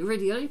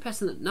 Really, the only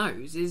person that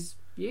knows is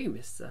you,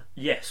 mister.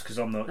 Yes, because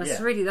I'm not... That's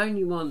really the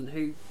only one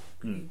who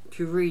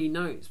really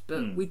knows.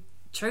 But we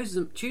choose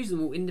them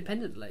all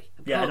independently.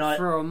 I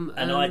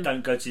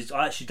don't go to...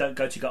 I actually don't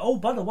go to go, oh,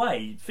 by the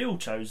way, Phil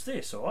chose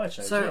this, or I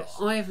chose this. So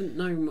I haven't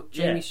known what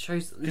Jamie's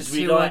chosen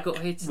until I got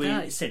here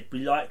today. We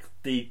like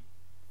the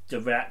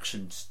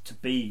reactions to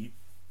be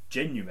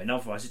genuine,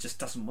 otherwise it just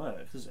doesn't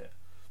work, does it?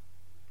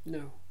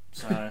 No.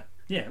 So...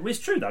 Yeah, well, it's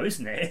true though,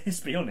 isn't it?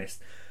 Let's be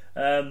honest.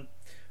 So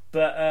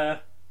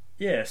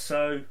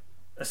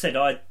I said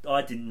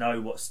I didn't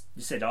know what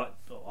you said. I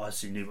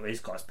actually knew what these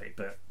guys picked,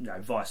 but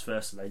vice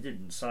versa, they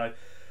didn't. So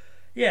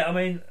yeah, I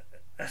mean,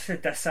 I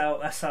said that's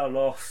our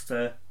last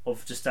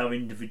of just our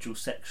individual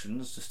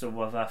sections, just of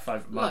our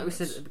favourite moments. Like we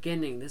said at the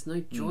beginning, there's no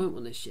joint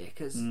one this year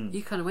because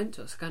you kind of went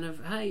to us, kind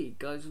of, hey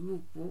guys,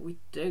 what are we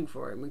doing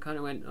for it? And we kind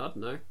of went, I don't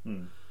know.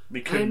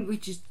 And we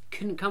just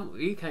couldn't come.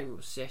 You came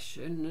with a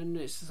session, and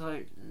it's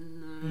like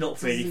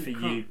not really for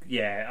you.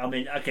 Yeah, I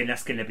mean, again,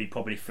 that's going to be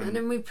probably from. And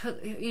then we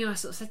put, I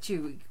sort of said to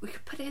you, we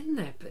could put it in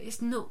there, but it's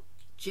not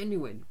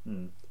genuine.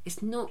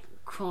 It's not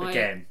quite.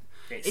 Again,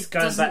 it's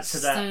going back to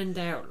that. Stand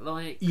out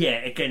like.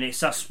 Yeah, again,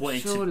 it's us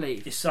wanting to.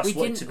 It's us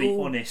wanting to be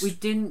honest. We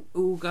didn't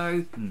all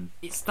go.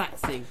 It's that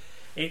thing.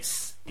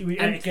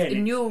 Again,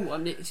 in your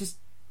one, it just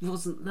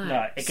wasn't that.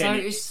 No,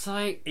 again, so it's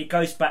like it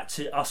goes back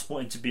to us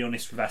wanting to be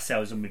honest with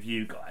ourselves and with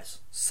you guys.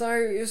 So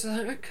it was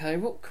like, okay,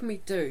 what can we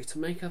do to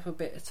make up a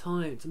bit of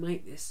time to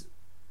make this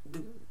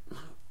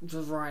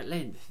the right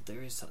length, if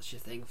there is such a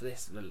thing for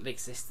this, at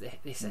least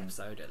this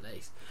episode at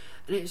least.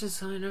 And it's just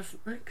kind of,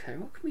 okay,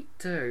 what can we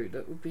do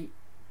that would be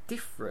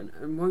different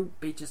and won't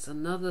be just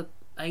another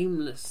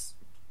aimless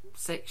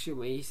section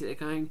where you sit there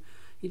going,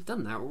 you've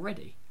done that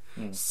already.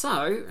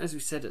 So, as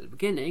we said at the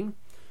beginning,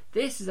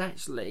 this is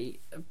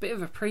actually a bit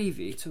of a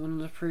preview to one of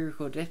the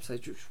pre-recorded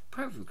episodes, which will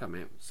probably come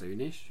out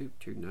soonish.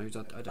 Who knows?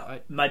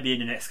 I maybe in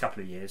the next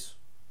couple of years.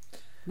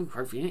 Well,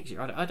 hopefully next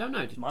year. I don't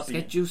know.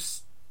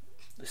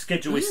 The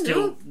schedule is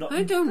still not.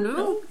 I don't know.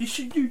 No, you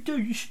should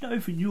know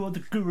if you are the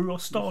guru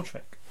of Star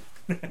Trek.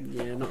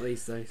 Yeah, not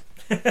these days.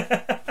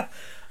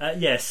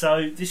 Yeah,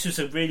 so this was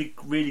a really,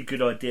 really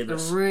good idea. A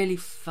really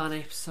fun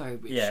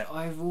episode, which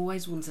I've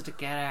always wanted to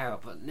get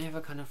out, but never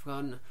kind of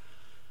gone.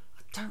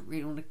 I don't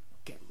really want to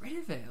get rid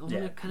of it. I want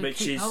to kind of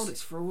keep hold of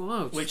this for a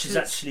while. Which is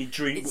actually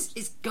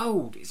It's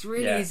gold. It's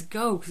really is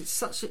gold because it's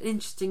such an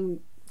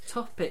interesting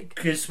topic.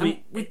 Because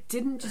we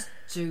didn't just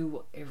do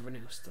what everyone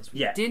else does.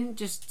 We didn't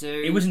just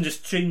do. It wasn't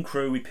just Dream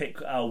Crew. We picked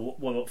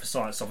for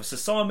Science Officer.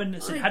 Simon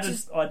had an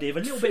idea of a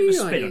little bit of a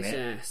spin on it.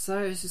 Yeah, so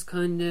it's just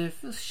kind of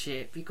a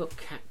ship. You got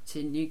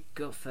Captain, you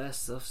got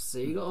First Officer,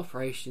 you got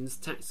Operations,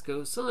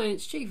 Tactical,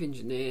 Science, Chief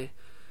Engineer,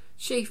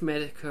 Chief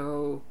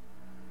Medical.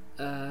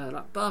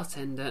 Like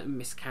bartender and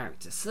Miss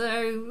Character,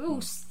 so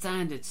all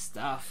standard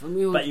stuff.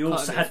 And but you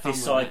also had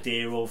this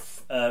idea of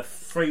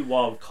 3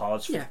 wild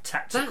cards for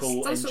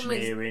tactical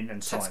engineering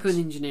and science. Tactical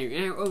and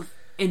engineering out of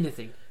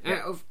anything,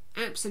 out of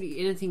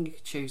absolutely anything you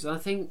could choose. I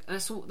think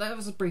that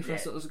was a brief I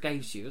sort of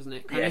gave to you, wasn't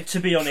it?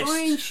 To be honest, try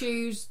and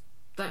choose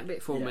that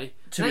bit for me.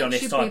 To be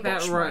honest, should be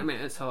about the right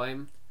amount of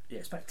time. Yeah,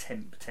 it's about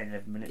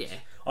 10-11 minutes. Yeah,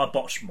 I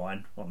botched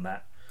mine on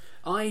that.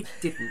 I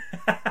didn't.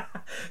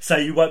 So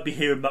you won't be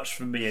hearing much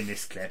from me in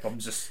this clip. I'm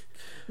just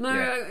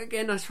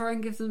again, I try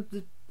and give them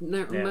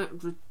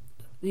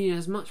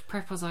as much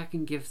prep as I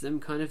can give them.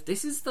 Kind of,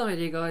 this is the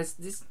idea, guys.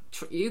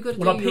 You got to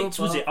do your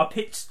part. I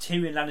picked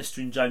Tyrion Lannister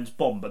and James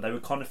Bond, but they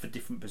were kind of for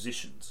different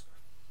positions.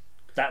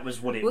 That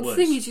was what it was. Well,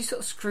 the thing is, you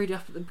sort of screwed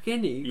up at the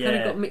beginning. You kind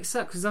of got mixed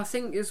up because I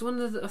think it's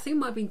one of the. I think it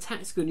might have been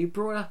Tactical, and you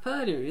brought it up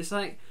earlier. It's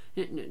like,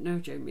 no,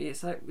 Jamie.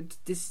 It's like,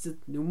 this is the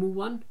normal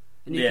one.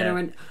 And you kind of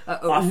went,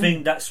 I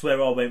think that's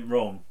where I went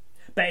wrong.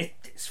 But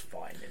it's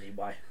fine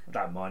anyway. I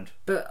don't mind.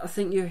 But I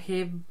think you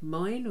hear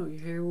mine, or you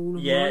hear all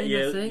of mine,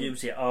 I think. Yeah,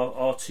 was it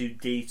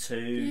R2D2?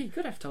 Yeah, you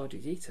could have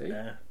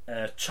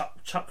R2D2.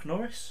 Chuck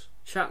Norris?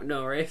 Chuck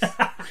Norris.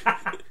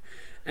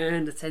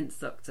 And the 10th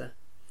Doctor.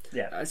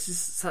 Yeah. It's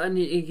just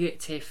suddenly you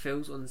get to hear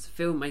Phil's ones.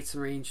 Phil made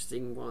some really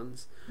interesting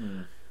ones.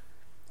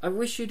 I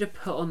wish you'd have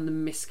put on the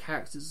Miss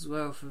Characters as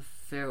well for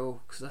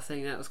Phil, because I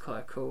think that was quite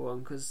a cool one,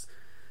 because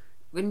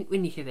when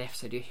you hear the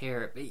episode, you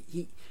hear it, but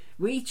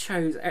we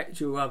chose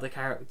actual other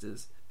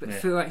characters, but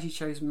Phil actually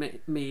chose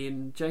me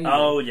and Jamie.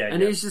 Oh yeah,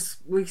 and it's just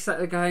we sat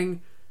there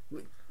going,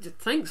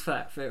 "Thanks for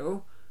that,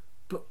 Phil."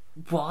 But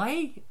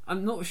why?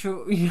 I'm not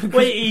sure.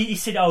 Well, he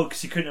said, "Oh,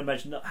 because he couldn't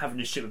imagine not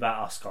having a ship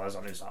without us guys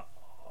on." It was like,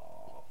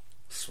 "Oh,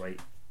 sweet."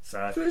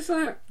 So it's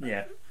like,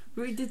 yeah.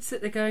 We did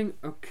sit there going,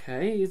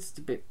 okay, it's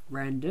a bit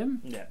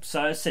random. Yeah,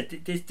 so I said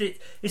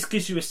this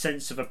gives you a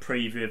sense of a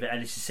preview of it,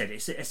 and as I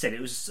said,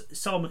 it was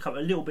Simon come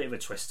a little bit of a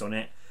twist on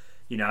it,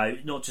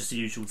 not just the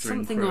usual Dream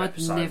Something Crew I'd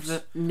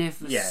episodes.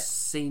 never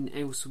seen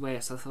elsewhere.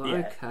 So I thought,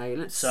 okay,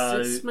 let's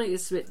make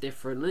this a bit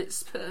different.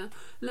 Let's put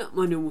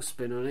my normal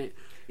spin on it.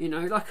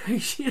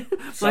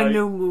 My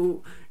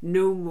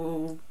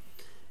normal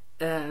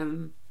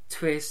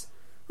twist.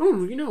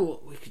 Oh, you know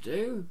what we could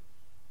do?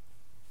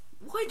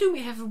 Why don't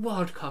we have a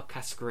wildcard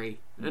category?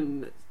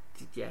 And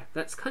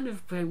that's kind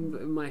of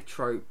my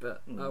trope,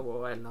 but I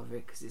love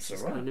it because it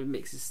just kind of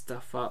mixes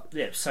stuff up.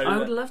 Yeah, so I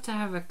would love to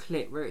have a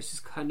clip where it's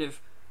just kind of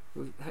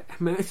how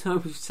many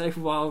times we say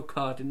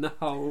wildcard in the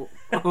whole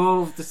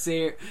of the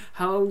series.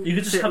 You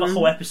could just have a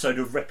whole episode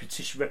of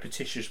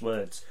repetitious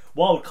words.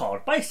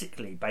 Wildcard,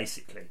 basically.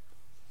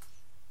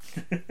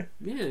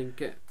 Yeah,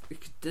 we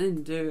could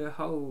then do a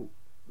whole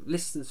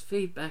listeners'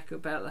 feedback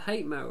about the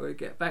hate mail. We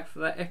get back for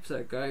that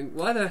episode going,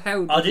 why the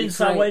hell did I didn't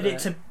say I wanted it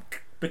to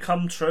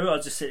become true. I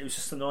just said it was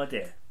just an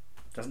idea.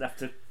 Doesn't have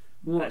to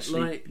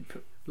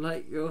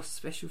like your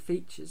special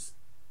features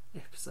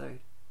episode.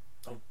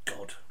 Oh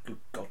God, good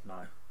God,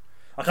 no!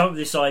 I come up with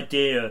this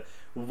idea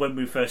when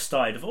we first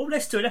started of,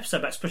 let's do an episode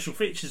about special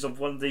features of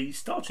one of the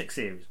Star Trek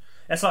series.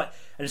 That's like,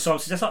 and so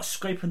that's like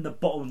scraping the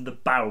bottom of the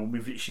barrel and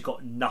we've literally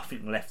got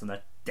nothing left and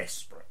they're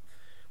desperate,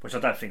 which I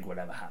don't think will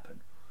ever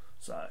happen.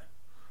 So,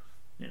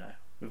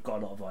 we've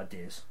got a lot of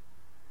ideas.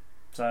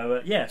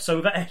 So so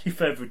without any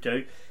further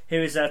ado,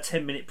 here is our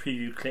 10-minute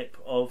preview clip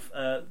of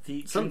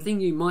the something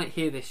you might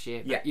hear this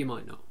year, but you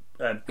might not.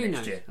 Who next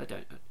knows? year. I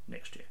don't know.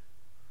 Next year.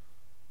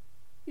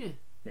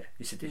 Yeah,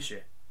 you said this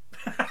year.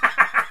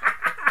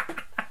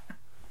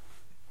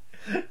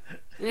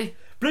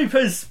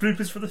 Bloopers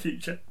for the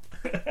future.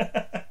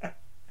 How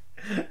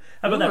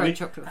about that?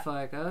 Chocolate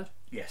Fire Guard.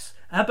 Yes.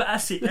 How about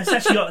that's it? That's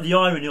actually like the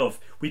irony of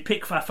we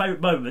pick our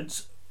favourite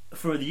moments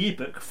for the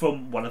yearbook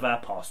from one of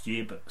our past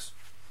yearbooks.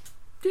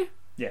 Yeah.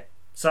 Yeah.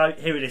 So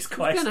here it is, guys.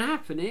 What's going to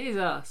happen? It is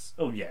us.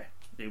 Oh yeah.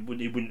 It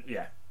wouldn't.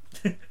 Yeah.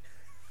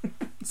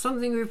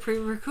 Something we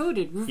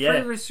pre-recorded. We've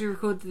previously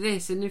recorded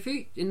this in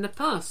the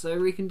past, so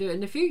we can do it in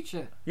the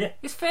future. Yeah.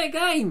 It's fair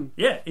game.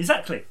 Yeah.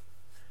 Exactly.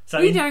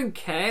 So we don't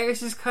care. It's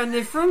just kind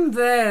of from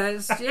there.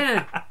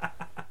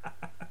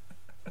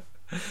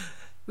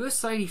 We'll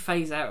slowly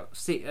phase out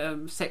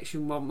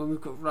section 1 when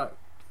we've got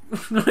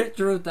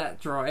drilled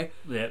that dry.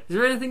 Yeah. Is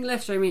there anything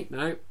left, Jamie?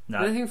 No. No.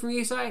 Anything from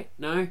you, say?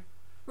 No.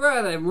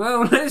 Right then,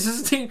 well, let's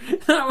just do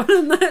that one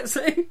and that's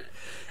it.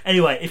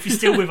 Anyway, if you're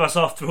still with us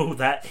after all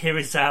that, here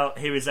is our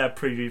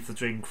preview for the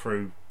Dream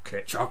Crew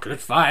clip. Chocolate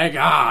Fire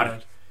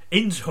Guard.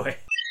 Enjoy.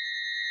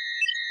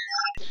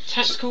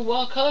 Tactical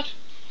wildcard?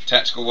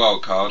 Tactical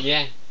wildcard.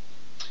 Yeah.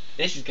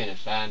 This is going to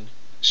fan.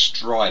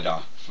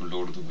 Strider from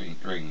Lord of the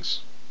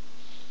Rings.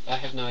 I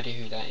have no idea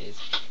who that is.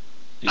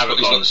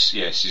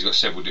 He's got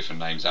several different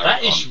names.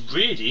 That is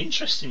really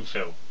interesting,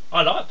 Phil.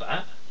 I like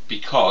that.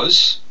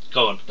 Because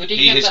go on. But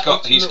he'll have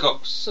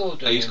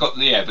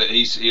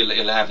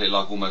it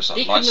like almost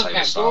like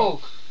lightsaber style. Borg.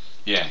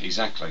 Yeah,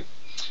 exactly.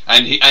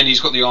 And he's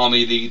got the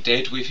army of the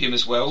dead with him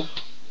as well.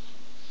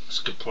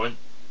 That's a good point.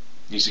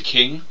 He's a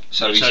king,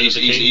 so he's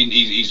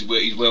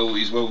well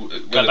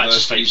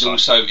versed. He's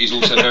also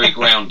very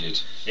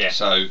grounded. Yeah.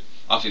 So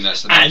I think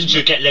that's the. And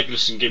you get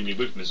Legolas and Gimli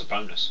with him as a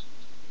bonus.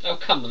 Oh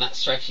come on, that's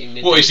stretching.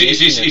 What is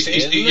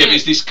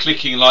this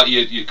clicking like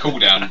your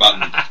cooldown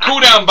button?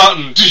 Cooldown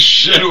button,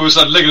 and all of a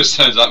sudden Legolas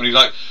turns up and he's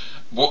like,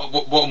 "What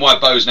are my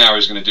bows and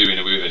arrows going to do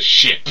with a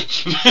ship?"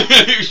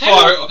 He'd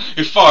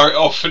fire it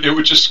off and it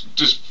would just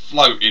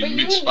float in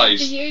mid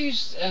space. But you wouldn't have to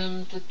use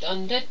the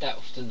undead that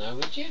often, though,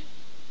 would you?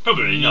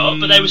 Probably not,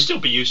 but they would still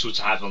be useful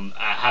to have on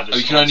have as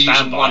you can only use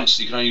them once.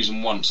 You can only use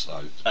them once,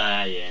 though.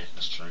 Yeah,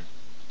 that's true.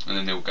 And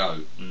then they'll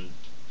go.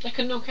 They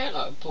can knock out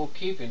like a poor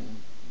cube in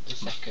the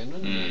second,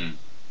 wouldn't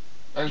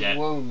they?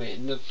 Overwhelm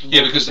it.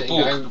 Because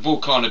the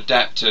Borg can't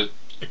adapt to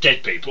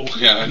dead people.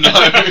 Yeah, no.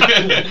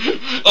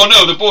 Oh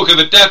no, the Borg have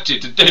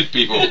adapted to dead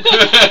people.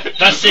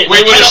 That's it.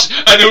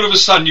 And all of a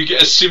sudden you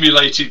get a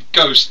simulated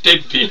ghost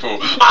dead people.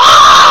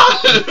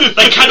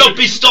 They cannot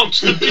be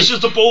stopped. This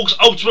is the Borg's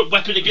ultimate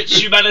weapon against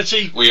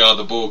humanity. We are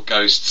the Borg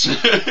ghosts.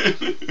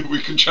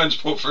 We can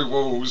transport through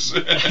walls.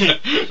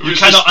 You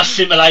cannot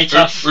assimilate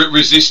us.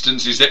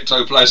 Resistance is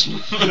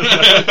ectoplasm.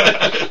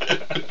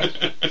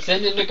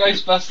 Send in the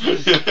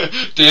Ghostbusters.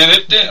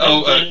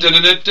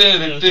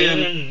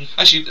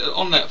 Actually,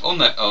 on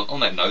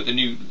that note, the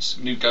new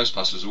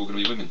Ghostbusters are all going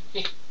to be women.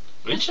 Yeah.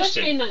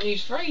 Interesting. I've been in that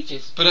news for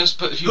ages. But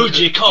if you who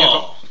do you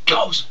call?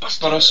 Ghostbusters.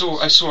 But I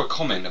saw a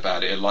comment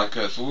about it, like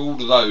for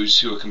all of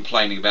those who are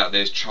complaining about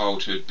their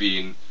childhood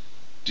being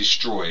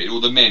destroyed, all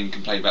the men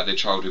complain about their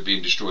childhood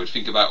being destroyed.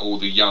 Think about all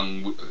the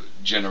young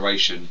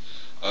generation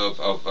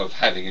of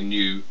having a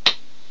new.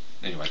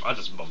 Anyway, that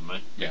doesn't bother me.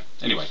 Yeah.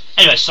 Anyway,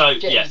 so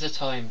Get with the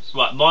times.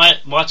 Right, my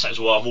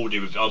tactical. I've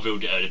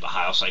revealed it earlier, but hey,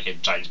 I'll say again,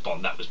 James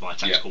Bond. That was my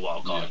tactical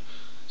wild card. Yeah.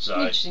 So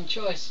interesting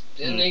choice.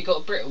 And they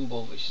got Brit on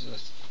board, which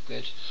is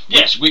good.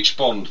 Yes. Which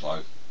Bond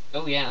though?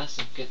 Oh yeah, that's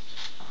a good.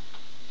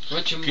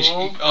 Roger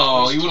Moore.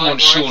 You wouldn't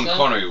want Sean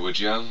Connery, would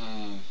you?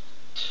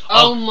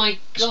 Oh my god!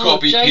 It's got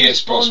to be James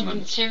Pierce Bond Brosnan.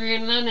 and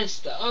Tyrion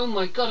Lannister. Oh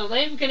my god! Are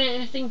they ever going to get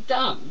anything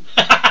done?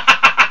 No.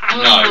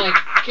 My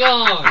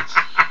god!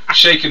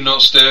 Shaken,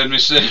 not stirred,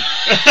 mister.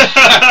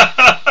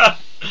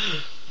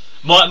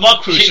 my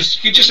crew is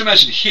just. You can just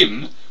imagine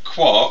him,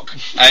 Quark,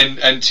 and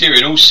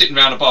Tyrion all sitting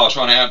around a bar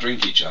trying to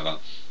outdrink each other.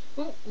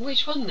 Well,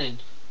 which one then?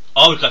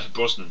 I would go for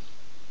Brosnan.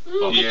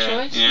 Good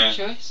choice. Good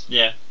choice.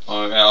 Yeah.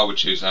 I would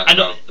choose that.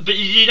 But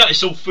you know,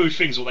 it's all food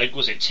things. What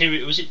was it?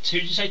 Tyrion? Was it?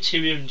 Did you say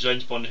Tyrion,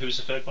 James Bond? Who was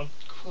the third one?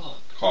 Quark.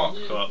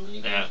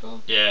 Yeah.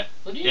 Well,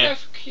 didn't you go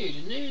for Q,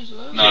 didn't you, as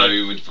well? No,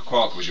 you went for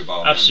Quark was your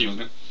barman,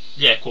 wasn't it?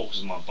 Yeah, Quark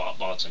was my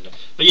bartender.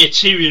 But yeah,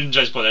 Tyrion and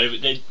James Bond,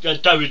 they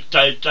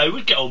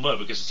would get on well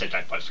because they said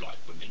they both like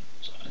women.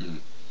 So.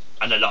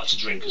 and they like to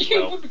drink as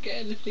You well. wouldn't get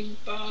anything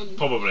done.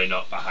 Probably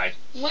not, but hey.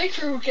 My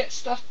crew will get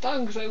stuff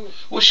done because they would...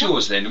 What's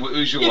yours then?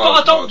 Who's your Yeah, wild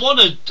but I don't card?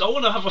 want to. I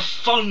want to have a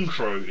fun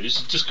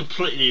cruise, just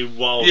completely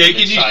wild. Yeah, and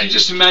you insane. can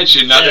just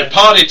imagine the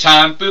party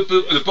time, boop,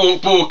 boop, the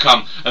ball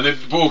come, and the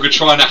Borg are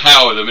trying to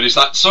howl them, and it's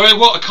like, sorry,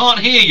 what? I can't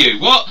hear you.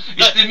 What?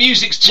 The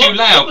music's too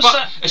loud. was But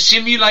that?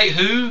 assimilate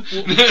who?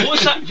 What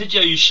was that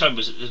video you showed?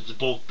 Was it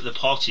the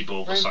party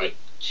Borg or something? Robot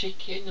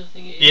Chicken, I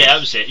think it is. Yeah, that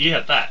was it. You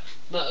had that.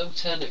 That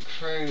alternate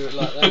crew,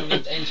 like they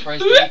were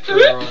Enterprise D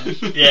crew are on.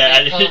 Yeah,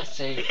 and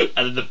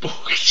and then the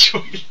Borg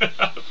joined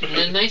up. And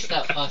then they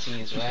start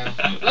partying as well.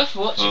 Worth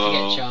watching if you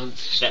get a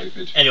chance.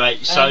 Stupid. Anyway,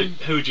 so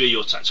who would be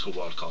your tactical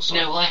wildcard side?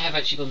 Now I have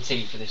actually gone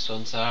silly for this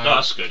one, so Oh,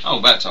 that's good. Oh,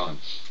 about time.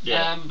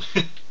 Yeah.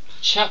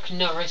 Chuck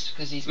Norris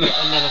because he's got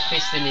another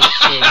fist in his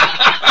chin.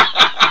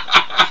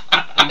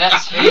 And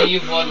that's who you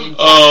want in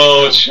tactical.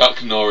 Oh,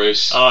 Chuck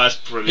Norris. Oh, that's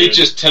brilliant. He'd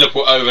just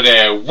teleport over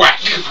there, whack,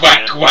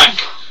 whack, whack.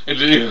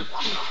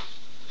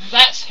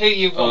 That's who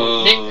you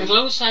want. Nick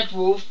alongside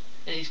Wolf,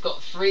 and he's got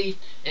a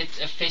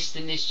fist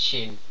in his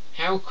chin.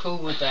 How cool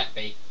would that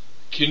be?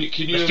 Can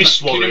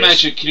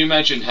you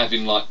imagine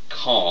having like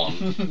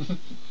Khan,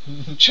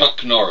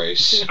 Chuck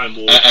Norris,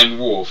 and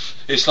Worf?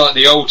 It's like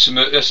the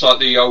ultimate. That's like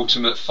the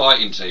ultimate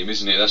fighting team,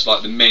 isn't it? That's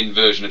like the men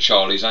version of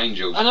Charlie's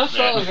Angels. And I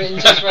thought of it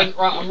and just went,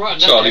 right, I'm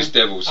writing that Charlie's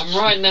down. Devils. I'm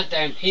writing that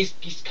down. He's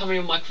coming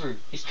on my crew.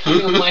 He's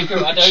coming on my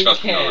crew. I don't Chuck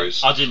care.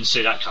 Norris. I didn't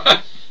see that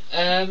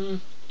coming.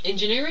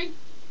 Engineering?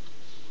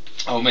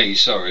 Oh me,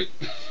 sorry.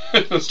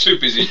 I was too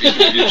busy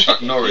thinking with your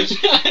Chuck Norris.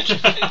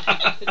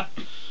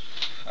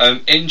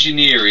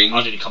 Engineering.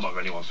 I didn't come up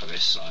with anyone for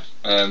this, so.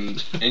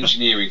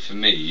 Engineering for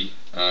me.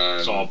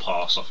 So I'll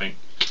pass, I think.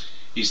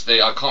 He's I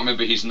can't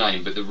remember his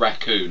name, but the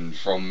raccoon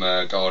from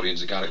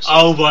Guardians of the Galaxy.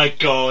 Oh my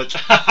god!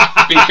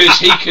 Because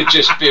he could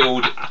just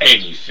build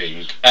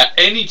anything at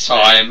any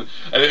time,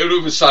 and all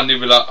of a sudden he'd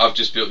be like, "I've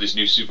just built this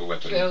new super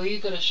weapon." Phil,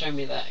 you've got to show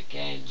me that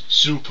again.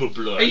 Super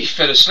blue. He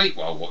fell asleep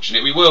while watching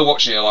it. We were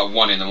watching it at like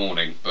 1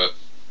 a.m, but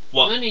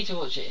what? I need to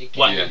watch it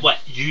again. What?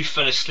 You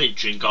fell asleep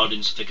during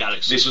Guardians of the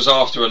Galaxy? this was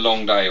after a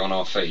long day on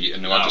our feet,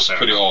 and I just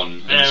put it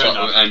on,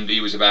 and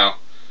he was about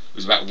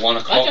 1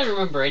 o'clock. I don't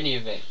remember any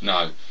of it.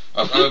 No.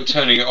 I was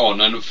turning it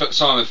on, and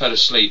Simon fell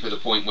asleep at the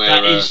point where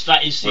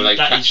that is the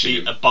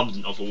him.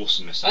 abundant of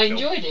awesomeness. I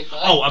enjoyed it.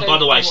 But and by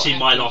the way, see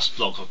my happened. last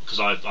vlog because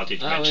I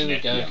did mention here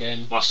it. we go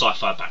again. My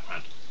sci-fi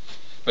background.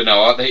 But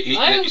no,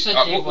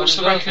 what's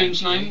the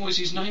raccoon's name? What is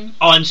his name?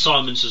 Oh, and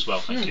Simon's as well.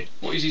 Thank you.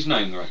 What is his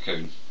name, the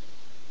raccoon?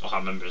 I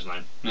can't remember his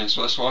name. That's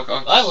why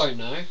I won't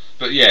know.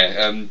 But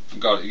yeah,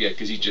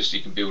 because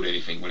he can build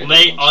anything. Well,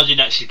 me, I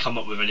didn't actually come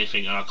up with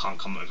anything, and I can't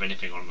come up with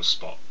anything on the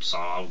spot, so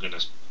I'm gonna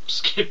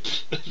skip.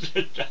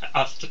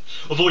 I've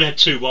already had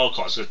 2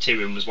 wildcards, so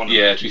Tyrion was one of them.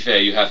 Yeah, to be fair,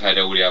 you have had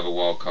all the other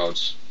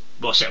wildcards.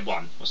 Well, I said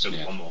one. I still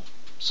got one more.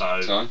 So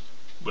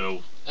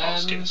I'll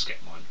skip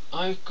mine.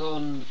 I've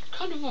gone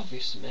kind of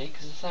obvious to me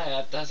because I say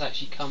that does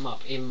actually come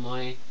up in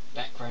my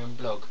background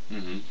blog.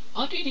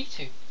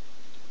 R2-D2.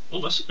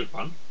 Oh, that's a good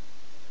one.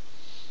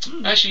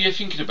 Actually, you're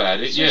thinking about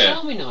it. Swiss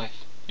Army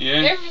knife.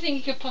 Yeah. Everything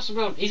he could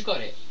possibly want, he's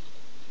got it.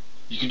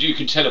 You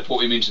can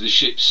teleport him into the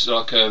ships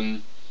like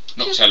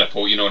not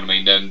teleport. You know what I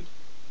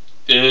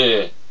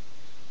mean?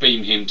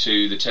 Beam him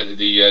to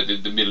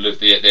the middle of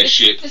their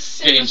ship.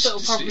 The Get him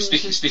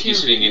stick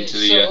his thing into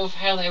the. Sort of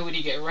how the hell would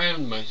he get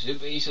around most of it?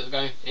 But he's sort of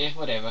going,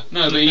 whatever.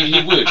 No, but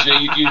he would.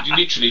 You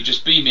literally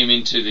just beam him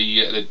into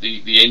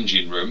the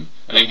engine room,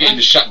 and then get him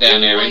to shut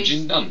down their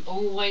engine. Done.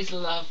 Always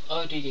love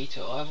R2-D2.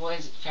 I've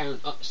always found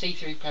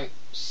C-3PO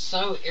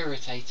so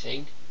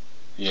irritating.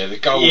 Yeah, the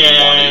golden one.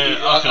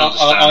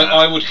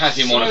 I would have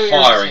him on a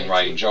firing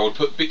range. I would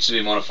put bits of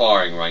him on a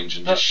firing range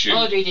and just shoot.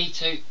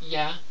 R2-D2,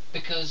 yeah,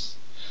 because.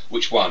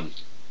 Which one?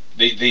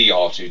 The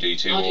R2-D2?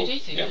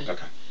 R2-D2, yeah.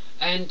 Okay.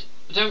 And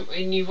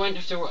you won't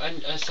have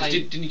to say.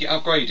 Didn't he get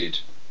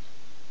upgraded?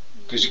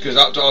 Because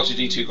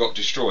R2-D2 got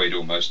destroyed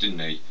almost, didn't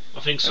he?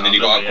 I think so. And then he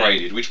got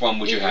upgraded. Yeah. Which one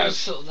would you have? It's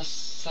sort of the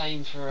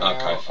same for.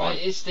 Okay, fine.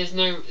 It's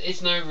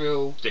no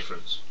real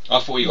difference. I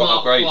thought he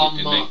got upgraded, Mark 1,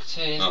 didn't Mark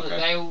he? 2, isn't it?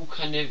 They all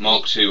kind of.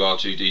 Mark 2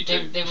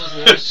 R2-D2. There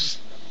wasn't. It was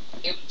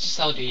just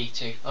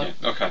R2-D2. Yeah,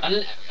 okay.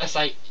 And I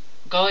say,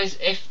 guys,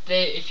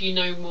 if you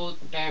know more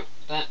about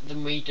that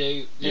than we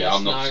do,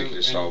 I'm not particularly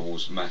a Star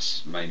Wars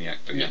mass maniac,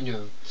 but yeah.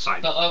 No.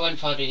 Same. But I went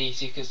for R2-D2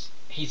 because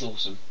he's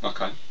awesome.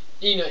 Okay.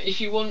 You know,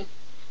 if you want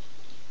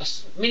a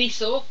mini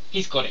saw,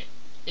 he's got it.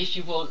 If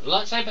you want a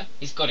lightsaber,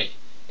 he's got it.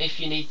 If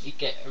you need to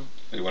get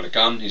if you want a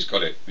gun, he's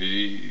got it.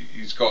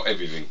 He's got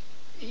everything.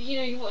 You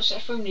know, you watch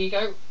that film and you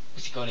go,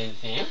 has he got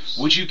anything else?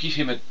 Would you give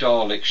him a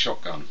Dalek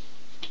shotgun?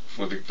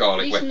 With a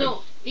Dalek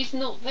weapon? He's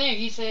not there.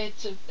 He's there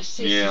to assist.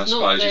 Yeah, I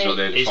suppose he's not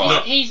there to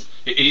fight. He's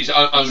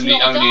only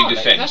in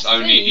defence.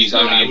 He's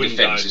only in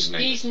defence, isn't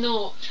he? He's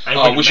not.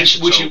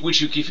 Would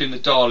you give him the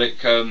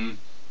Dalek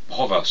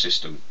hover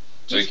system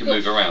so he can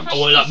move around? Oh,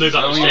 well, move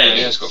up. Yeah,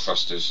 he's got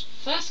thrusters.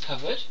 That's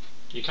covered.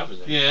 You covered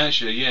it. Yeah,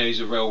 actually,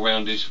 he's a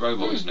well-rounded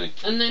robot, isn't he?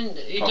 And then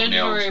you don't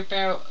worry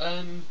about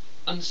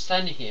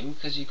understanding him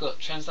because you've got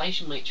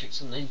translation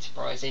matrix on the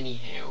Enterprise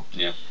anyhow.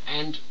 Yeah.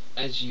 And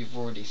as you've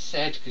already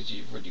said, because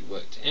you've already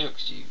worked it out,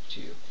 because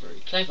you're very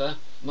clever,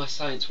 my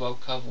science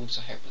world card will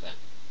also help with that.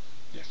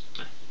 Yes.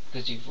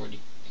 Because you've already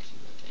basically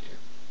worked it out.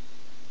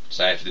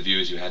 Say it for the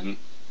viewers who hadn't.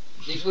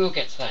 We'll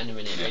get to that in a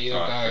minute, Yeah, but you'll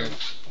right, go,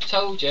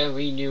 told you,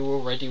 we knew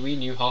already, we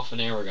knew half an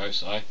hour ago,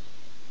 so.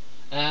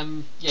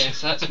 Yeah,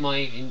 so that's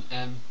my.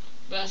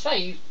 But I say,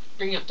 you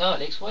bring up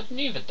dialects, why didn't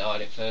you have a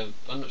dialect for.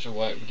 I'm not sure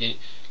why it began.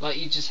 Like,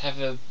 you just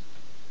have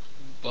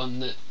one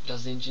that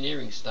does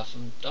engineering stuff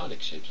and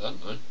dialect ships, I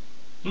don't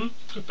know.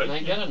 Could be.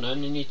 Maybe, I don't know,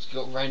 and then you've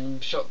got random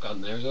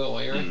shotgun there as well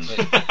while you're at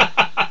it.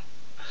 I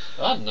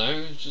don't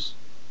know, it's just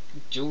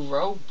dual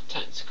role,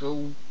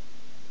 tactical.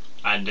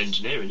 And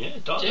engineering, yeah.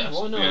 Yeah,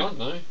 why not? Yeah. I don't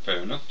know.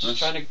 Fair enough. Just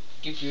trying to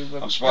give you.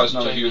 I'm surprised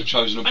none of you have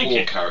chosen a Thank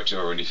Borg you.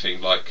 character or anything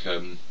like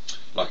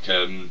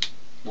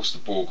what's the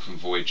Borg from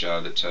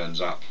Voyager that turns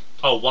up?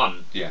 Oh,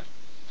 one. Yeah.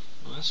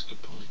 Well, that's a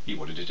good point. He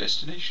wanted a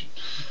destination,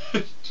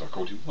 so I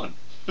called him One.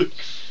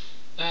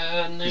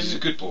 And This is a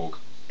then good Borg.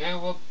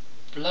 our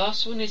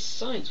last one is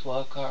Science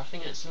Wildcard. I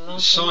think that's the last one.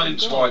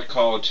 Science wide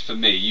card for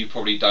me. You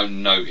probably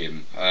don't know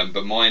him,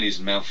 but mine is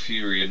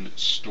Malfurion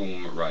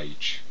Storm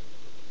Rage.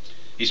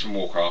 He's from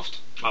Warcraft.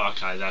 Oh,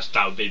 okay,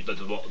 that would be the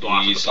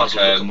He's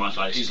puzzle like look on my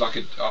face. he's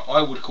like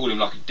I would call him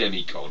like a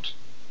demigod,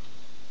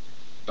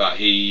 but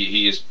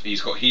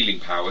he's got healing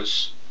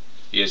powers.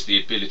 He has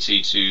the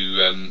ability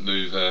to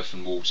move earth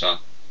and water.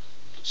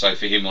 So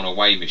for him on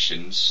away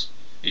missions,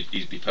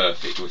 he'd be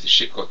perfect. Or if the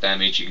ship got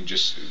damaged, you can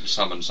just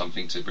summon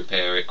something to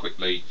repair it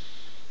quickly.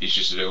 He's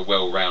just a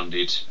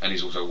well-rounded, and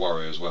he's also a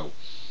warrior as well.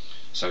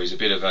 So he's a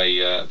bit of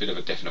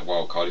a definite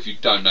wild card. If you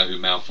don't know who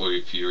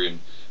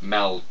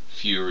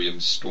Malfurion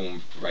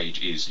Storm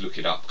Rage is, look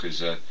it up,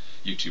 because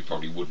you two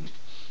probably wouldn't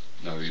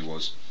know who he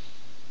was.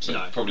 So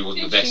No. it probably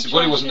wasn't the best. It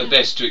probably wasn't the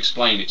best to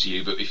explain it to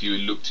you, but if you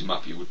looked him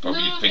up, you would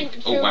probably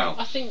think, "Oh wow!"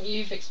 I think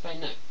you've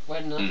explained that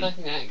well. I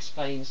think that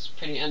explains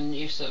pretty, and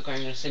you've sort of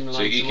going in a similar So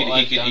line he to could what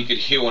I've done. he could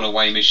heal on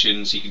away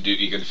missions. He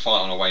can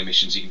fight on away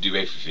missions. He can do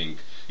everything.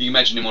 You can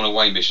imagine him on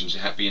away missions,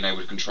 being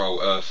able to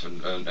control earth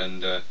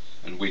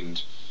and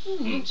wind.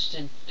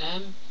 Interesting.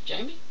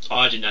 Jamie?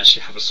 I didn't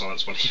actually have a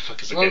science one either,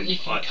 because Well, again, you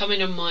can come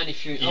in on mine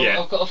if you. Yeah.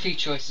 I've got a few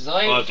choices.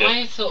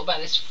 I thought about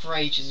this for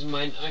ages and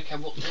went, okay,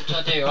 what do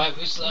I do? I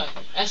was like,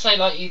 I say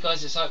like you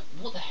guys, it's like,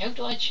 what the hell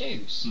do I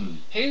choose?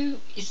 Who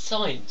is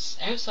science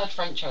outside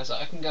franchise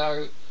that I can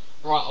go,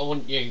 right? I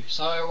want you.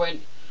 So I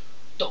went,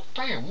 Doc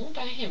Brown. What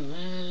about him?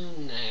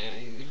 No,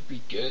 it would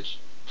be good.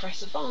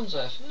 Professor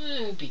Farnsworth.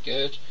 It would be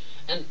good.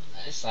 And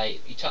let's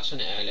say you touched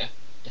on it earlier.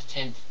 The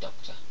 10th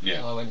Doctor. Yeah.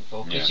 Who I went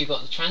for, because Yeah. you've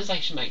got the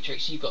translation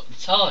matrix, you've got the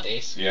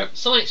TARDIS, Yeah.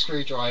 Sonic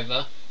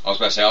Screwdriver. I was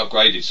about to say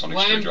upgraded Sonic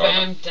Wham, Screwdriver,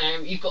 bam,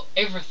 damn! You've got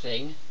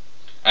everything.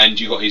 and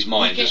you got his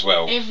mind You get as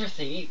well.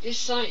 Everything.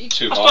 It's like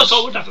Two I halves. suppose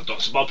I would have a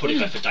Doctor, but I'll probably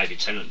go for David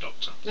Tennant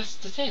Doctor. that's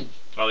the 10th.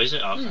 Oh, is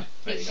it? Okay.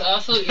 There you go. I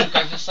thought you'd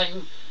go for the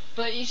same,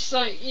 but it's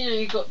like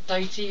you've got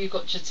Data, you've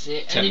got Jadsit,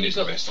 and then Tennant you've is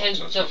the got the best 10th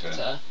Doctor, to be fair.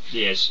 Doctor.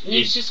 Yes. And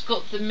you've just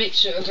got the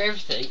mixture of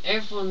everything.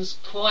 Everyone's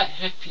quite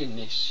happy in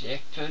this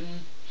ship,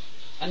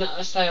 and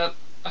I say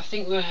I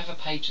think we'll have a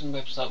page on the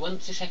website.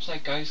 Once this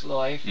episode goes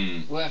live,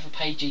 we'll have a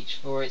page each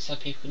for it so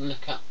people can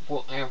look up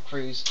what our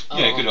crews are.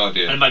 Yeah, good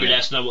idea. And maybe yeah. let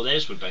us know what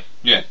theirs would be.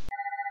 Yeah.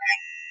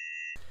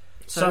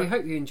 So we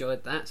hope you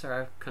enjoyed that.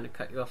 Sorry, I kind of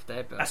cut you off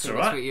there, but That's I think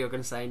all that's right. what you were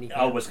going to say anyhow.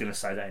 I was going to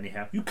say that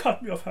anyhow. You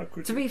cut me off, how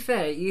quickly. To be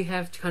fair, you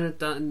have kind of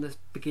done the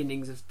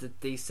beginnings of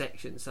these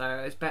sections,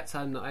 so it's about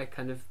time that I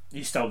kind of...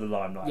 You stole the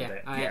limelight a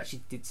bit. I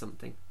actually did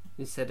something.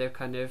 Instead of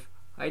kind of...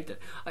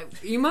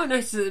 you might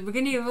notice at the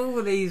beginning of all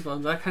of these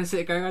ones, I kind of sit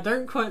there going, I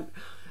don't quite...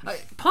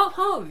 Part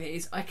of it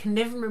is I can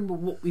never remember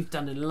what we've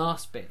done in the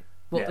last bit,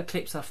 what the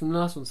clips are from the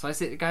last one, so I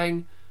sit there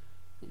going...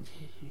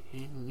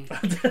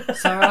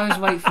 So I always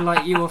wait for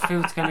like you or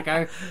Phil to kind of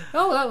go,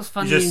 oh, that was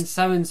funny in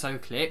so and so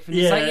clip, and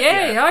it's like,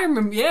 I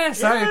remember,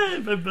 so I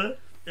remember.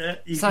 Yeah,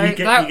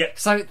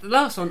 so the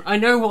last one, I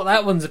know what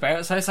that one's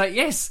about, so it's like,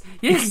 yes,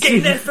 you can get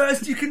in there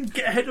first. You can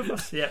get ahead of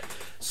us. Yeah.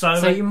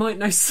 So you might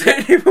know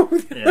certainly all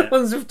the other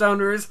ones we've done,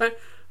 where it's like,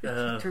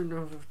 I don't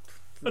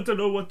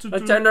know what to do. I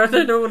don't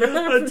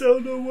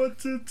know what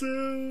to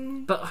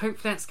do. But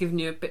hopefully that's given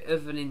you a bit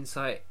of an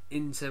insight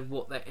into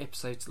what that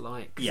episode's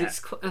like. Yeah.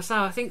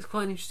 I think it's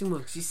quite an interesting one,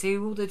 because you see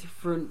all the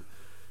different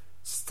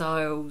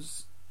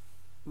styles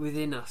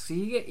within us. So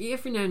you get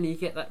every now and then you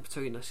get that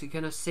between us. You're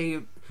going to see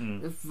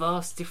the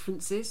vast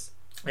differences.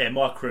 Yeah,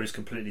 my crew is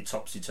completely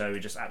topsy-turvy,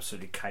 just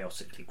absolutely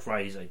chaotically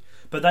crazy.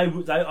 But I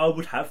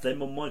would have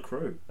them on my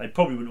crew. They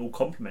probably wouldn't all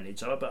compliment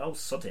each other, but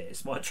sod it,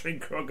 it's my dream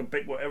crew. I can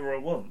pick whatever I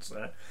want.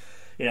 So,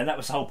 that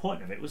was the whole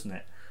point of it, wasn't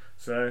it?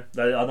 So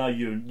I know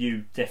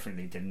you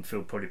definitely didn't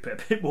feel probably put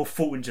a bit more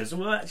thought into it.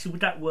 Well, actually, would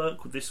that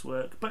work? Would this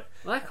work? But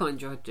I quite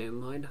enjoyed doing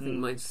mine. I think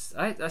mine's.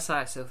 That's how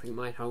I still think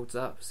mine holds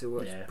up. Still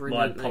works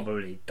brilliantly. Mine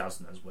probably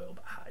doesn't as well.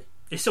 But hey,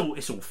 it's all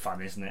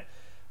fun, isn't it?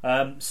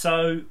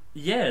 So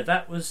yeah,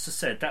 that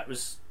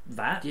was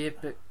that.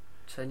 Yearbook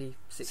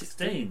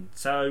 2016.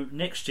 So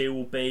next year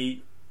will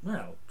be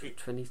Well,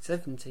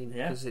 2017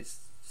 because it's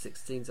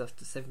 16s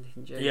after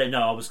 17 January. Yeah,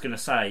 no, I was going to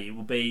say it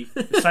will be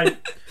the same.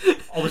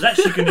 I was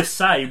actually going to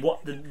say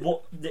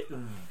oh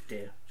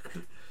dear.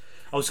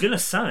 I was going to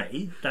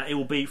say that it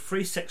will be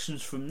 3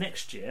 sections from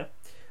next year,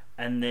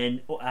 and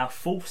then our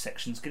 4th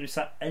section is going to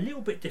be a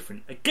little bit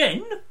different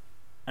again.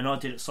 And I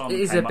did it. Simon it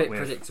is came a bit up with.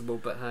 Predictable,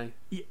 but hey,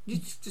 you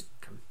just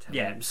come tell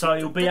them. So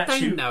it'll be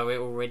they know it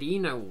already. You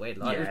know what we're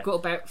like. Yeah. We've got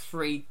about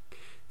three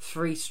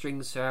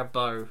strings to our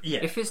bow. Yeah.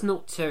 If it's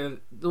not two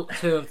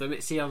of them,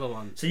 it's the other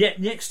one. So yeah,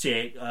 next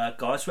year,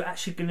 guys, we're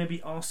actually going to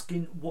be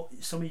asking what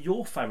some of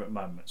your favourite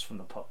moments from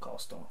the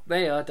podcast are.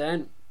 They are,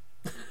 Dan.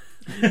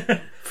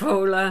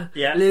 Paula,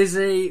 Yeah.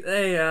 Lizzie,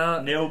 they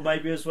are. Neil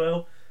maybe as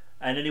well,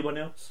 and anyone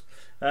else.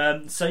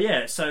 So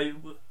yeah, so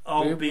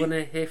We want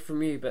to hear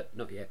from you, but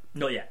not yet.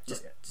 Not yet.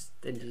 Just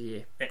end of the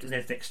year.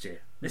 Next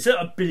year. It's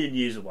a billion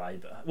years away,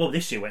 but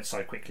this year went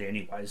so quickly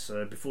anyway.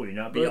 So before you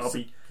know, I'll be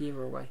a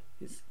year away.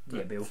 It's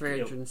yeah, Bill,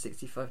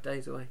 365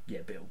 days away. Yeah,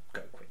 but it'll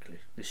go quickly.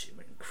 This year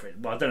went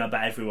incredible. Well, I don't know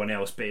about everyone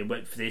else, but it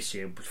went for this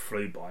year. It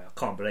flew by. I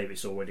can't believe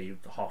it's already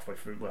halfway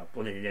through. Well,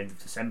 nearly the end of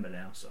December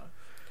now. So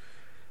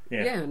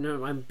yeah,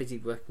 no, I'm busy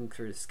working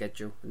through the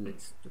schedule, and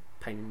it's a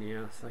pain in the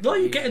ass. No,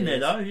 you're getting there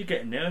though. You're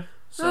getting there.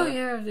 So,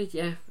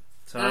 yeah.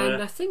 So,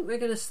 and I think we're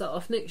going to start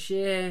off next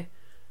year,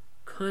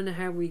 kind of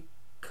how we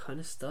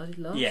kind of started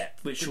last. Yeah,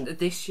 which will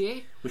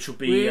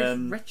be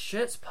with Red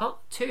Shirts Part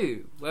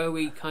 2, where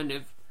we kind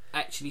of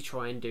actually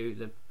try and do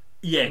the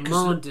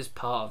Commanders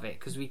part of it,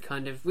 because we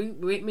kind of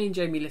me and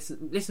Jamie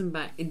listened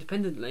back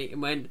independently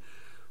and went,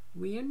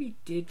 we only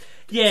did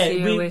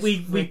we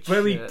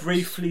very Shirts.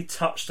 briefly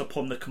touched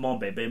upon the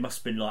command bit, but it must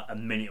have been like a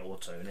minute or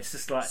two, and it's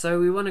just like, so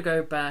we want to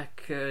go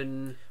back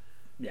and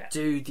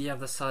do the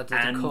other side of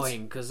And- the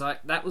coin, because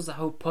that was the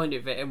whole point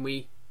of it, and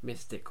we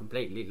missed it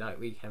completely, like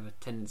we have a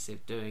tendency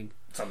of doing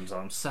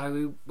sometimes.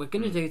 So we're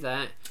going to do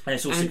that, And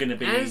it's also going to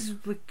be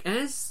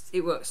as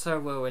it worked so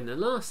well in the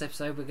last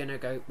episode. We're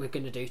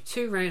going to do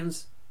 2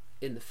 rounds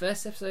in the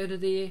first episode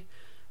of the year,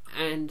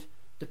 and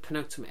the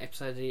penultimate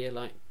episode of the year,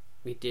 like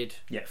we did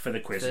for the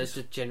quizzes, for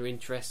the general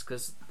interest,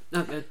 because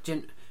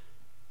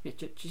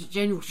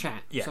general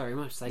chat. Sorry, I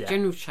must say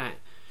general chat,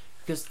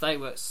 because they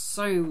work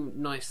so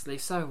nicely,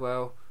 so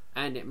well.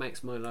 And it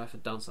makes my life a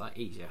darn sight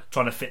easier.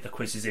 Trying to fit the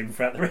quizzes in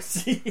throughout the rest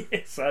of the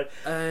year. So,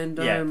 and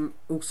I'm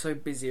also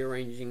busy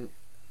arranging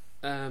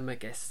a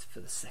guest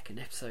for the second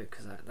episode,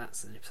 because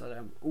that's an episode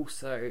I'm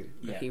also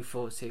looking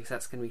forward to, because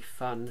that's going to be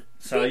fun.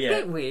 So a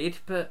bit weird,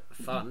 but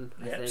fun.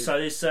 I think. So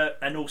there's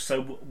and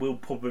also we'll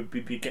probably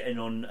be getting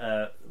on.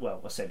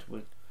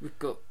 We've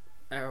got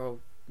our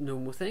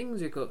normal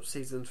things. We've got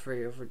season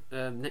 3 of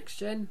Next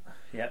Gen.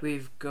 Yeah.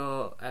 We've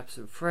got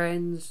Absent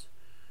Friends,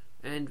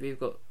 and we've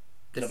got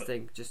this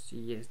thing just a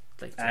year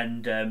later.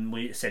 And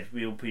we said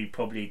we'll be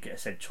probably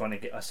trying to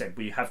get. I said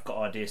we have got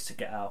ideas to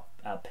get our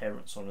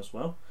parents on as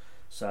well.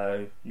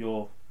 So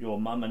your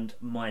mum and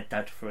my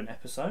dad for an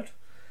episode,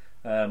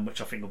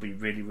 which I think will be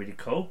really, really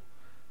cool.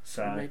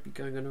 So maybe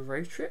going on a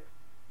road trip.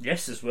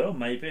 Yes,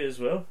 maybe as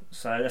well.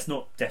 So that's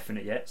not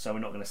definite yet. So we're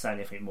not going to say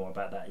anything more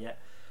about that yet.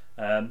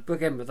 But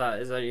again, with that,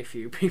 there's only a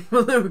few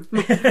people that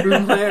we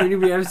might only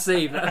be able to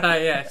see. But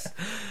yes.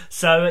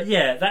 So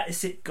that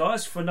is it,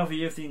 guys, for another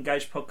year of the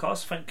Engaged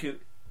podcast. Thank you,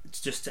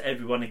 just to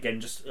everyone again,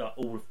 just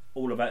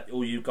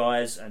all you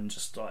guys, and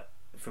just like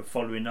for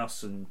following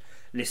us and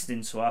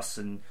listening to us,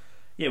 and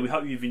we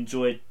hope you've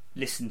enjoyed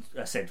listening.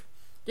 I said.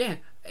 Yeah,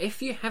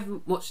 if you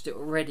haven't watched it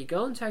already,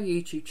 go onto our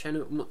YouTube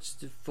channel and watch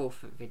the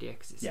 4th video,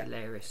 because it's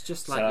hilarious,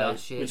 just like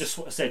last year. We just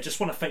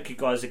want to thank you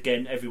guys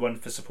again, everyone,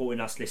 for supporting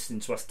us, listening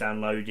to us,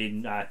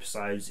 downloading our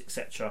episodes,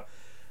 etc.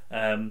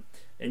 And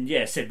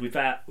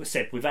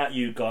without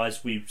you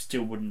guys, we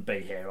still wouldn't be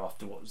here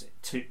after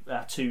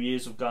 2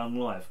 years of going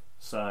live.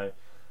 So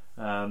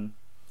I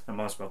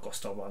might as well got to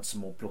start writing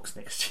some more blogs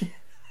next year.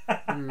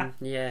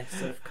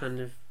 So I've kind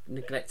of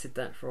neglected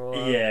that for a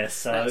while. Yeah,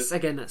 so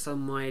that's on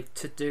my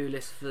to-do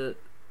list for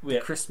the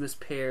Christmas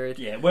period.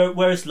 Yeah,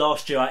 whereas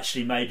last year I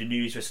actually made a New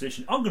Year's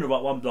resolution. I'm going to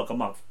write 1 blog a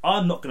month.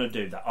 I'm not going to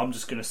do that. I'm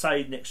just going to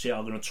say next year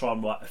I'm going to try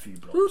and write a few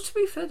blogs. Well, to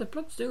be fair, the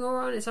blog's doing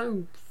alright on its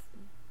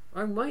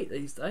own weight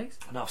these days.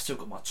 And I've still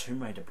got my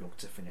Tomb Raider blog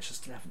to finish. I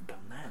still haven't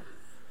done that.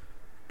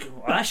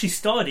 I actually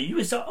started. You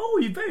was like, "Oh,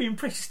 you're very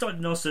impressed." You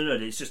started nice and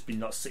early. It's just been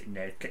like sitting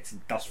there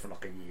collecting dust for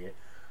like a year.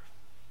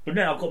 But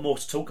now I've got more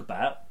to talk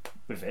about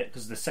with it,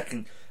 because the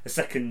second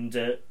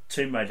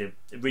Tomb Raider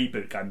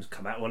reboot game's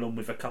come out, along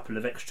with a couple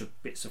of extra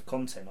bits of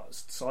content, like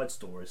side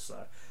stories.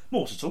 So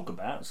more to talk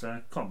about. So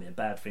it can't be a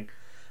bad thing.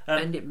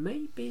 And it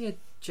may be a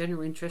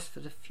general interest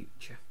for the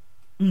future.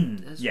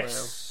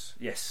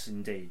 Yes,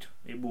 indeed,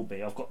 it will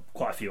be. I've got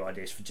quite a few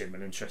ideas for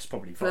general interest,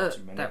 probably far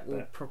too many. That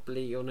will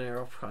probably, on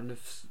our kind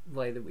of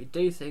way that we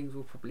do things,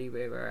 will probably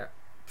be about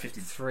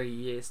 53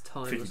 years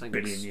time, 50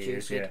 billion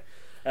years. Yeah.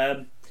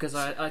 Because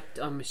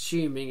I'm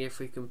assuming if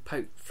we can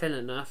poke Phil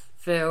enough,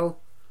 Phil,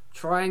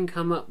 try and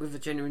come up with a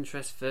general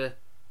interest for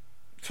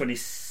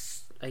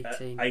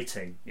 2018.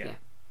 18, yeah.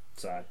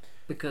 So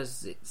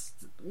because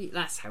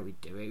that's how we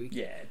do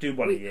it. Do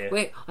one a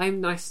year.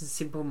 I'm nice and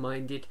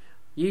simple-minded.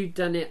 You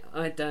done it,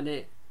 I done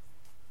it.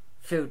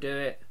 Phil do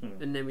it,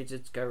 and then we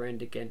just go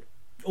around again.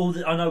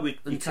 I know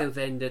until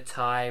the end of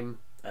time.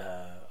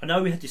 I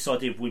know we had this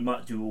idea we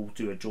might do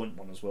a joint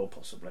one as well,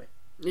 possibly.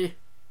 Yeah.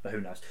 But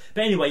who knows?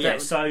 But anyway,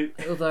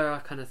 although I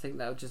kind of think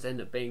that would just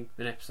end up being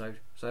an episode,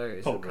 so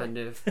it's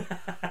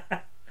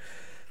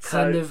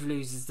kind of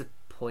loses the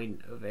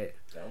point of it.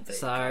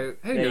 So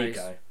who knows?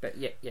 But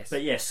yes.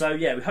 But yeah, so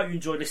we hope you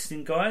enjoyed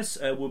listening, guys.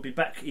 We'll be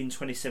back in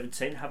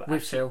 2017.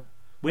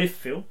 With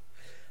Phil.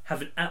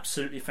 Have an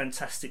absolutely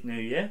fantastic New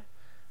Year,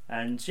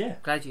 and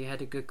glad you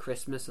had a good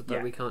Christmas.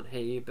 Although we can't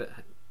hear you, but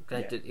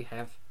glad that you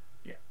have.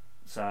 Yeah.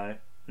 So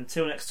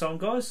until next time,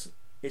 guys,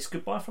 it's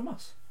goodbye from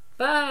us.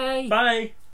 Bye. Bye.